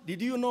jangwani.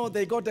 Did you know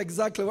they got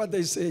exactly what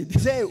they said?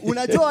 Je,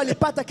 unajua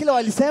walipata kile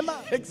walisema?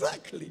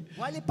 Exactly.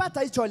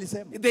 Walipata hicho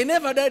walisema. They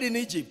never died in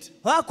Egypt.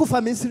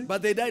 Hawakufa Misri.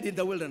 But they died in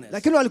the wilderness.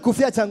 Lakini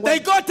walikufia jangwani.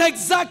 They got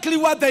exactly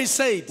what they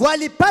said.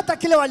 Walipata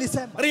kile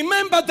walisema.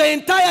 Remember, the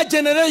entire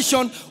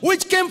generation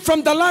which came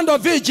from the land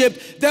of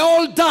Egypt, they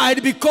all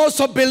died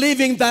because of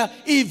believing the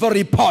evil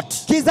report.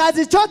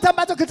 Kizazi chote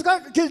ambacho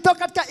kilitoka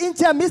katika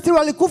nchi ya Misri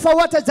walikufa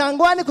wote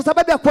jangwani kwa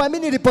sababu ya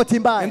kuamini ripoti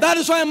mbaya. And that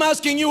is why I'm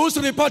asking you,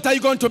 whose report are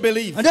you going to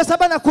believe? Ndio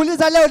sababu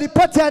nakuuliza leo,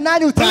 ripoti ya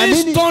nani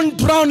utaamini? Please don't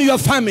drown your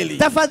family.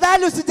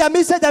 Tafadhali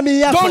usijamishe jamii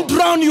yako. Don't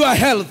drown your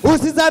health.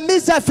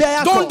 Usizamishe afya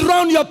yako. Don't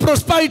drown your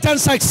prosperity and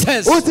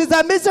success.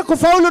 Usizamishe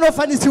kufaulu na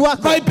ufanisi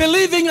wako. By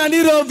believing an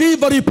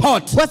evil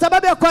report. Kwa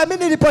sababu ya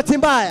kuamini ripoti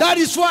mbaya. That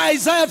is why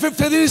Isaiah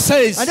 53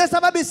 says. Ndio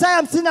sababu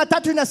Isaya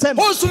 53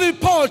 inasema. Whose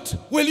report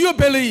will you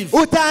believe?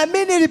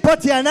 Utaamini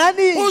ripoti ya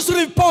nani? Whose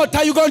report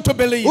are you going to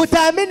believe?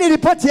 Utaamini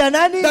ripoti ya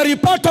nani? The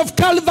report of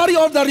Calvary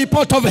or the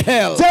report of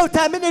hell? Je,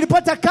 utaamini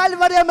ripoti ya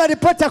Calvary ama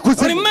ripoti ya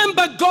kuzimu?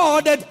 Remember,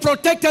 God had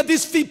protected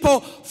these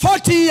people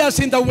 40 years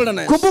in the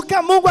wilderness.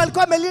 Kumbuka Mungu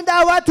alikuwa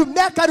amelinda watu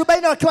miaka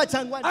 40 wakiwa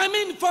jangwani. I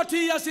mean 40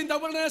 years in the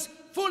wilderness,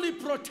 fully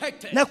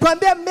protected. Na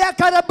kuambia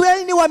miaka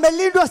 40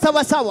 wamelindwa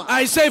sawa sawa.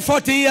 I say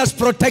 40 years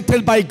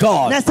protected by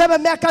God. Nasema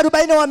miaka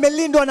 40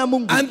 wamelindwa na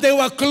Mungu. And they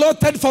were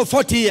clothed for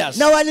 40 years.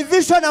 Na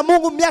walivishwa na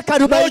Mungu miaka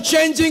 40. No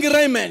changing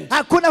raiment.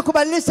 Hakuna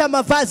kubadilisha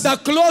mavazi. The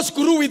clothes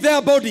grew with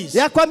their bodies.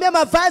 Ya kuambia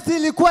mavazi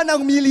ilikuwa na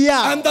miili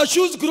yao. And the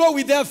shoes grow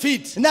with their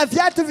feet. Na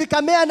viatu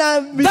vikamea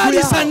na miguu yao.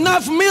 That is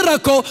enough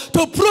miracle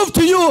to prove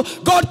to you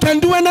God can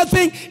do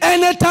anything,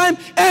 anytime,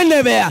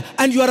 anywhere.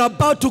 And you are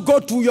about to go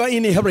to your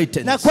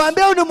inheritance. Na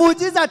kuambia ni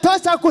muujiza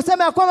tosha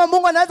kusema kwamba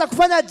Mungu anaweza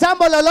kufanya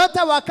jambo lolote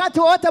wakati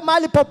wote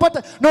mahali popote,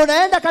 na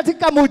unaenda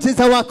katika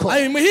muujiza wako.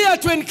 I am here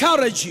to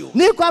encourage you.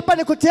 Niko hapa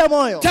nikutie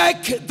moyo.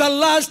 Take the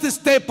last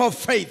step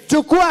of faith.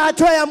 Chukua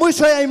hatua ya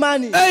mwisho ya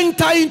imani.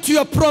 Enter into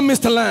your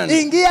promised land.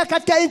 Ingia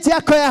katika nchi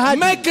yako ya ahadi.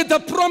 Make the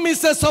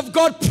promises of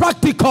God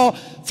practical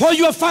for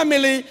your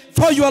family,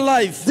 for your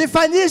life.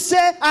 Zifanyishe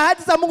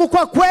ahadi za Mungu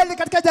kwa kweli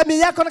katika jamii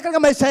yako na katika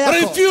maisha yako.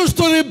 Refuse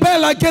to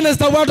rebel against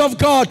the word of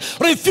God.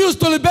 Refuse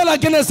to rebel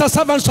against the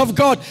servants of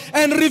God.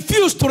 And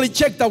refuse to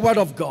reject the word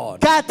of God.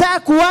 Kataa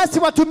kuasi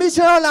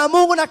watumishi wa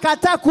Mungu na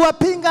kataa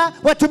kuwapinga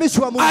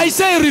watumishi wa Mungu. I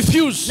say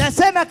refuse.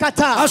 Nasema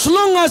kataa. As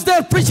long as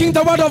they're preaching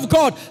the word of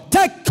God,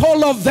 take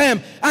hold of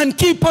them and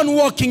keep on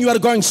walking. You are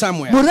going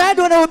somewhere.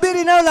 Muradi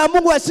wanahubiri neno la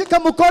Mungu, ashika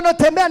mkono,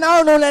 tembea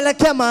nao na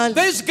unaelekea mahali.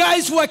 These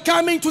guys were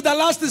coming to the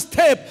last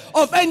step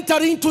of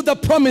entering to the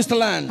promised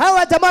land.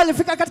 Hawa jamaa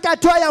walifika katika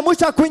hatua ya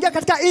mwisho kuingia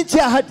katika nchi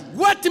ya ahadi.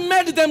 What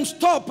made them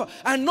stop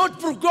and not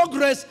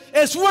progress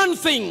is one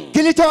thing.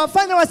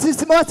 Kilichowafanya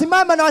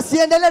wasimame na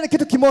wasiendelee ni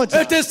kitu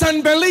kimoja. It is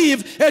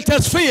unbelief, it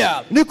is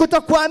fear. Ni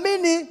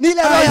kutokuamini, ni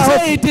ile roho ya I hofu.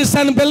 say it is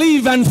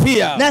unbelief and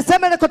fear.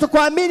 Nasema ni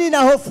kutokuamini na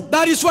hofu.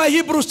 That is why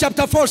Hebrews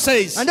chapter 4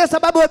 says, Ndio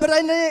sababu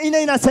Waebrania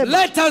inasema,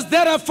 let us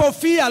therefore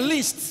fear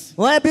least,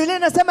 Biblia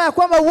inasema ya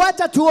kwamba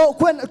wacha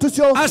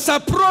tusio, as a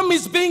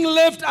promise being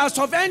left us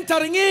of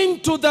entering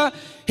into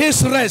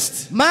his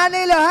rest.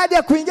 Maana ile ahadi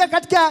ya kuingia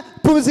katika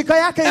pumziko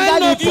yake None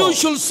ndani of you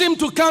should seem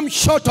to come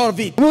short of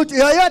it. Mtu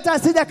yoyote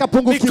asije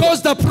akapungukiwa.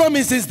 Because the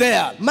promise is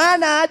there.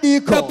 Maana ahadi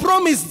iko. The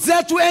promise is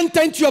there to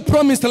enter into your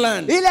promised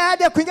land. Ile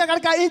ahadi ya kuingia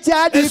katika nchi ya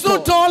ahadi iko. It's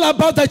not all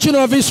about the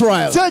children of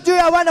Israel. Sio juu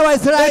ya wana wa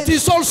Israeli. It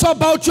is also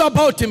about you,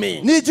 about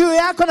me. Ni juu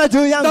yako na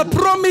juu yangu. The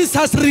promise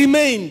has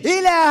remained.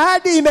 Ile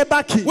ahadi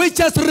imebaki. Which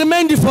has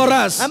remained for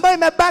us. Ambayo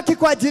imebaki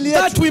kwa ajili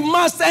yetu. That we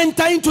must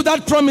enter into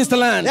that promised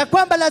land. Ya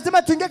kwamba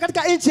lazima tuingie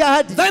katika nchi ya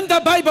ahadi. Then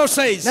the Bible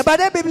says, na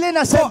baadaye Biblia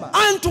inasema,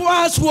 unto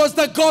us was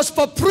the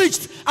gospel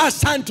preached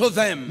as unto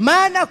them.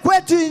 Maana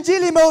kwetu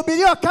injili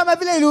imehubiriwa kama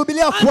vile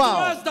ilihubiriwa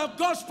kwao. Unto us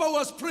the gospel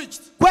was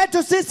preached.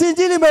 Kwetu sisi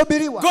injili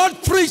imehubiriwa. God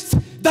preached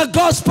the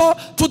gospel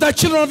to the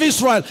children of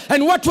Israel.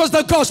 And what was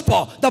the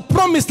gospel? The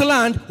promised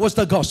land was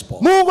the gospel.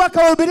 Mungu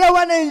akawahubiria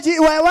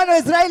wana wa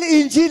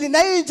Israeli injili, na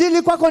hii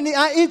injili kwako ni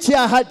nchi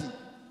ya ahadi.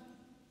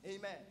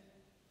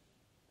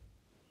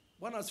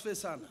 Bwana asifiwe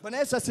sana. Bwana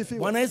Yesu asifiwe.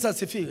 Bwana Yesu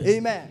asifiwe.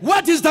 Amen.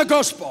 What is the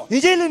gospel?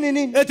 Injili ni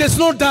nini? It is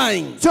not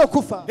dying. Sio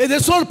kufa. It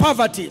is not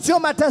poverty. Sio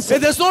mateso.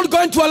 It is not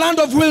going to a land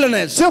of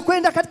wilderness. Sio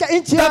kwenda katika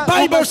nchi ya The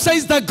Bible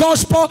says the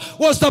gospel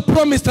was the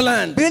promised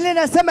land. Biblia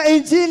inasema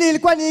injili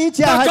ilikuwa ni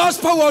nchi ya The ahadi.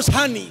 gospel was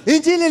honey.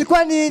 Injili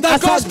ilikuwa ni The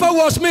asali. gospel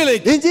was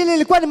milk. Injili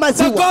ilikuwa ni The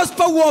maziwa.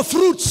 gospel was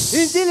fruits.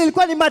 Injili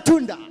ilikuwa ni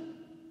matunda.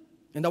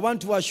 And I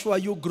want to assure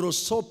you,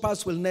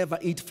 grasshoppers will never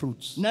eat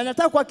fruits. Na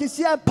nataka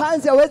kuhakikishia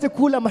panzi hawezi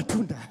kula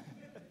matunda.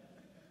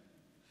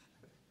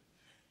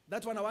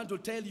 That's what I want to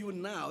tell you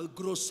now.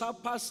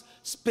 Grasshoppers'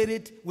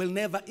 spirit will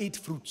never eat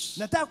fruits.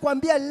 Nataka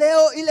kuambia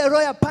leo ile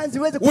roho ya panzi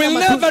haiwezi kula Will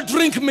matunda. never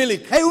drink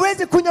milk.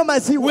 Haiwezi kunywa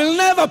maziwa. Will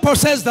never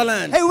possess the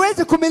land.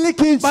 Haiwezi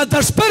kumiliki nchi. But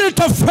the spirit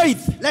of faith,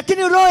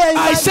 Lakini roho ya I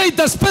imani. say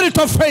the spirit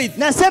of faith,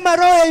 Nasema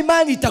roho ya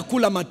imani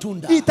itakula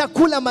matunda.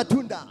 itakula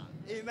matunda.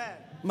 Amen.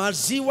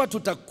 Maziwa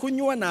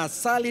tutakunywa na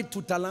asali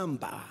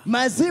tutalamba.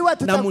 Maziwa Na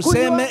tutakunywa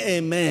museme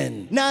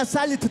amen. na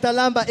asali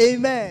tutalamba.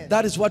 Amen.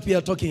 That is what we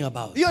are talking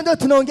about. Hiyo ndio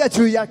tunaongea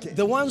juu yake.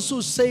 The ones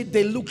who said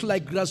they look like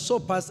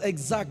grasshoppers,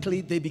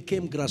 exactly, they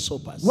became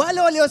grasshoppers.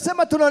 Wale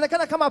waliosema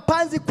tunaonekana kama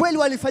panzi kweli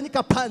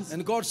walifanyika panzi.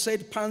 And God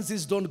said,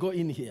 pansies don't go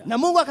in here. Na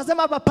Mungu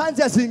akasema hapa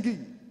panzi haziingii.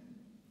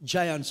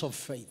 Giants of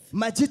faith.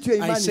 Majitu ya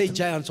I imani. say tu.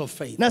 giants of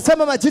faith.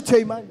 Nasema majitu ya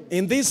imani.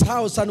 In this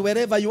house and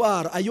wherever you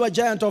are you a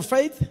giant of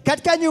faith?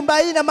 Katika nyumba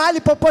hii na mahali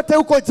popote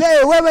huko, je,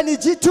 wewe ni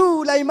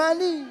jitu la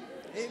imani?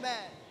 Amen.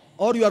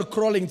 Or you are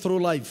crawling through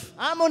life?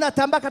 Ama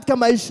unatambaa katika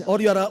maisha?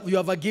 Or you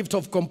have a gift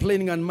of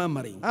complaining and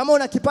murmuring? Ama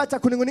una kipaji cha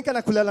kunungunika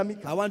na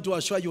kulalamika? I want to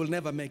assure you will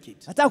never make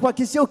it. Nataka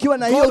kuhakikishia ukiwa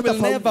na hiyo God will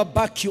utafaulu. never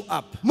back you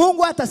up.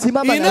 Mungu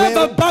hatasimama He na never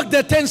wewe. backed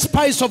the 10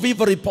 spies of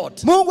evil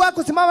report. Mungu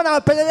hakusimama na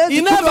wapelelezi He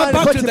kumi never wa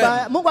ripoti backed them.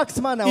 mbaya. Mungu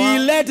akisimama na He wao.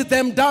 led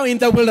them down in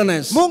the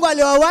wilderness. Mungu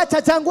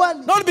aliwaacha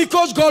jangwani. Not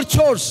because God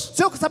chose,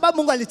 Sio kwa sababu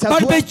Mungu but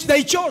alichagua.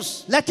 they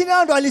chose. Lakini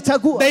hao ndio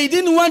walichagua. They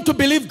didn't want to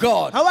believe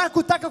God.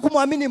 Hawakutaka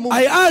kumwamini Mungu.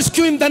 I ask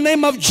you in the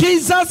name of Jesus,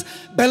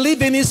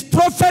 believe in his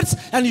prophets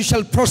and you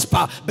shall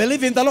prosper.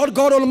 Believe in the Lord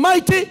God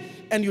Almighty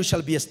and you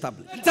shall be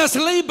established. Let us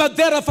labor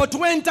therefore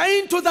to enter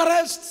into the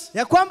rest.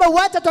 Ya kwamba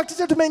wacha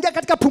tuhakikishe tumeingia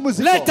katika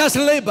pumziko. Let us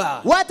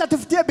labor. Wacha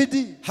tufutie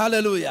bidii.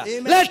 Hallelujah.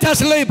 Amen. Let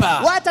us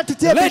labor. Wacha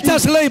tutie Let bidii.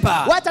 us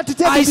labor. Wacha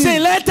tutie I bidii. say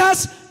let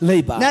us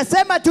labor.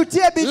 Nasema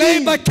tutie bidii.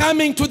 Labor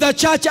coming to the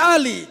church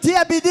early.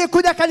 Tia bidii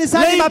kuja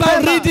kanisani Labor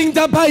mapema. reading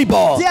the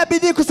Bible. Tia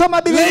bidii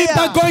kusoma Biblia.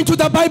 Labor going to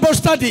the Bible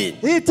study.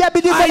 Tia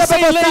bidii I kwenda say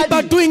Bible labor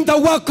study. doing the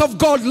work of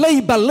God.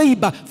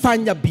 Labor.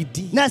 Fanya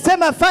bidii.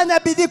 Nasema fanya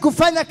bidii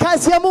kufanya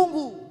kazi ya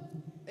Mungu.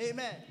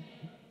 Amen.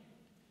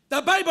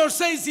 The Bible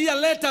says here,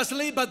 let us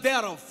labor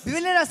thereof.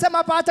 Biblia inasema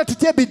hapa hata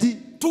tutie bidii.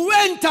 To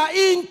enter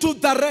into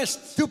the rest.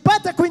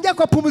 Tupate kuingia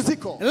kwa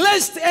pumziko.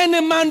 Lest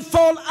any man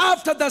fall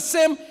after the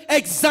same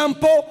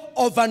example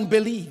of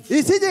unbelief.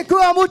 Isije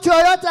kuwa mtu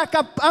yoyote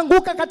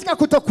akaanguka katika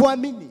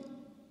kutokuamini.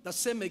 The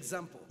same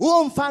example.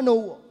 Huo mfano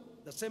huo.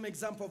 The same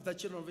example of the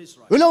children of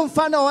Israel. Ule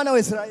mfano wa wana wa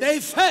Israeli. They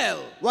fell.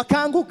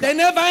 Wakaanguka. They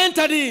never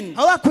entered in.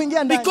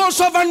 Hawakuingia ndani.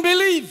 Because of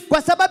unbelief.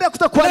 Kwa sababu ya Let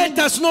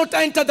kutokuamini. us not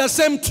enter the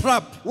same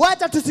trap.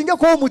 Wacha tusiingie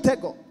kwa huo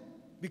mtego.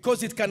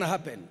 Because it can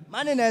happen.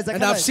 Maana And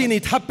inawezekana. I've seen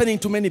it happening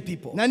to many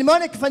people. Na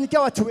nimeona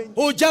ikifanyikia watu wengi.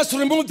 Who just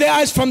remove their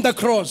eyes from the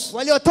cross.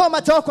 Waliotoa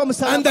macho yao kwa And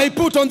msalaba. they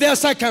put on their Na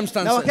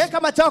circumstances. wakaweka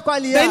macho yao kwa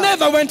hali They yao.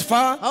 never went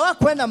far.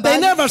 Hawakwenda They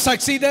mbali. never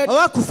succeeded.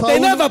 Hawakufaulu. They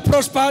never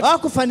prospered.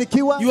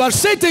 Hawakufanikiwa. You are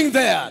sitting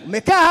there.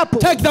 Umekaa hapo.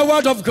 Take the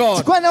word of God.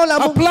 Chukua neno la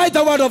Mungu. Apply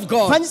the word of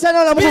God. Fanyisha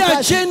neno la Be Mungu a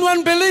kazi.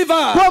 genuine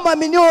believer. Kuwa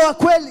mwaminio wa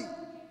kweli.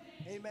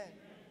 Amen.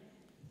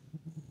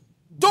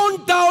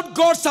 Don't doubt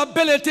God's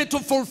ability to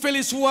fulfill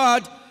his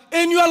word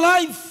in your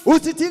life.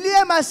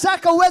 Usitilie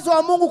mashaka uwezo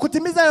wa Mungu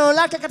kutimiza neno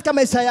lake katika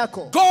maisha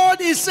yako.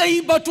 God is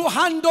able to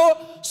handle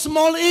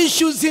small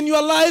issues in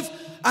your life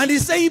and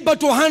is able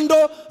to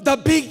handle the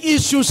big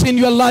issues in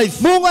your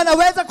life. Mungu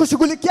anaweza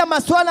kushughulikia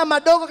masuala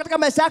madogo katika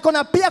maisha yako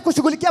na pia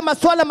kushughulikia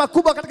masuala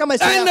makubwa katika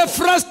maisha And yako. a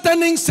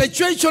frustrating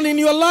situation in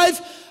your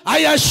life,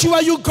 I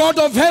assure you, God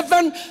of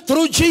heaven,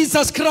 through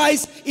Jesus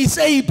Christ, is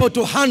able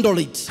to handle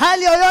it.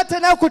 Hali yoyote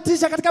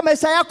inayokutisha katika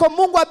maisha yako,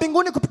 Mungu wa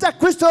mbinguni kupitia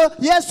Kristo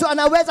Yesu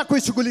anaweza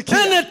kuishughulikia.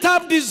 Any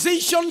tough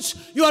decisions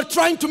you are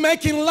trying to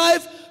make in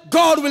life,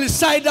 God will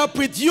side up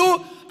with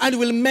you and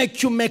will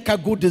make you make a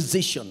good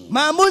decision.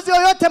 Maamuzi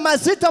yoyote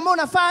mazito ambayo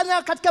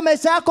unafanya katika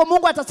maisha yako,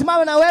 Mungu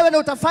atasimama na wewe na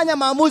utafanya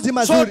maamuzi So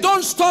mazuri.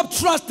 don't stop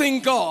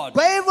trusting God.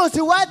 Kwa hivyo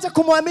usiwache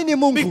kumwamini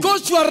Mungu.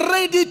 Because you are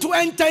ready to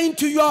enter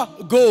into your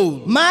goal.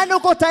 Maana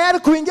uko tayari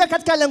kuingia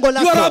katika lengo You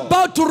are lako.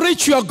 about to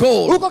reach your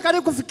goal. Uko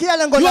karibu kufikia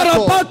lengo You are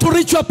lako. about to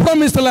reach your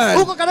promised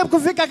land. Uko karibu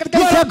kufika katika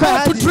You nchi are yako ya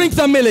about to ahadi. drink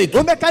the milk.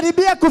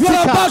 Umekaribia You are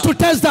kufika. about to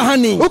taste the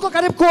honey. You Uko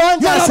karibu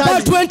kuonja are about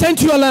asali. to enter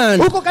into your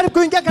land. Uko karibu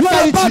kuingia You katika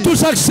are about to nchi.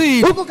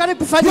 succeed. Uko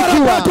karibu You are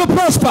kufanikiwa. about to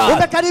prosper.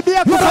 Umekaribia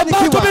You are about to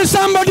kufanikiwa. be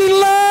somebody in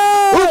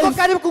Uko life.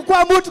 karibu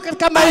kukuwa mtu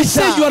katika I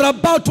say you maisha. are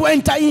about to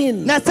enter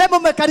in. Nasema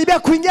umekaribia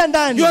kuingia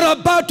ndani. You are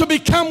about to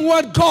become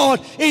what God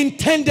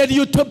intended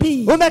you to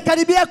be.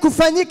 Umekaribia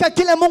kufanyika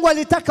kile Mungu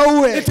alitaka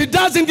uwe. It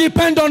doesn't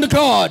depend on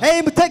God.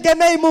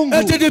 Mtegemei Mungu.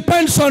 It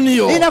depends on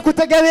you.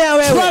 Inakutegemea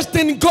wewe. Trust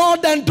in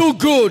God and do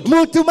good.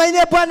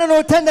 Mtumainie Bwana na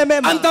utende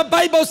mema. And the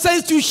Bible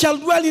says you shall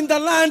dwell in the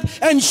land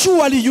and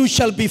surely you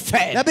shall be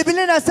fed. Na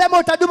Biblia inasema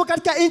utadumu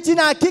katika nchi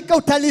na hakika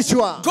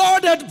utalishwa.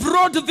 God had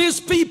brought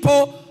these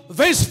people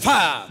this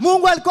far.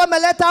 Mungu alikuwa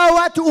ameleta hao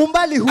watu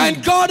umbali huu.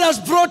 And God has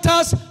brought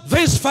us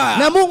this far.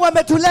 Na Mungu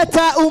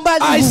ametuleta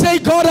umbali huu. I say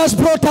God has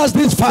brought us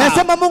this far.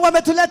 Nasema Mungu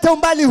ametuleta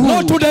umbali huu.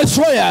 Not to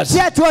destroy us. Si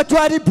ati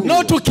watuharibu.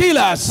 Not to kill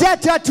us. Si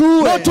ati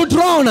watuue. Not to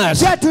drown us.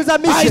 Si ati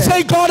uzamishe. I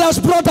say God has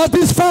brought us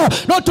this far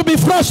not to be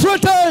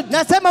frustrated.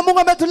 Nasema Mungu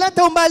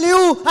ametuleta umbali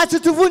huu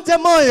asituvunje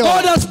moyo.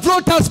 God has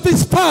brought us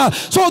this far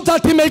so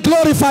that he may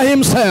glorify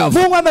himself.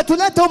 Mungu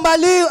ametuleta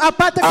umbali huu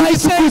apate I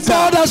say kujitukuza.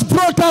 God has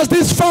brought us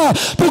this far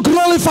to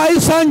glorify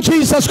his son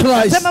Jesus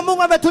Christ. Nasema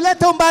Mungu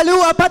ametuleta umbali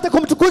huu apate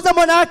kumtukuza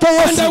mwana wake And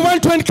I Yesu.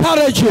 want to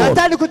encourage you.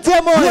 Nataka nikutie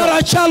You moyo. are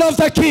a child of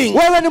the King.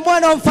 Wewe ni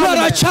mwana wa You are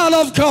mfalme. a child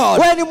of God.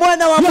 Wewe ni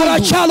mwana wa You are a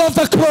Mungu. child of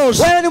the cross.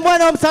 Wewe ni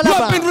mwana wa You have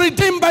msalaba. been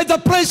redeemed by the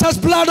precious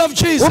blood of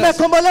Jesus.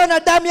 Umekombolewa na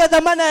damu ya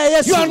dhamana ya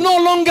Yesu. You are no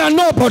longer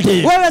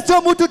nobody. Wewe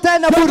sio mtu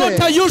tena You are bure.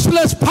 not a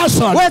useless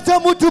person. Wewe sio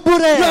mtu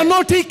bure. You are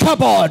not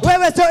Ichabod.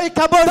 Wewe sio The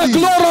Ikabodi.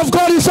 glory of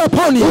God is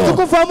upon you.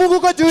 Utukufu wa Mungu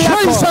uko juu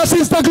yako. Jesus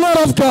is the glory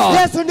of God.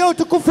 Yesu ndio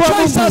utukufu wa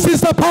Jesus Mungu.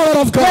 is the power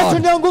of Yesu God.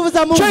 ndio nguvu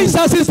za Mungu.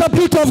 Jesus is the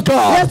beauty of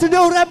God. Yesu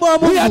ndio urembo wa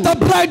We are Mungu. the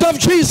bride of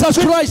Jesus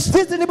Christ.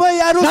 Sisi ni boy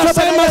harusi wa Bwana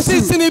Nasema Yesu.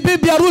 sisi ni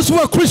bibi harusi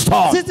wa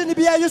Kristo. Sisi ni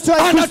bi harusi wa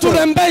Kristo.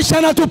 Anaturembesha,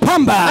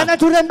 anatupamba.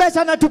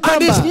 Anaturembesha na And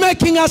tupamba. is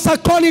making us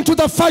according to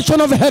the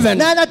fashion of heaven.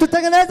 Na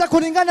anatutengeneza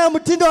kulingana na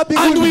mtindo wa And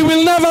we mbinguni.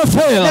 will never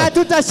Na fail.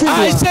 hatutashindwa.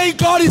 I say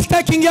God is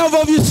taking care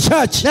of his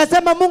church.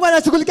 Nasema Mungu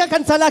anashughulikia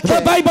kanisa lake.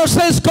 The Bible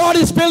says God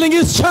is building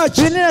his church.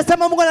 Biblia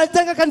inasema Mungu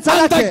anajenga kanisa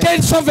And the lake.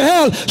 gates of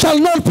hell shall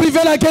not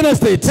prevail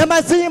against it. Na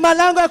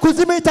malango ya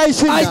kuzimu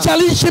itaishinda.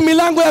 Haijalishi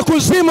milango ya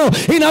kuzimu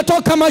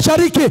inatoka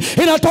mashariki,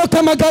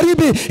 inatoka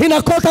magharibi,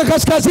 inatoka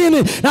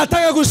kaskazini.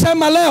 Nataka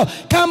kusema leo,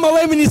 kama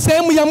wewe ni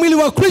sehemu ya mwili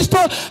wa Kristo,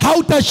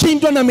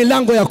 hautashindwa na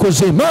milango ya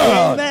kuzimu.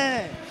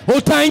 Amen.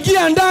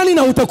 Utaingia ndani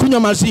na utakunywa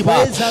maziwa.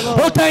 Praise the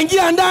Lord.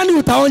 Utaingia ndani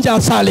utaonja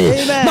asali.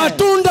 Amen.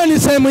 Matunda ni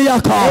sehemu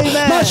yako. Amen.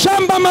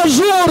 Mashamba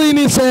mazuri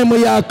ni sehemu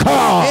yako.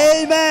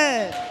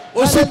 Amen.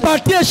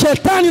 Usipatie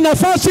shetani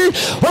nafasi,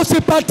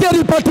 usipatie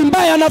ripoti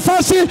mbaya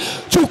nafasi.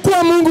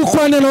 Chukua Mungu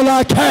kwa neno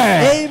lake.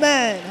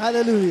 Amen.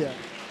 Hallelujah.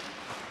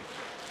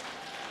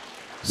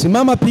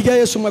 Simama, piga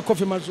Yesu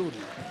makofi mazuri.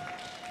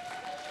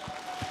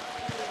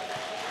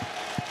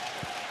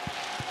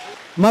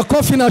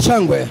 Makofi na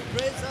shangwe.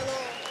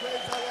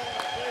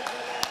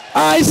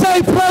 I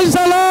say praise the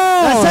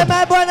Lord.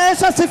 Nasema Bwana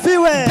Yesu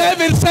asifiwe.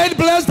 David said,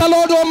 bless the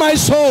Lord, O my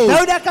soul.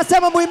 Daudi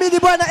akasema muhimidi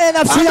Bwana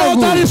nafsi And all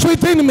yangu. that is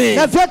within me.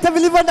 Na vyote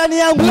vilivyo ndani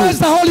yangu. Bless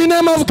the holy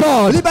name of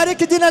God.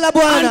 Libariki jina la And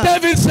Bwana.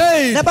 David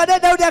said, Na baadaye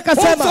Daudi who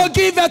akasema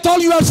forgiveth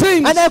all your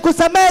sins,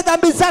 anayekusamehe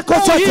dhambi zako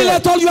who zote.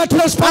 healeth all your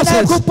trespasses,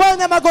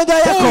 Anayekuponya magonjwa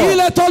who yako.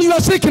 healeth all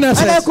your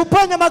sicknesses,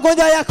 Anayekuponya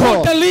magonjwa who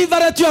yako.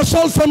 delivereth your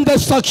soul from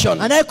destruction,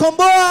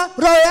 Anayekomboa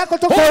roho yako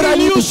who toka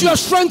renews uharibifu. your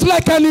strength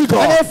like an eagle.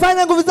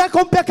 Anayefanya nguvu zako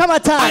mpya kama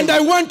tai. And I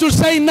want to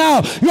say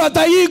now, you are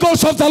the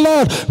eagles of the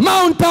Lord.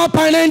 Mount up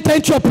and enter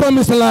into your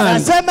promised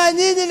land. Nasema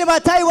nyinyi ni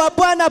matai wa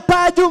Bwana,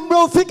 paa juu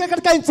mnaofika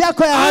katika nchi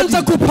yako ya ahadi.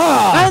 Anza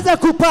kupaa. Anza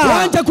kupaa.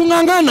 Wacha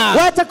kung'ang'ana.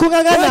 Wacha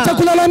kung'ang'ana. Wacha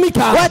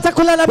kulalamika. Wacha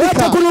kulalamika.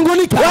 Wacha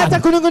kunungunika. Wacha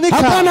kunungunika.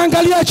 Hapana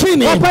angalia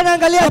chini. Hapana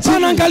angalia chini.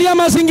 Hapana angalia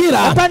mazingira.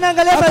 Hapana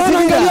angalia Hapana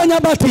mazingira. angalia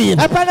nyabati.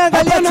 Hapana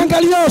angalia Hapana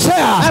angalia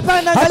Hosea.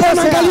 Hapana angalia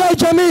Hapana Hosea. angalia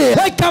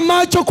jamii. Weka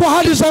macho kwa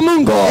ahadi za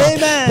Mungu.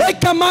 Amen.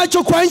 Weka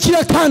macho kwa nchi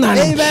ya Kanaan.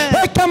 Amen.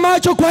 Weka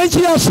macho kwa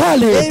nchi ya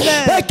asali. Amen.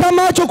 Weka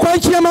macho kwa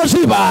nchi ya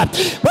maziwa.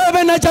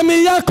 Wewe na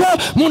jamii yako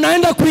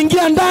mnaenda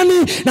kuingia ndani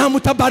na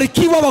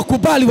mtabarikiwa,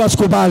 wakubali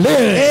wasikubali.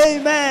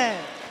 Amen.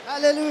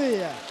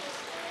 Hallelujah.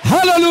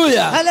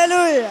 Hallelujah.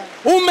 Hallelujah.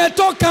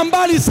 Umetoka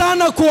mbali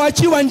sana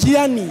kuachiwa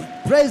njiani.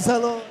 Praise the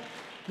Lord.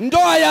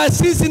 Ndoa ya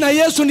sisi na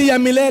Yesu ni ya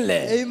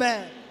milele.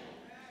 Amen.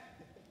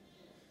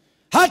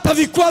 Hata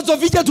vikwazo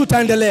vija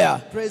tutaendelea.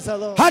 Praise the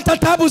Lord. Hata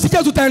tabu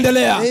zija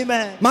tutaendelea.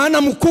 Amen.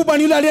 Maana mkubwa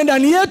ni yule aliye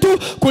ndani yetu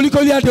kuliko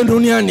yule aliye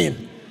duniani.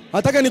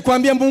 Nataka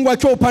nikwambie, Mungu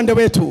akiwa upande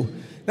wetu,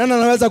 nani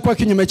anaweza kuwa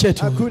kinyume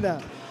chetu?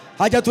 Hakuna.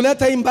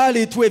 Hajatuleta hii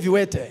mbali tuwe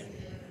viwete.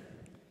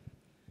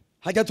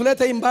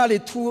 Hajatuleta hii mbali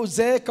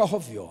tuzeeka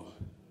hovyo.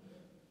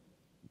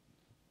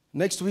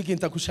 Next week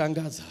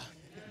nitakushangaza.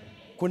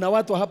 Kuna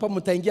watu hapa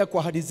mtaingia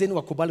kwa ahadi zenu,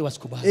 wakubali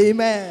wasikubali.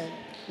 Amen.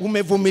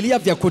 Umevumilia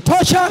vya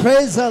kutosha.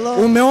 Praise the Lord.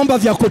 Umeomba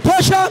vya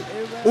kutosha.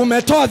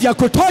 Umetoa vya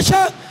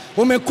kutosha.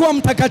 Umekuwa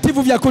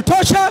mtakatifu vya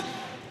kutosha.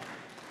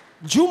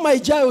 Juma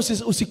ijayo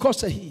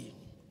usikose hii.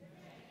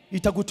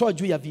 Itakutoa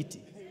juu ya viti.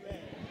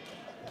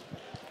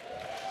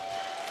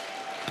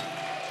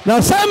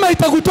 Nasema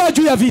itakutoa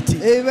juu ya viti.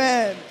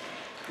 Amen.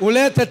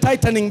 Ulete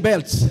tightening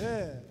belts.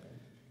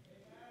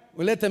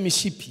 Ulete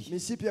mishipi.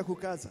 Mishipi ya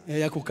kukaza.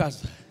 Ya kukaza.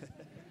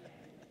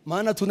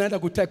 Maana tunaenda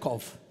ku take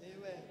off.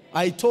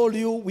 I told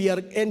you we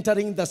are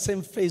entering the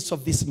same phase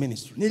of this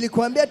ministry.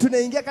 Nilikuambia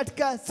tunaingia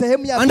katika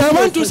sehemu ya And I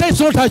want to say it's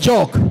not a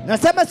joke.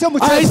 Nasema sio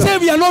mchezo. I say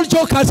we are not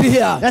jokers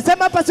here.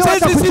 Nasema hapa sio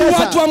watu Sisi si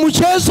watu wa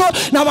mchezo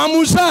na wa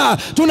muzaa.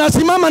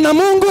 Tunasimama na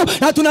Mungu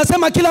na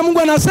tunasema kila Mungu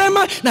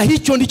anasema na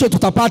hicho ndicho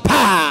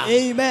tutapata.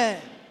 Amen.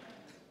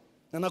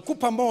 Na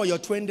nakupa moyo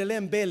tuendelee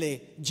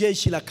mbele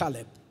jeshi la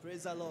Caleb.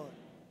 Praise the Lord.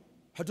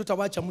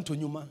 Hatutawacha mtu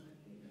nyuma.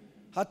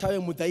 Hata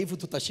wewe mdhaifu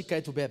tutashika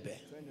yetu bebe.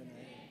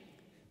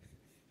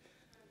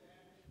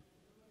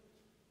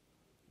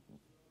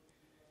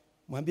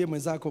 Mwambie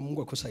mwenzako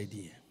Mungu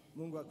akusaidie.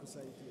 Mungu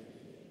akusaidie.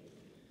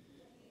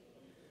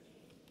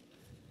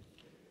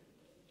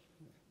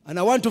 And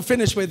I want to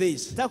finish with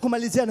this. Nataka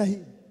kumalizia na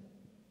hii.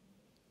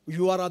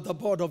 You are at the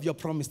border of your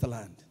promised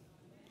land.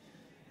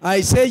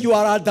 I say you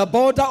are at the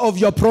border of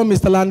your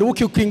promised land.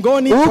 Uko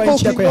ukingoni kwa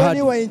nchi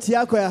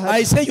yako ya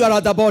ahadi. I say you are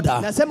at the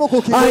border. Nasema uko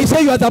ukingoni. I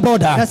say you are at the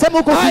border. Nasema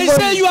uko ukingoni. I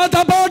say you are at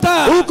the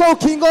border. Uko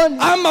ukingoni.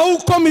 Ama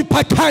uko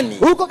mipakani.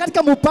 Uko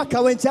katika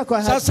mpaka wa nchi yako ya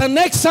ahadi. Sasa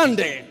next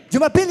Sunday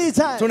Jumapili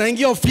ijayo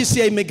tunaingia ofisi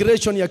ya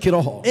immigration ya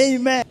kiroho.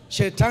 Amen.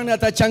 Shetani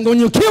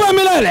atachanganyikiwa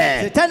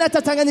milele. Shetani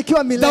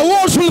atachanganyikiwa milele. The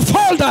walls will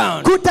fall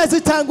down. Kuta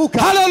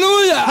zitaanguka.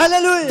 Hallelujah.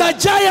 Hallelujah.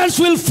 The giants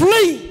will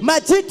flee.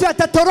 Majitu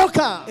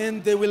yatatoroka.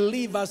 And they will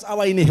leave us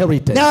our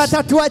inheritance. Na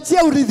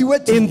watatuachia urithi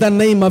wetu. In the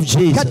name of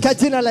Jesus. Katika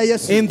jina la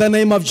Yesu. In the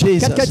name of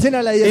Jesus. Katika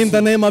jina la Yesu. In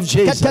the name of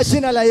Jesus. Katika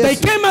jina la Yesu. They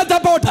came at the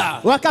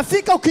border.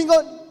 Wakafika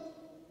ukingoni.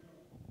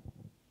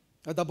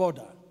 At the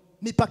border.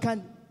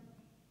 Mipakani.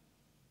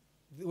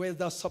 Where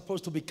they're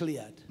supposed to be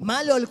cleared.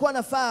 Mahali walikuwa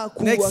wanafaa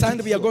kuwa. Next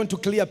Sunday we are going to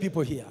clear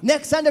people here.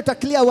 Next Sunday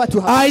tutaklia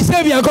watu hapa. I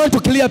say we are going to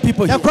clear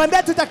people here.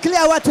 Nakwambia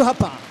tutaklia watu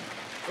hapa.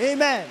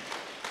 Amen.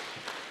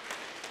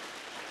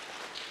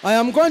 I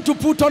am going to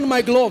put on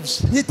my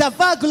gloves.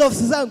 Nitavaa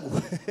gloves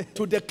zangu.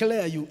 To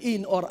declare you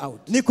in or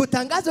out.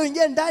 Nikutangaza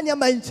uingie ndani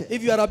ama nje.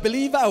 If you are a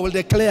believer, I will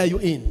declare you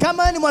in.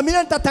 Kama ni mwamini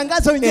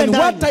nitatangaza uingie And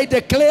ndani. what I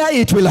declare,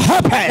 it will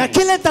happen. Na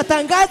kile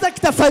nitatangaza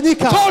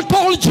kitafanyika. God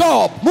told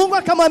Job, Mungu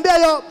akamwambia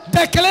Yob,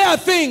 declare a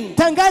thing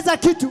tangaza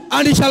kitu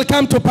and it shall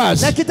come to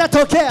pass. na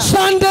kitatokea.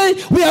 Sunday,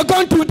 we are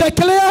going to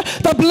declare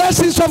the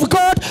blessings of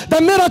God, the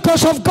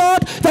miracles of God,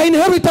 the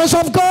inheritance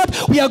of God.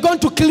 We are going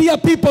to clear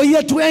people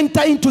here to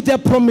enter into their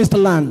promised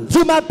land.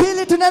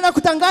 Jumapili tunaenda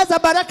kutangaza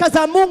baraka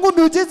za Mungu,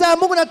 miujiza ya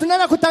Mungu, na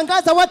tunaenda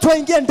kutangaza watu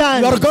waingie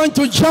ndani. You are going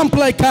to jump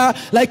like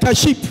a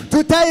sheep.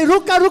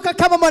 Tutairuka ruka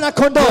kama mwana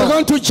kondoo. You are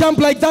going to jump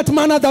like that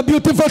man at the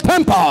beautiful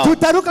temple.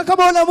 Tutaruka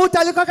kama ule mtu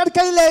alikuwa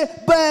katika ile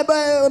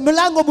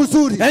mlango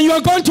mzuri. And you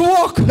are going to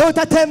walk. Na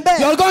utatembea.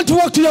 You are going to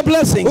walk to your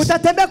blessings.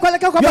 Utatembea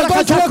kuelekea kwa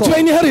baraka zako. You are going to walk to your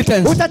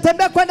inheritance.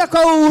 Utatembea kwenda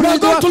kwa urithi wako. You are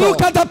going to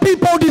look at the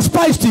people who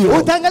despised you.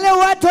 Utaangalia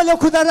watu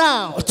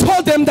waliokudharau.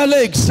 Show them the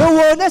legs. Na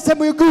uoneshe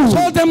miguu.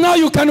 Show them now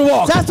you can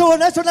walk. Sasa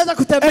uoneshe unaweza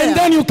kutembea. And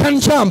then you can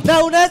jump.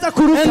 Na unaweza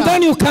kuruka. And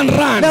then you can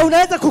run. Na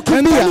unaweza kukimbia.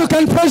 And then you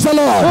can praise the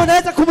Lord.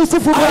 Unaweza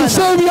kumsifu Bwana. I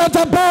say we are at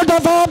the border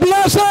of our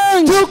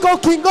blessings. Tuko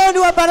ukingoni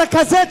wa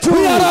baraka zetu.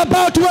 We are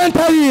about to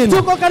enter in.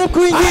 Tuko karibu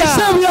kuingia. I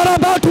say we are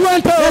about to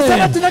enter in.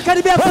 Nasema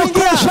tunakaribia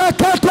kuingia.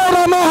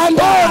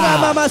 Ona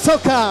mama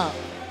soka.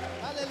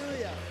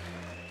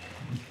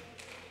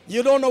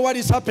 You don't know what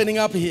is happening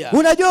up here.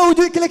 Unajua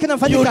hujui kile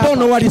kinafanyika You hapa. don't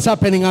know what is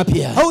happening up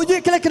here.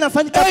 Hujui kile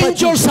kinafanyika hapa.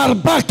 Angels are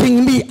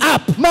backing me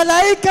up.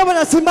 Malaika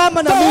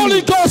wanasimama na The mimi.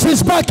 Holy Ghost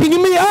is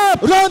backing me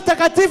up. Roho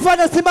Mtakatifu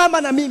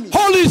anasimama na mimi.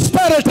 Holy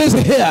Spirit is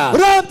here.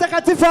 Roho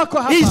Mtakatifu wako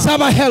hapa. He's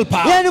our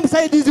helper. Yeye ni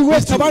msaidizi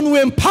He's the wetu. one who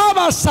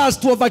empowers us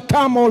to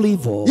overcome all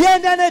evil. Yeye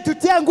ndiye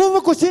anayetutia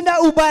nguvu kushinda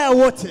ubaya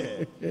wote.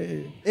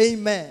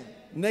 Amen.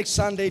 Next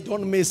Sunday,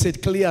 don't miss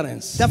it.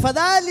 Clearance.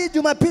 Tafadhali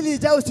Jumapili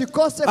ijayo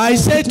usikose. I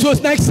say to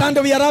us, next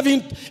Sunday we are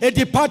having a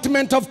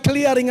department of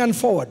clearing and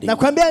forwarding.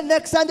 Nakwambia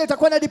next Sunday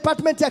utakuwa na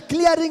department ya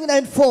clearing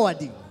and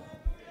forwarding.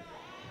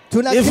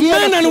 If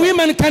men and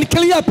women can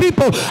clear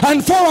people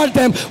and forward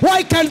them,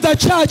 why can't the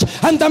church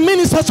and the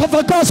ministers of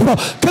the gospel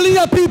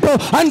clear people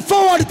and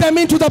forward them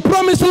into the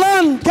promised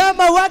land?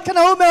 Kama wake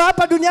na ume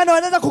hapa duniani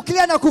wanaweza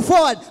kuclear na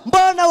kuforward,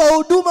 mbona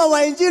wahuduma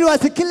wa injili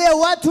wasikilie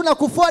watu na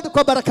kuforward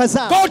kwa baraka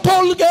zao? God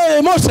told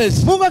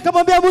Moses, Mungu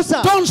akamwambia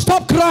Musa, don't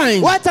stop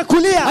crying. wacha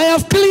kulia. I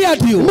have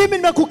cleared you. Mimi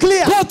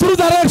nimekuclear. Go through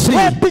the Red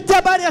Sea.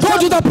 Pitia bahari ya Go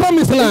to the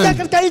promised land.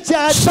 katika nchi ya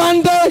ahadi.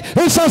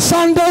 Sunday is a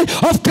Sunday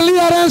of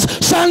clearance.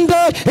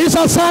 Sunday is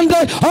a Sunday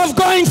of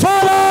going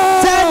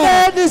forward.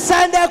 Sunday ni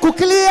Sunday ya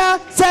kuclear.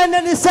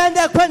 Sunday ni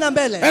Sunday ya kwenda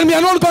mbele. And we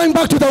are not going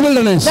back to the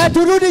wilderness. Na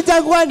turudi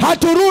jangwani.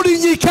 Haturudi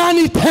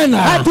nyikani tena.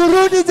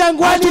 Haturudi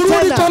jangwani tena.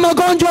 Haturudi kwa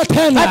magonjwa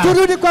tena.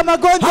 Haturudi kwa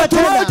magonjwa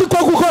tena. Haturudi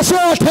kwa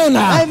kukosewa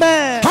tena.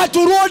 Amen.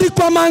 Haturudi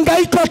kwa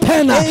mangaiko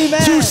tena.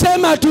 Amen. Si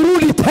useme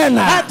haturudi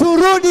tena.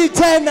 Haturudi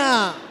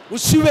tena.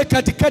 Usiwe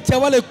katikati ya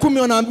wale 10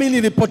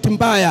 wanaamini ripoti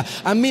mbaya.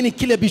 Amini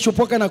kile bishop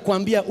wako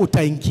anakuambia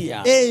utaingia.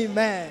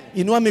 Amen.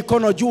 Inua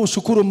mikono juu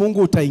ushukuru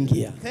Mungu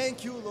utaingia.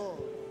 Thank you, Lord.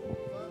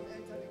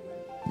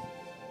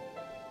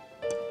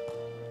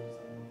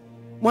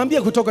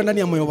 Mwambie kutoka ndani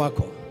ya moyo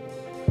wako.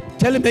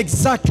 Tell him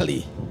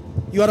exactly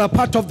You are a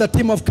part of the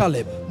team of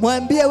Caleb.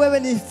 Mwambie wewe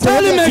ni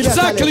Tell him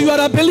exactly you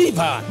are a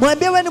believer.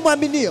 Mwambie wewe ni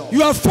mwaminio.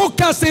 You are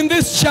focused in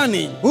this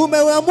journey.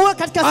 Umeamua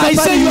katika safari. I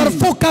say you are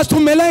focused,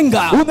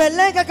 umelenga.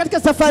 Umelenga katika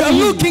safari. You are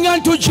looking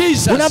unto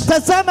Jesus.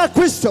 Unamtazama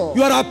Kristo.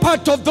 You are a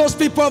part of those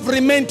people who have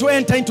remained to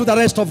enter into the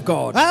rest of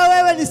God.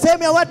 Wewe ni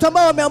sehemu ya watu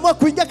ambao wameamua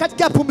kuingia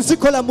katika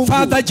pumziko la Mungu.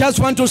 Father, I just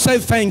want to say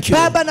thank you.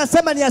 Baba,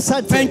 nasema ni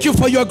asante. Thank you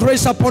for your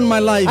grace upon my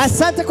life.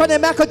 Asante kwa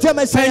neema yako juu ya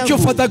maisha yangu. Thank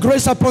you for the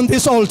grace upon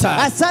this altar.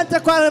 Asante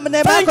kwa neema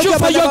yako Thank juu you ya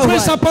for your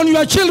grace upon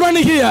your children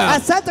here.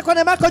 Asante kwa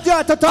neema yako juu ya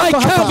watoto I wako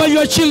hapa. cover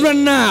your children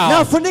now.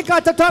 Nawafunika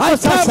watoto wako I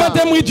sasa. cover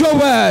them with your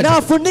word.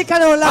 Nawafunika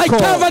neno I lako.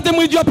 cover them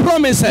with your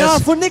promises.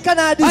 Nawafunika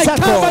na ahadi I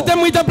zako. cover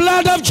them with the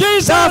blood of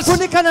Jesus.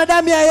 Nawafunika na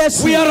damu ya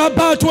Yesu. We are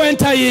about to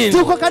enter in.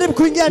 Tuko karibu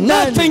kuingia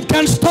ndani. Nothing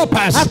can stop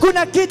us.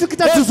 Hakuna kitu If God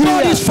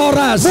kitatuzuia. is for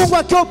us, Mungu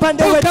akiwa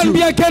upande who can wetu.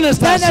 be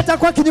against Nani us?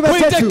 atakuwa kinyume We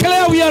chetu?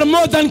 declare we are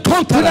more than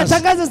conquerors.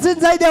 Tunatangaza sisi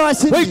zaidi ya We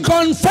washindi.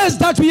 confess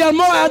that we are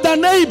more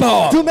than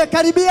able.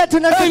 Tumekaribia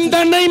In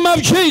the name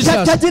of Jesus,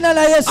 katika jina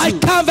la Yesu. I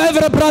cover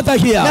every brother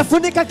here.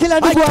 Nafunika kila I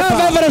ndugu cover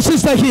hapa. every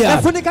sister here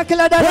Nafunika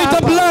kila dada with the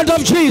hapa. blood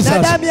of Jesus. Na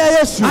damu ya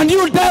Yesu. And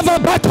you devil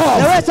back Na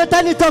off. wewe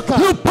shetani toka.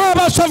 You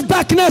powers of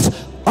darkness,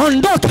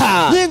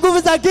 ondoka. Ni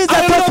nguvu za giza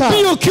I toka.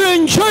 rebuke you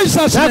in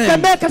Jesus' name.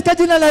 Nakemea katika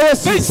jina la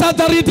Yesu. These are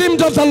the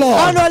redeemed of the Lord.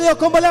 Wale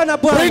waliokombolewa na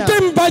Bwana.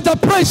 Redeemed by the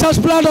precious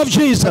blood of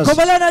Jesus.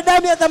 Kombolewa na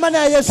damu ya thamani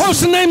ya Yesu.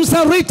 Whose names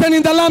are written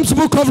in the Lamb's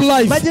book of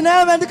life. Majina yao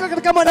yameandikwa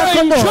katika In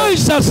mwana-kondoo.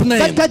 Jesus' name.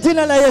 Katika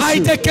jina la Yesu. I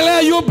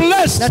declare you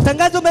blessed.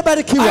 Natangaza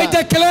umebarikiwa. I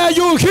declare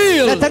you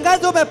healed.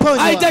 Natangaza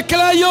umeponywa. I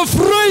declare you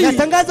free.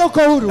 Natangaza uko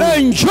huru.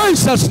 In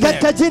Jesus' name.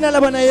 Katika jina la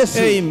Bwana Yesu.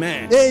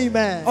 Amen.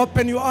 Amen.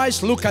 Open your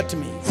eyes, look at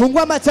me.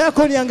 Fungua macho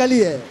yako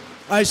niangalie.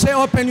 I say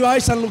open your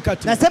eyes and look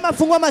at me. Nasema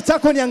fungua macho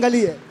yako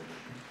niangalie.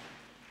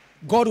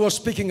 God was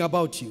speaking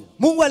about you.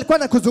 Mungu alikuwa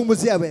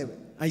anakuzungumzia wewe.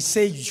 I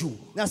say you.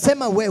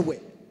 Nasema wewe.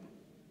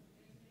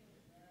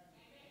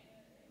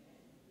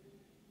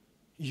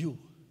 You.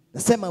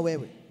 Nasema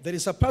wewe. There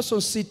is a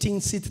person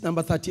sitting seat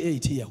number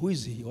 38 here. Who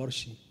is he or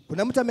she?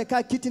 Kuna mtu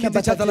amekaa kiti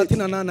namba Kiti cha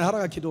 38. 38,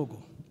 haraka kidogo.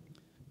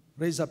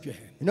 Raise up your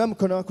hand. Inua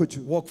mkono wako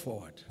juu. Walk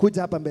forward.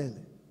 Kuja hapa mbele.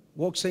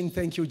 Walk saying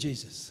thank you,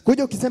 Jesus.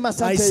 Kuja ukisema I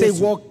asante say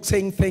Yesu. walk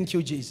saying thank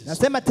you, Jesus.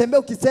 Nasema tembea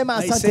ukisema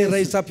I asante say Yesu.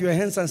 raise up your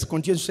hands and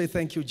continue to say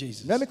thank you,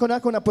 Jesus. Inua mikono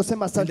yako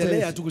unaposema asante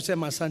Endelea Yesu. tu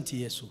kusema asante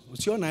Yesu.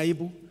 Usione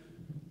aibu.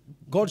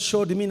 God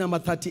showed me number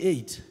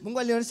 38. Mungu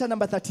alionyesha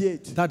namba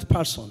 38. That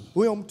person,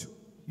 Huyo mtu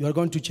you are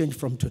going to change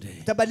from today.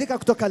 utabadilika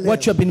kutoka leo.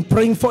 What you have been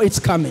praying for, it's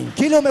coming.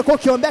 Kile umekuwa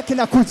ukiombea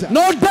kinakuja.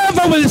 No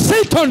devil will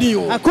sit on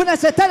you. Hakuna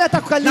shetani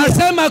atakukalia.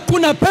 Nasema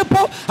hakuna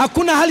pepo,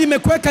 hakuna hali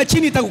imekuweka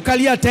chini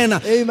itakukalia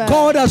tena. Amen.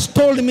 God has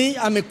told me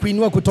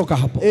amekuinua kutoka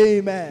hapo.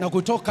 Amen. Na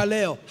kutoka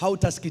leo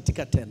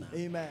hautasikitika tena.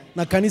 Amen.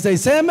 Na kanisa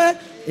iseme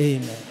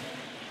amen.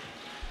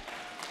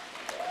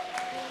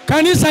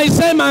 Kanisa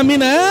iseme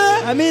amina.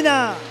 Eh?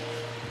 Amina.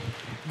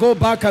 Go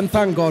back and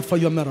thank God for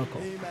your miracle.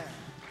 Amen.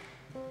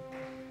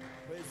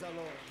 Praise the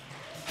Lord.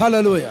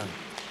 Hallelujah.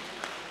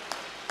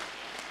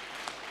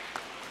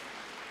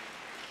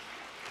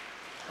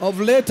 Of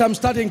late, I'm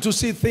starting to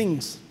see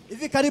things.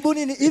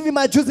 Hivi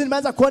majuzi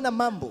nimeanza kuona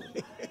mambo.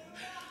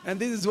 And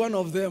this is one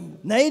of them.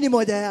 Na hii ni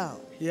moja yao.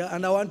 Yeah,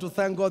 and I want to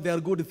thank God they are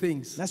good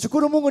things.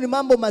 Nashukuru Mungu ni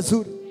mambo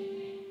mazuri.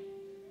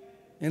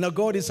 And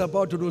God is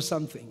about to do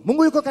something.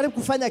 Mungu yuko karibu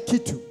kufanya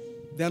kitu.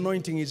 The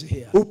anointing is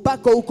here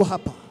Upako uko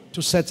hapa.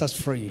 to set us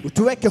free.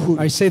 Utuweke huru.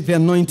 I say the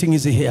anointing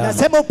is here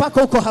Nasema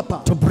upako uko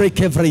hapa. to break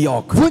every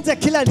yoke, Vunja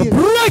kila to nira.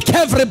 break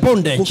every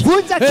bondage.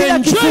 Vunja kila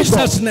In Jesus'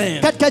 kifungo.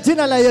 name. Katika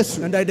jina la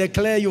Yesu. And I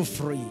declare you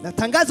free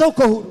Natangaza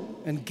uko huru.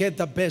 and get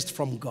the best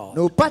from Na God.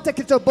 upate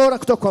kitu bora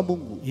kutoka kwa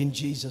Mungu. In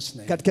Jesus'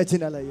 name. Katika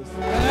jina la Yesu.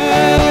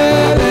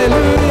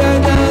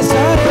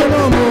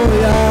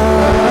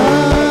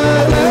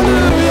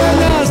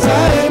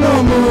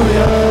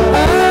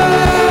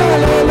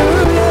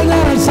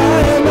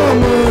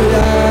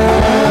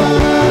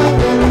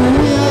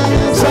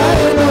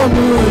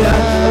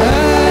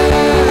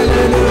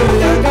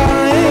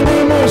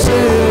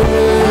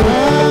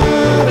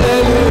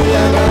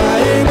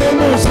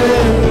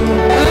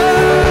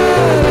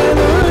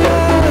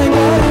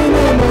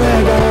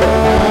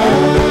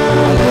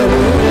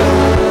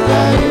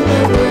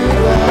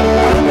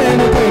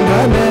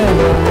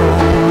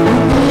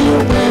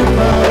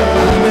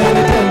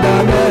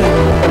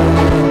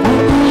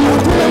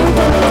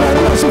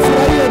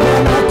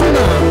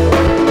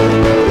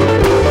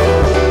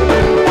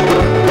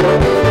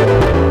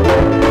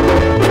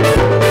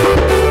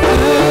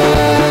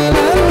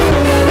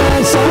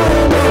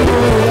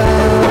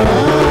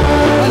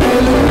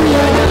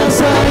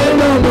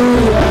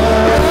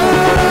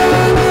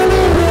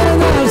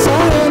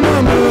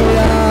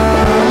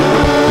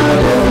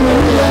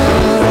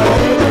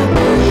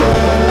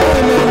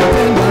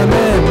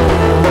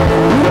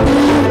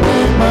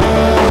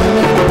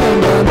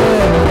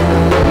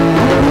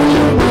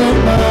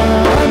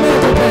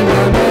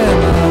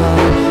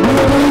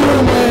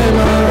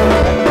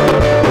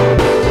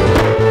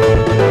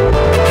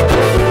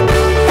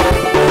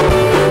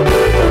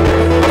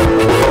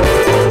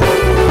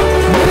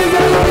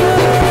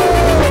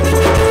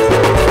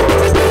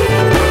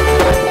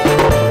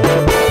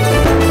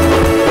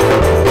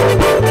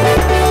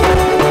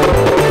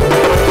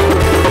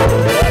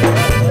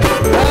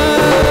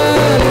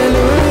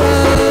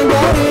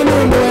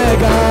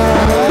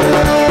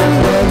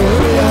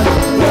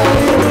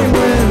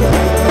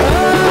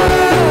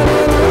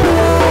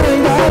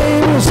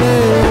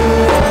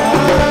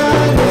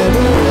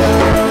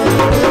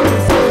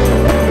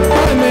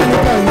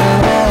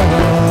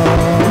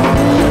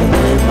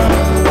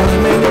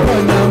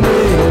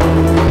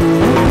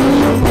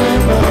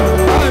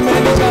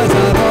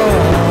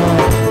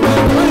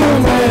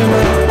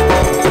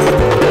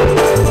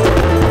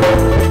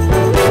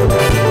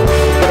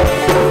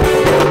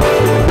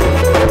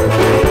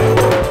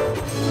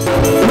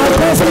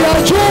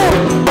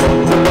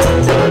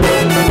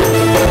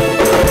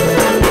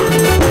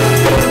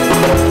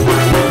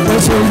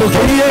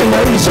 Sesumbukie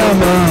maisha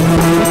mama,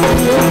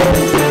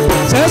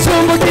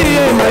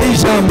 sesumbukie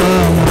maisha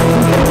mama,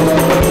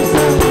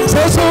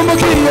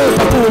 sesumbukie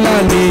utakula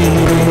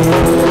nini,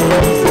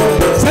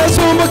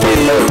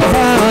 sesumbukie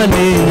utafanya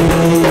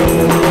nini,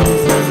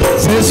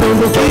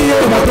 sesumbukie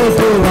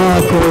watoto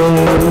wako,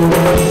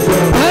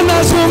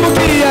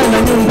 anasumbukia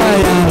na nyumba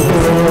yako,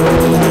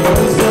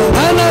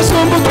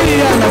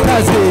 anasumbukia na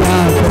kazi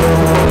yako,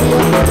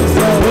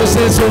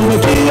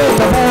 sesumbukie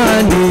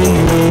utafanya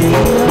nini.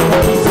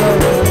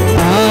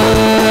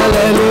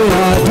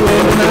 Hallelujah,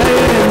 tuende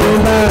naye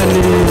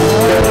nyumbani.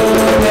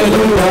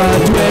 Hallelujah,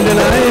 tuende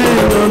naye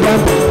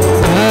nyumbani.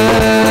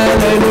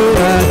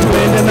 Hallelujah,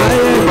 tuende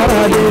naye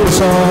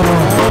paradiso.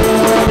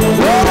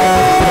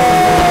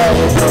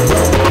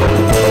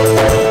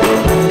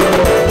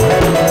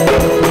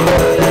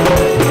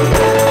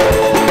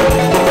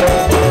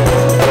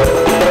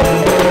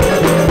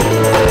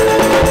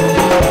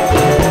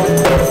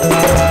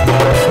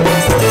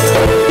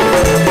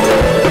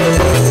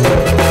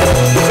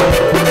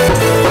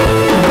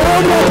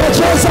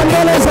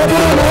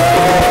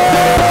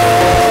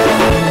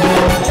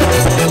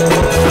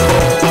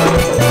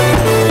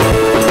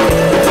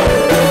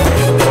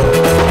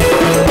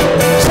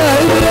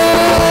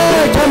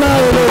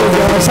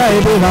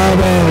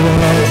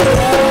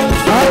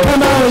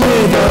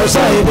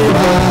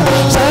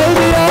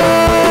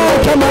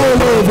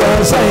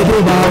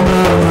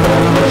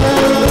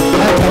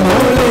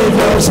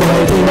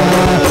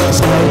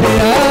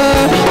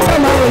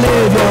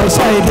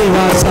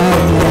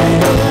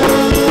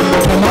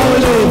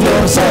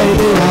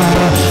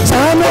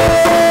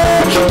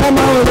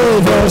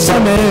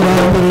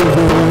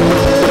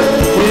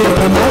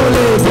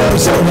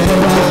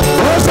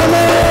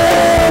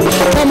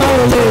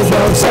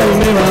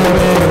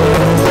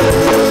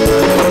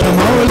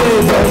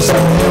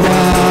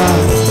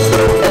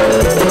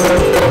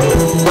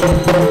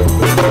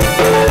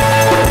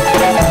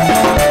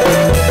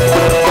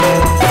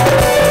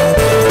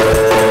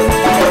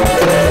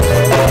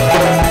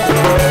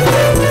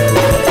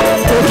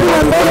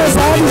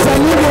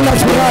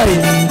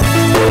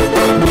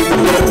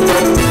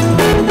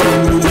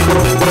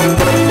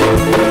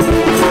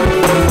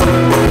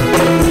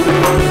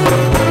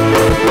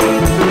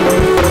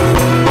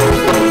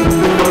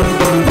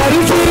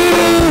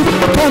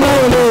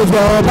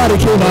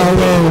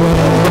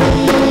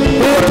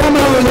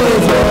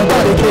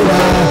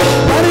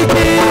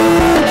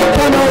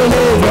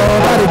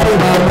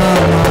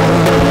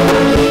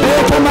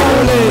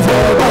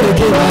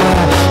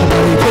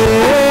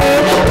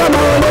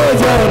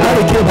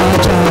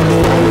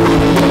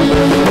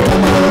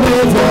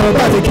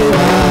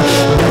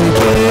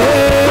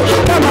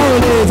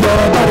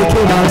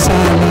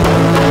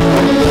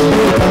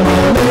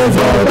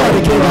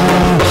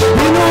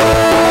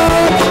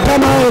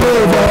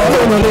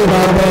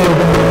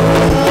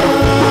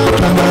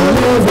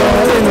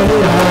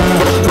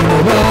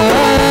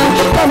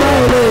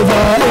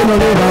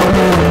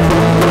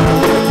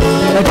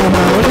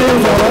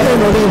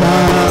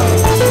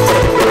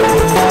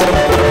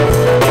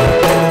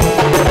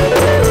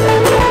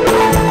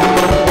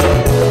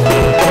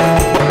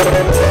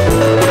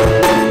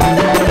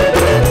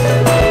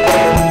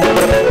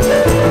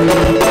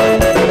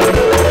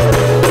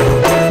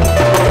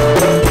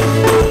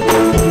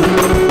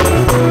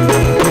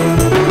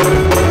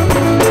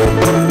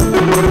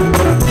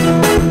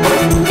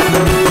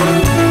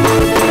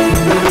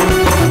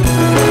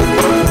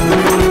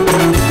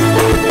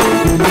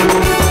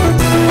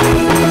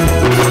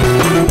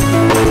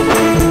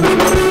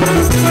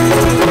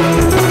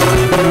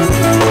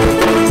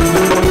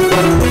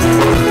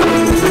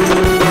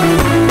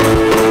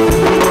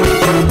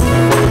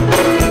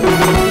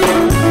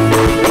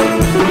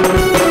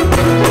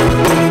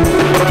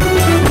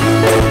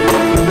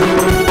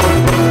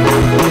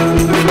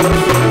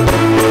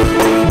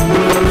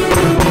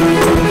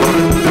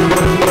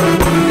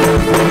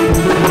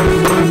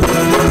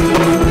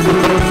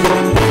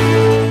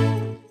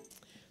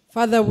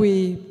 Father,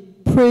 we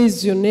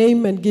praise your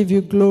name and give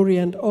you glory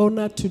and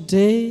honor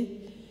today.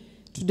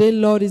 Today,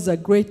 Lord, is a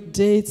great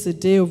day. It's a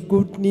day of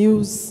good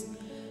news.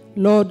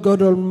 Lord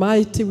God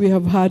Almighty, we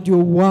have heard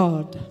your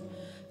word,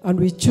 and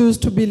we choose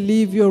to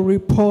believe your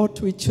report.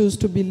 We choose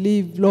to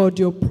believe, Lord,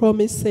 your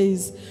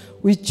promises.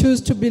 We choose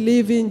to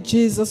believe in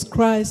Jesus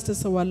Christ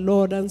as our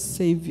Lord and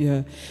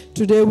Savior.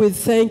 Today we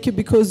thank you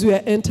because we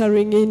are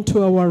entering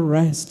into our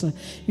rest.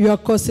 You are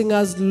causing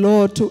us,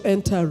 Lord, to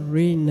enter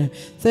in.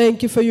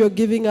 Thank you for your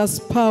giving us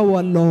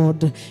power,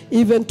 Lord,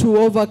 even to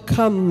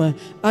overcome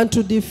and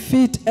to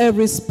defeat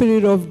every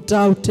spirit of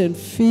doubt and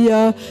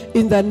fear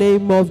in the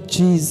name of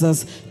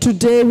Jesus.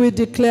 Today we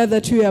declare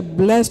that we are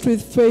blessed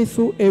with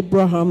faithful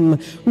Abraham.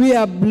 We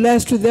are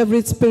blessed with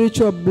every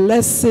spiritual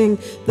blessing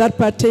that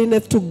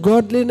pertaineth to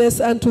godliness faithfulness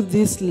unto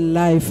this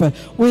life.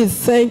 We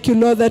thank you,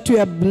 Lord, that we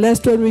are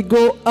blessed when we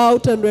go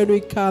out and when we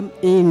come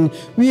in.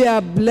 We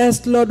are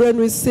blessed, Lord, when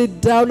we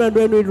sit down and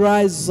when we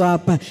rise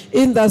up.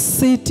 In the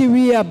city,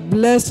 we are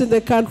blessed. In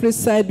the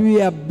countryside,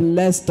 we are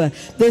blessed.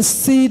 The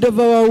seed of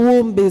our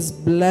womb is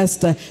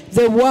blessed.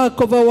 The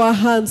work of our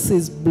hands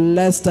is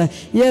blessed.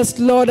 Yes,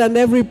 Lord, and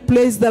every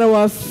place that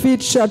our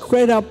feet shall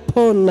tread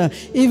upon,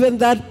 even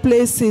that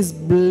place is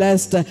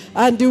blessed,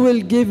 and you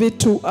will give it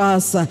to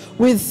us.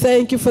 We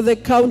thank you for the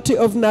county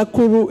of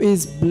Nakuru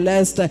is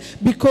blessed,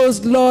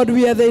 because, Lord,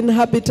 we are the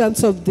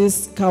inhabitants of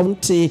this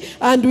county,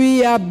 and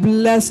we are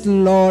blessed,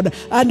 Lord,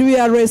 and we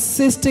are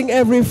resisting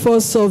every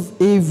force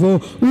of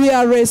evil. We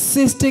are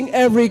resisting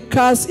every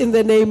curse in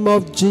the name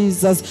of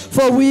Jesus,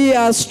 for we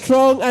are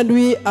strong and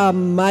we are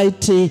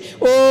mighty.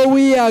 Oh,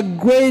 we are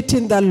great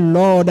in the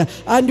Lord,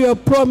 and your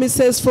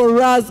promises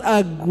for us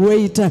are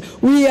great.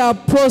 We are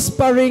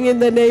prospering in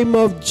the name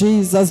of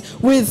Jesus.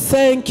 We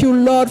thank you,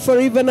 Lord, for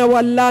even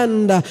our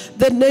land.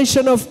 The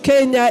nation of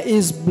Kenya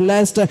is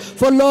blessed.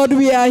 For, Lord,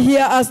 we are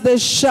here as the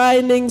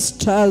shining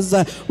stars.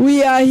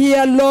 We are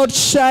here, Lord,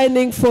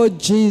 shining for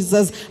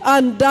Jesus,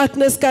 and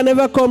darkness can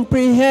never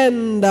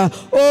comprehend.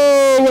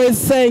 Oh, we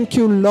thank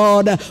you,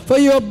 Lord, for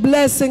your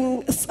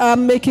blessings are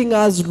making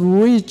us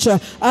rich,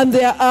 and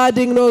they are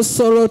adding no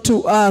sorrow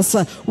to us.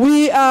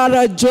 We are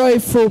a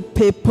joyful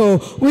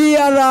people. We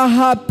are a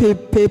happy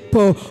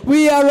people.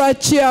 We are a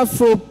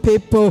cheerful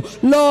people,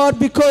 Lord,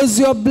 because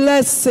your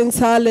blessings,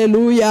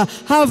 hallelujah,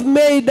 have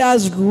made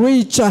us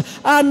rich.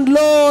 And,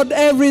 Lord,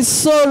 every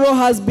sorrow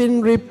has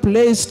been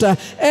replaced.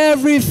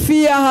 Every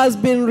fear has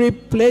been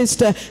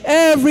replaced.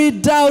 Every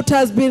doubt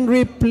has been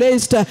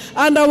replaced.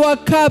 And our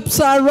cups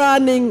are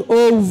running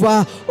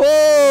over.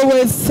 Oh,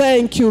 we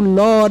thank you,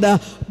 Lord.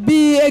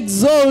 Be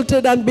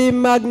exalted and be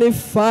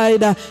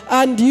magnified,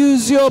 and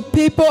use your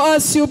people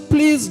as you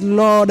please,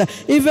 Lord,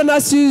 even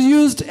as you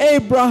used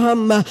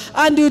Abraham,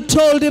 and you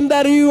told him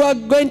that you are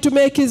going to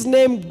make his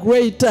name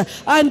great,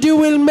 and you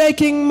will make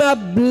him a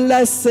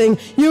blessing.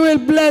 You will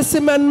bless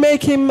him and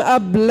make him a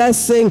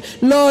blessing.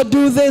 Lord,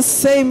 do the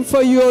same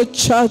for your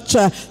church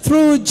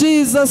through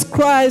Jesus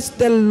Christ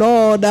the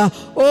Lord.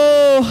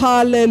 Oh,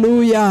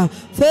 hallelujah.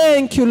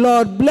 Thank you,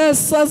 Lord.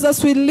 Bless us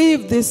as we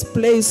leave this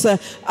place,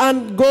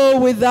 and go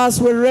with us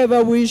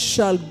wherever we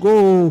shall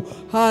go.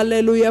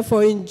 Hallelujah.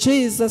 For in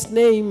Jesus'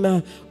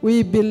 name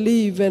we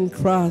believe and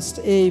trust.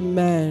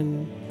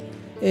 Amen.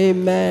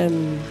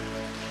 Amen.